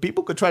crazy. Well,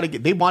 people could try to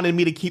get. They wanted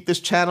me to keep this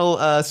channel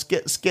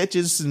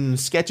sketches and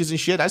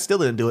shit. I still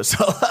didn't do it.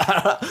 So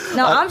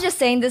No, I'm just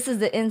saying this is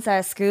the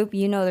inside scoop.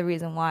 You know the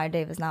reason why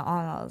David's not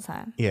on all the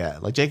time. yeah,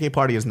 like JK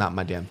Party is not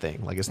my damn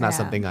thing. Like it's not Yeah.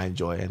 something I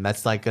enjoy, and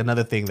that's like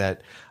another thing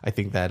that I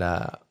think that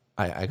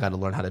I got to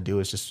learn how to do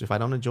is just if I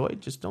don't enjoy it,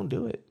 just don't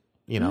do it.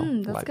 You know,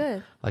 that's like,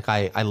 good. Like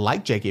I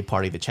like JK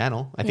Party the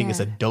channel. I think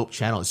it's a Yeah. dope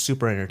channel. It's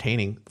super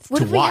entertaining What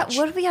to if watch.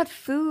 what if we had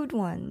food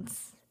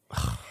ones?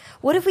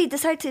 What if we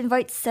decide to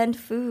invite Send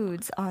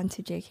Foods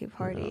onto JK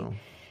Party?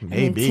 I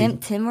mean, Maybe.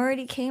 Tim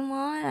already came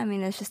on. I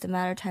mean, it's just a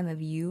matter of time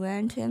of you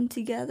and Tim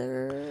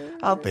together.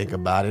 I'll think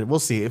about it. We'll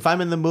see. If I'm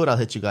in the mood, I'll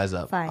hit you guys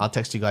up. Fine. I'll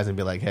text you guys and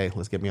be like, "Hey,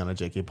 let's get me on a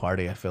JK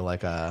Party." I feel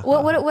like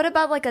What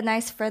about like a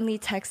nice friendly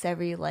text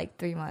every like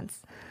 3 months?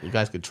 you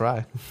guys could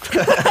try.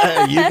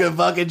 You can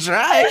fucking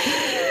try.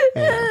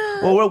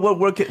 Yeah. Well,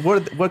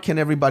 where can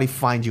everybody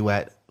find you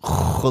at,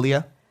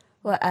 Julia?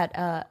 What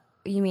at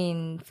you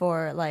mean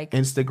for like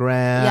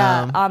Instagram.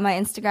 yeah, on my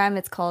Instagram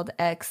it's called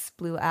X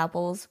Blue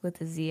Apples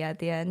with a Z at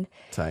the end.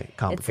 Tight.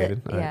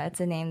 Complicated. All right. Mm-hmm. It's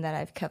a name that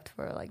I've kept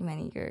for like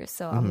many years.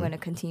 So I'm going to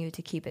continue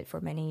to keep it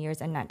for many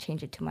years and not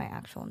change it to my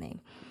actual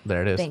name.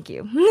 There it is. Thank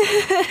you.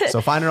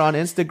 So find her on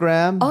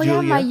Instagram. Oh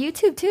Julia. yeah, my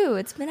YouTube too.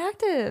 It's been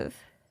active.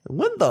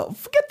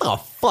 Get the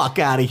fuck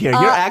out of here.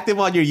 You're active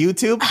on your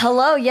YouTube?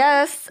 Hello,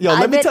 yes. Yo,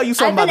 let me tell you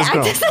something about this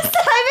girl. I've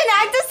been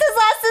active since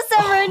last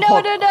December. No.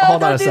 Hold on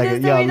don't a do second.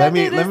 this to Yo, me, let don't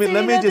me do this to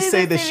let me don't just do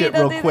say this this to me, shit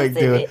don't real do quick,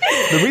 this to dude.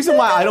 me. The reason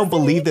why I don't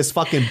believe this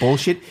fucking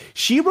bullshit,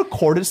 she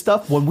recorded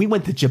stuff when we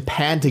went to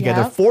Japan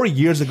together Yeah. 4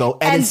 years ago,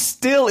 and And- it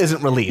still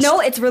isn't released. No,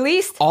 it's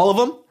released. All of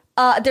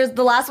them? There's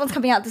the last one's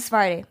coming out this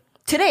Friday.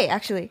 Today,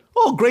 actually.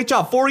 Oh, great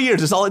job. 4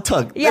 years is all it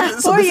took. Yeah,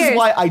 So 4 this is years.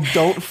 why I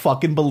don't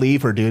fucking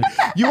believe her, dude.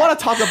 You want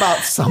to talk about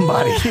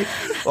somebody,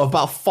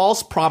 about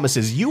false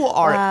promises. You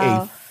are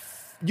Wow.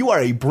 you are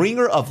a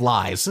bringer of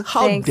lies.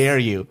 How Thanks. dare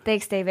you?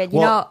 Thanks, David. You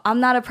Well- know, I'm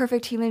not a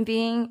perfect human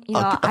being. You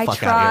know, get the I fuck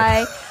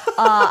try.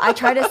 outta I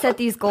try to set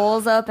these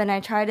goals up and I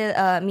try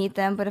to meet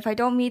them. But if I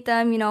don't meet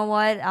them, you know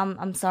what?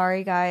 I'm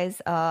sorry, guys.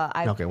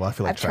 Okay, well, I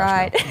feel like I've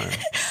trash tried. now. All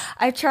right.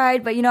 I've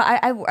tried, but you know,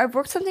 I've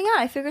worked something out.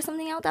 I figured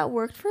something out that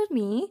worked for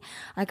me.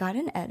 I got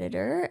an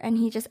editor, and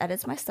he just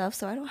edits my stuff,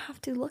 so I don't have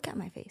to look at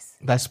my face.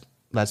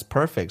 That's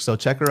perfect. So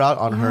check her out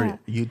on her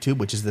YouTube,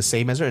 which is the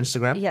same as her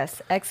Instagram.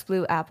 Yes, X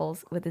Blue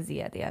Apples with a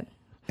Z at the end.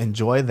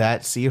 Enjoy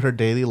that. See her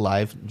daily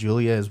life.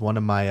 Julia is one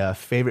of my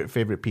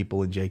favorite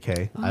people in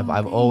JK.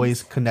 I've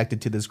always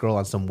connected to this girl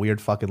on some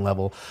weird fucking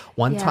level.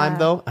 One time Yeah.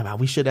 though, I mean,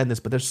 we should end this,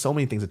 but there's so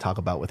many things to talk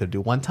about with her.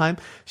 Dude, one time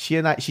she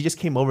just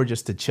came over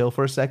just to chill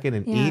for a second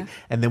and Yeah. eat,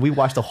 and then we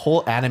watched the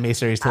whole anime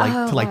series till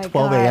Oh like my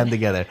 12 a.m. God.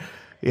 together.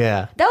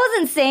 Yeah. That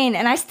was insane,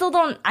 and I still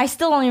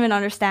don't even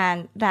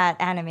understand that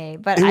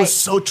anime. But It was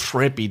so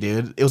trippy,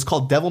 dude. It was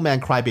called Devilman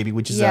Crybaby,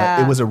 which is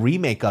Yeah. it was a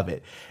remake of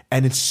it.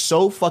 And it's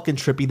so fucking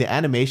trippy. The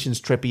animation's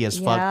trippy as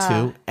fuck Yeah,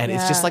 too. And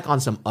it's just yeah. like on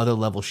some other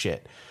level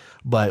shit.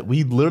 But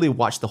we literally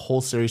watched the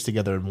whole series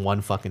together in one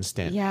fucking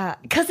stint. yeah,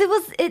 because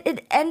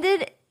it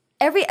ended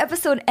every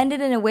episode ended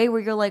in a way where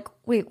you're like,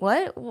 wait,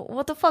 what?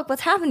 What the fuck?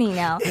 What's happening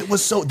now? It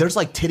was so there's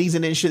like titties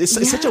in it and shit. It's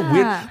such a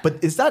weird,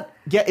 but it's not.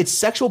 Yeah, it's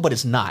sexual, but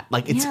it's not.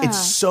 Like it's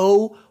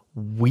so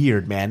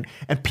weird, man.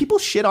 And people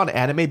shit on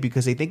anime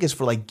because they think it's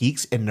for like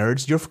geeks and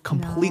nerds. You're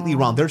completely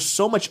wrong. There's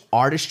so much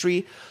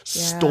artistry,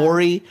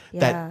 story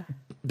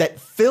that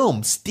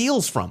film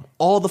steals from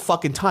all the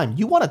fucking time.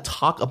 You want to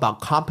talk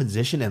about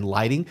composition and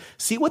lighting?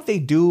 See what they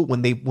do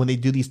when they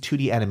do these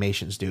 2D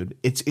animations, dude.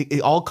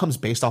 It all comes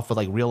based off of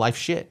like real life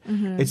shit.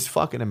 It's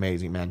fucking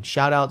amazing, man.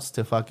 Shout outs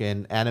to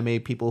fucking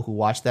anime people who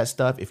watch that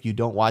stuff. If you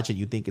don't watch it,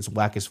 you think it's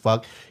whack as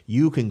fuck,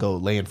 you can go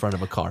lay in front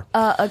of a car.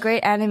 A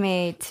great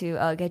anime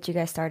to get you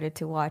guys started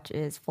to watch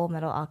is Full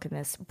Metal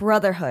Alchemist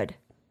Brotherhood.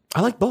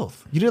 I like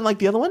both. You didn't like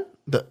the other one?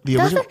 The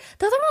original?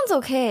 The other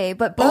one's okay,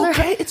 but Brotherhood,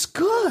 okay, it's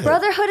good.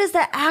 Brotherhood is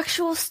the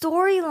actual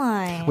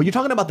storyline. Well, you're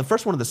talking about the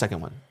first one or the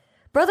second one?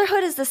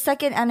 Brotherhood is the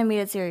second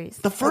animated series.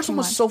 The first one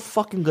was so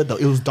fucking good, though.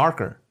 It was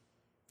darker.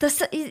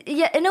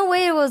 Yeah, in a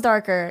way it was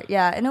darker.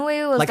 Yeah, in a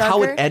way it was like darker.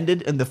 how it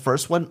ended in the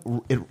first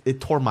one,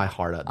 it tore my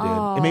heart up,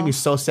 dude. It made me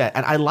so sad.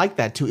 And I liked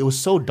that, too. It was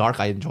so dark,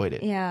 I enjoyed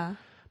it. Yeah.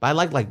 But I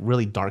like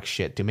really dark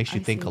shit. It makes you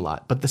think a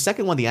lot. But the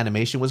second one, the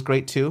animation was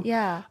great, too.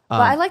 Yeah.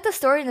 But I like the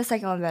story in the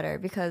second one better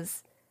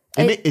because...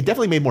 It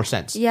definitely made more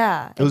sense.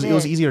 Yeah. It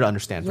was easier to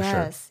understand, for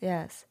sure.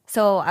 Yes.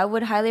 So I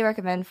would highly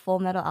recommend Full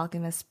Metal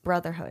Alchemist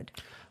Brotherhood.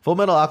 Full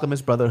Metal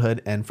Alchemist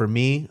Brotherhood. And for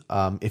me,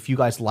 if you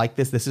guys like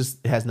this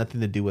it has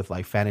nothing to do with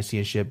like fantasy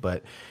and shit,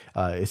 but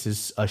this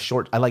is a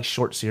short, I like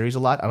short series a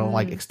lot. I don't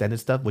like extended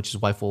stuff, which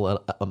is why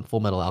Full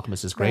Metal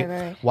Alchemist is great.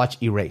 Right.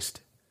 Watch Erased.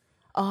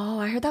 Oh,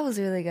 I heard that was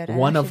really good.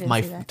 One of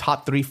my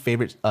top 3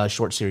 favorite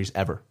short series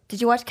ever.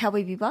 Did you watch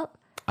Cowboy Bebop?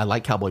 I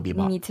like Cowboy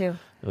Bebop. Me too.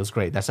 It was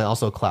great. That's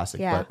also a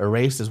classic. Yeah. But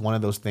Erased is one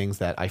of those things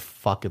that I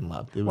fucking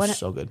loved. It was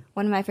so good.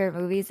 One of my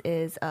favorite movies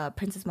is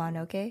Princess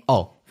Mononoke.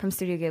 Oh. From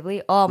Studio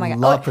Ghibli. Oh my god.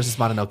 Love Princess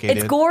Mononoke,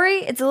 It's dude. gory.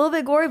 It's a little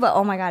bit gory, but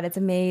oh my god, it's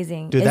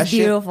amazing. Dude, it's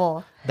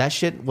beautiful. That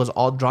shit was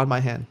all drawn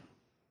by hand.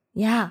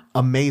 Yeah.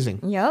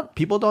 Amazing. Yep.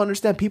 People don't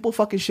understand. People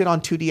fucking shit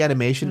on 2D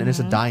animation and it's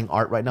a dying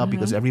art right now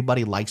because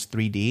everybody likes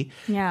 3D.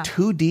 Yeah.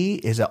 2D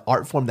is an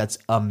art form that's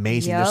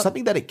amazing. Yep. There's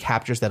something that it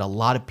captures that a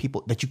lot of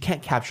people, that you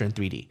can't capture in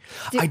 3D.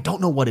 I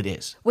don't know what it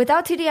is.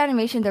 Without 2D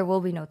animation, there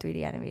will be no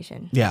 3D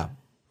animation. Yeah.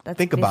 That's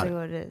Think about basically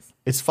what it is.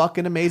 It's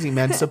fucking amazing,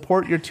 man.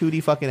 Support your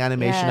 2D fucking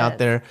animation out Yes.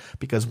 there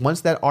because once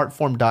that art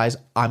form dies,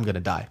 I'm going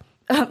to die.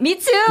 Me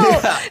too.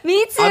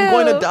 Me too. I'm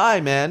going to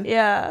die, man.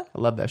 Yeah. I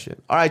love that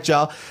shit. All right,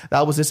 y'all.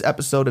 That was this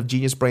episode of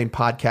Genius Brain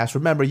Podcast.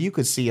 Remember, you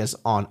could see us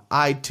on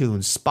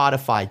iTunes,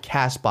 Spotify,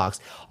 Castbox,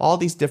 all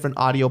these different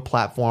audio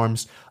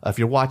platforms. If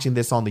you're watching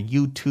this on the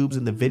YouTubes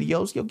and the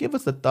videos, you'll give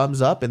us a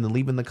thumbs up and then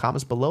leave in the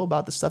comments below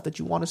about the stuff that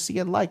you want to see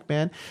and like,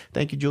 man.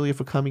 Thank you, Julia,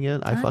 for coming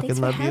in. I fucking thanks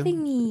love for you.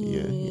 having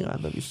me. Yeah, I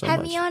love you so Have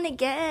much. me on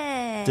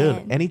again.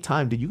 Dude,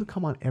 anytime. Dude, you could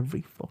come on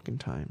every fucking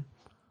time.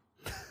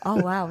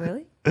 Oh, wow.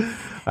 Really? All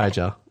right,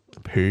 y'all.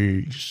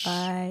 Peace.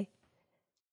 Bye.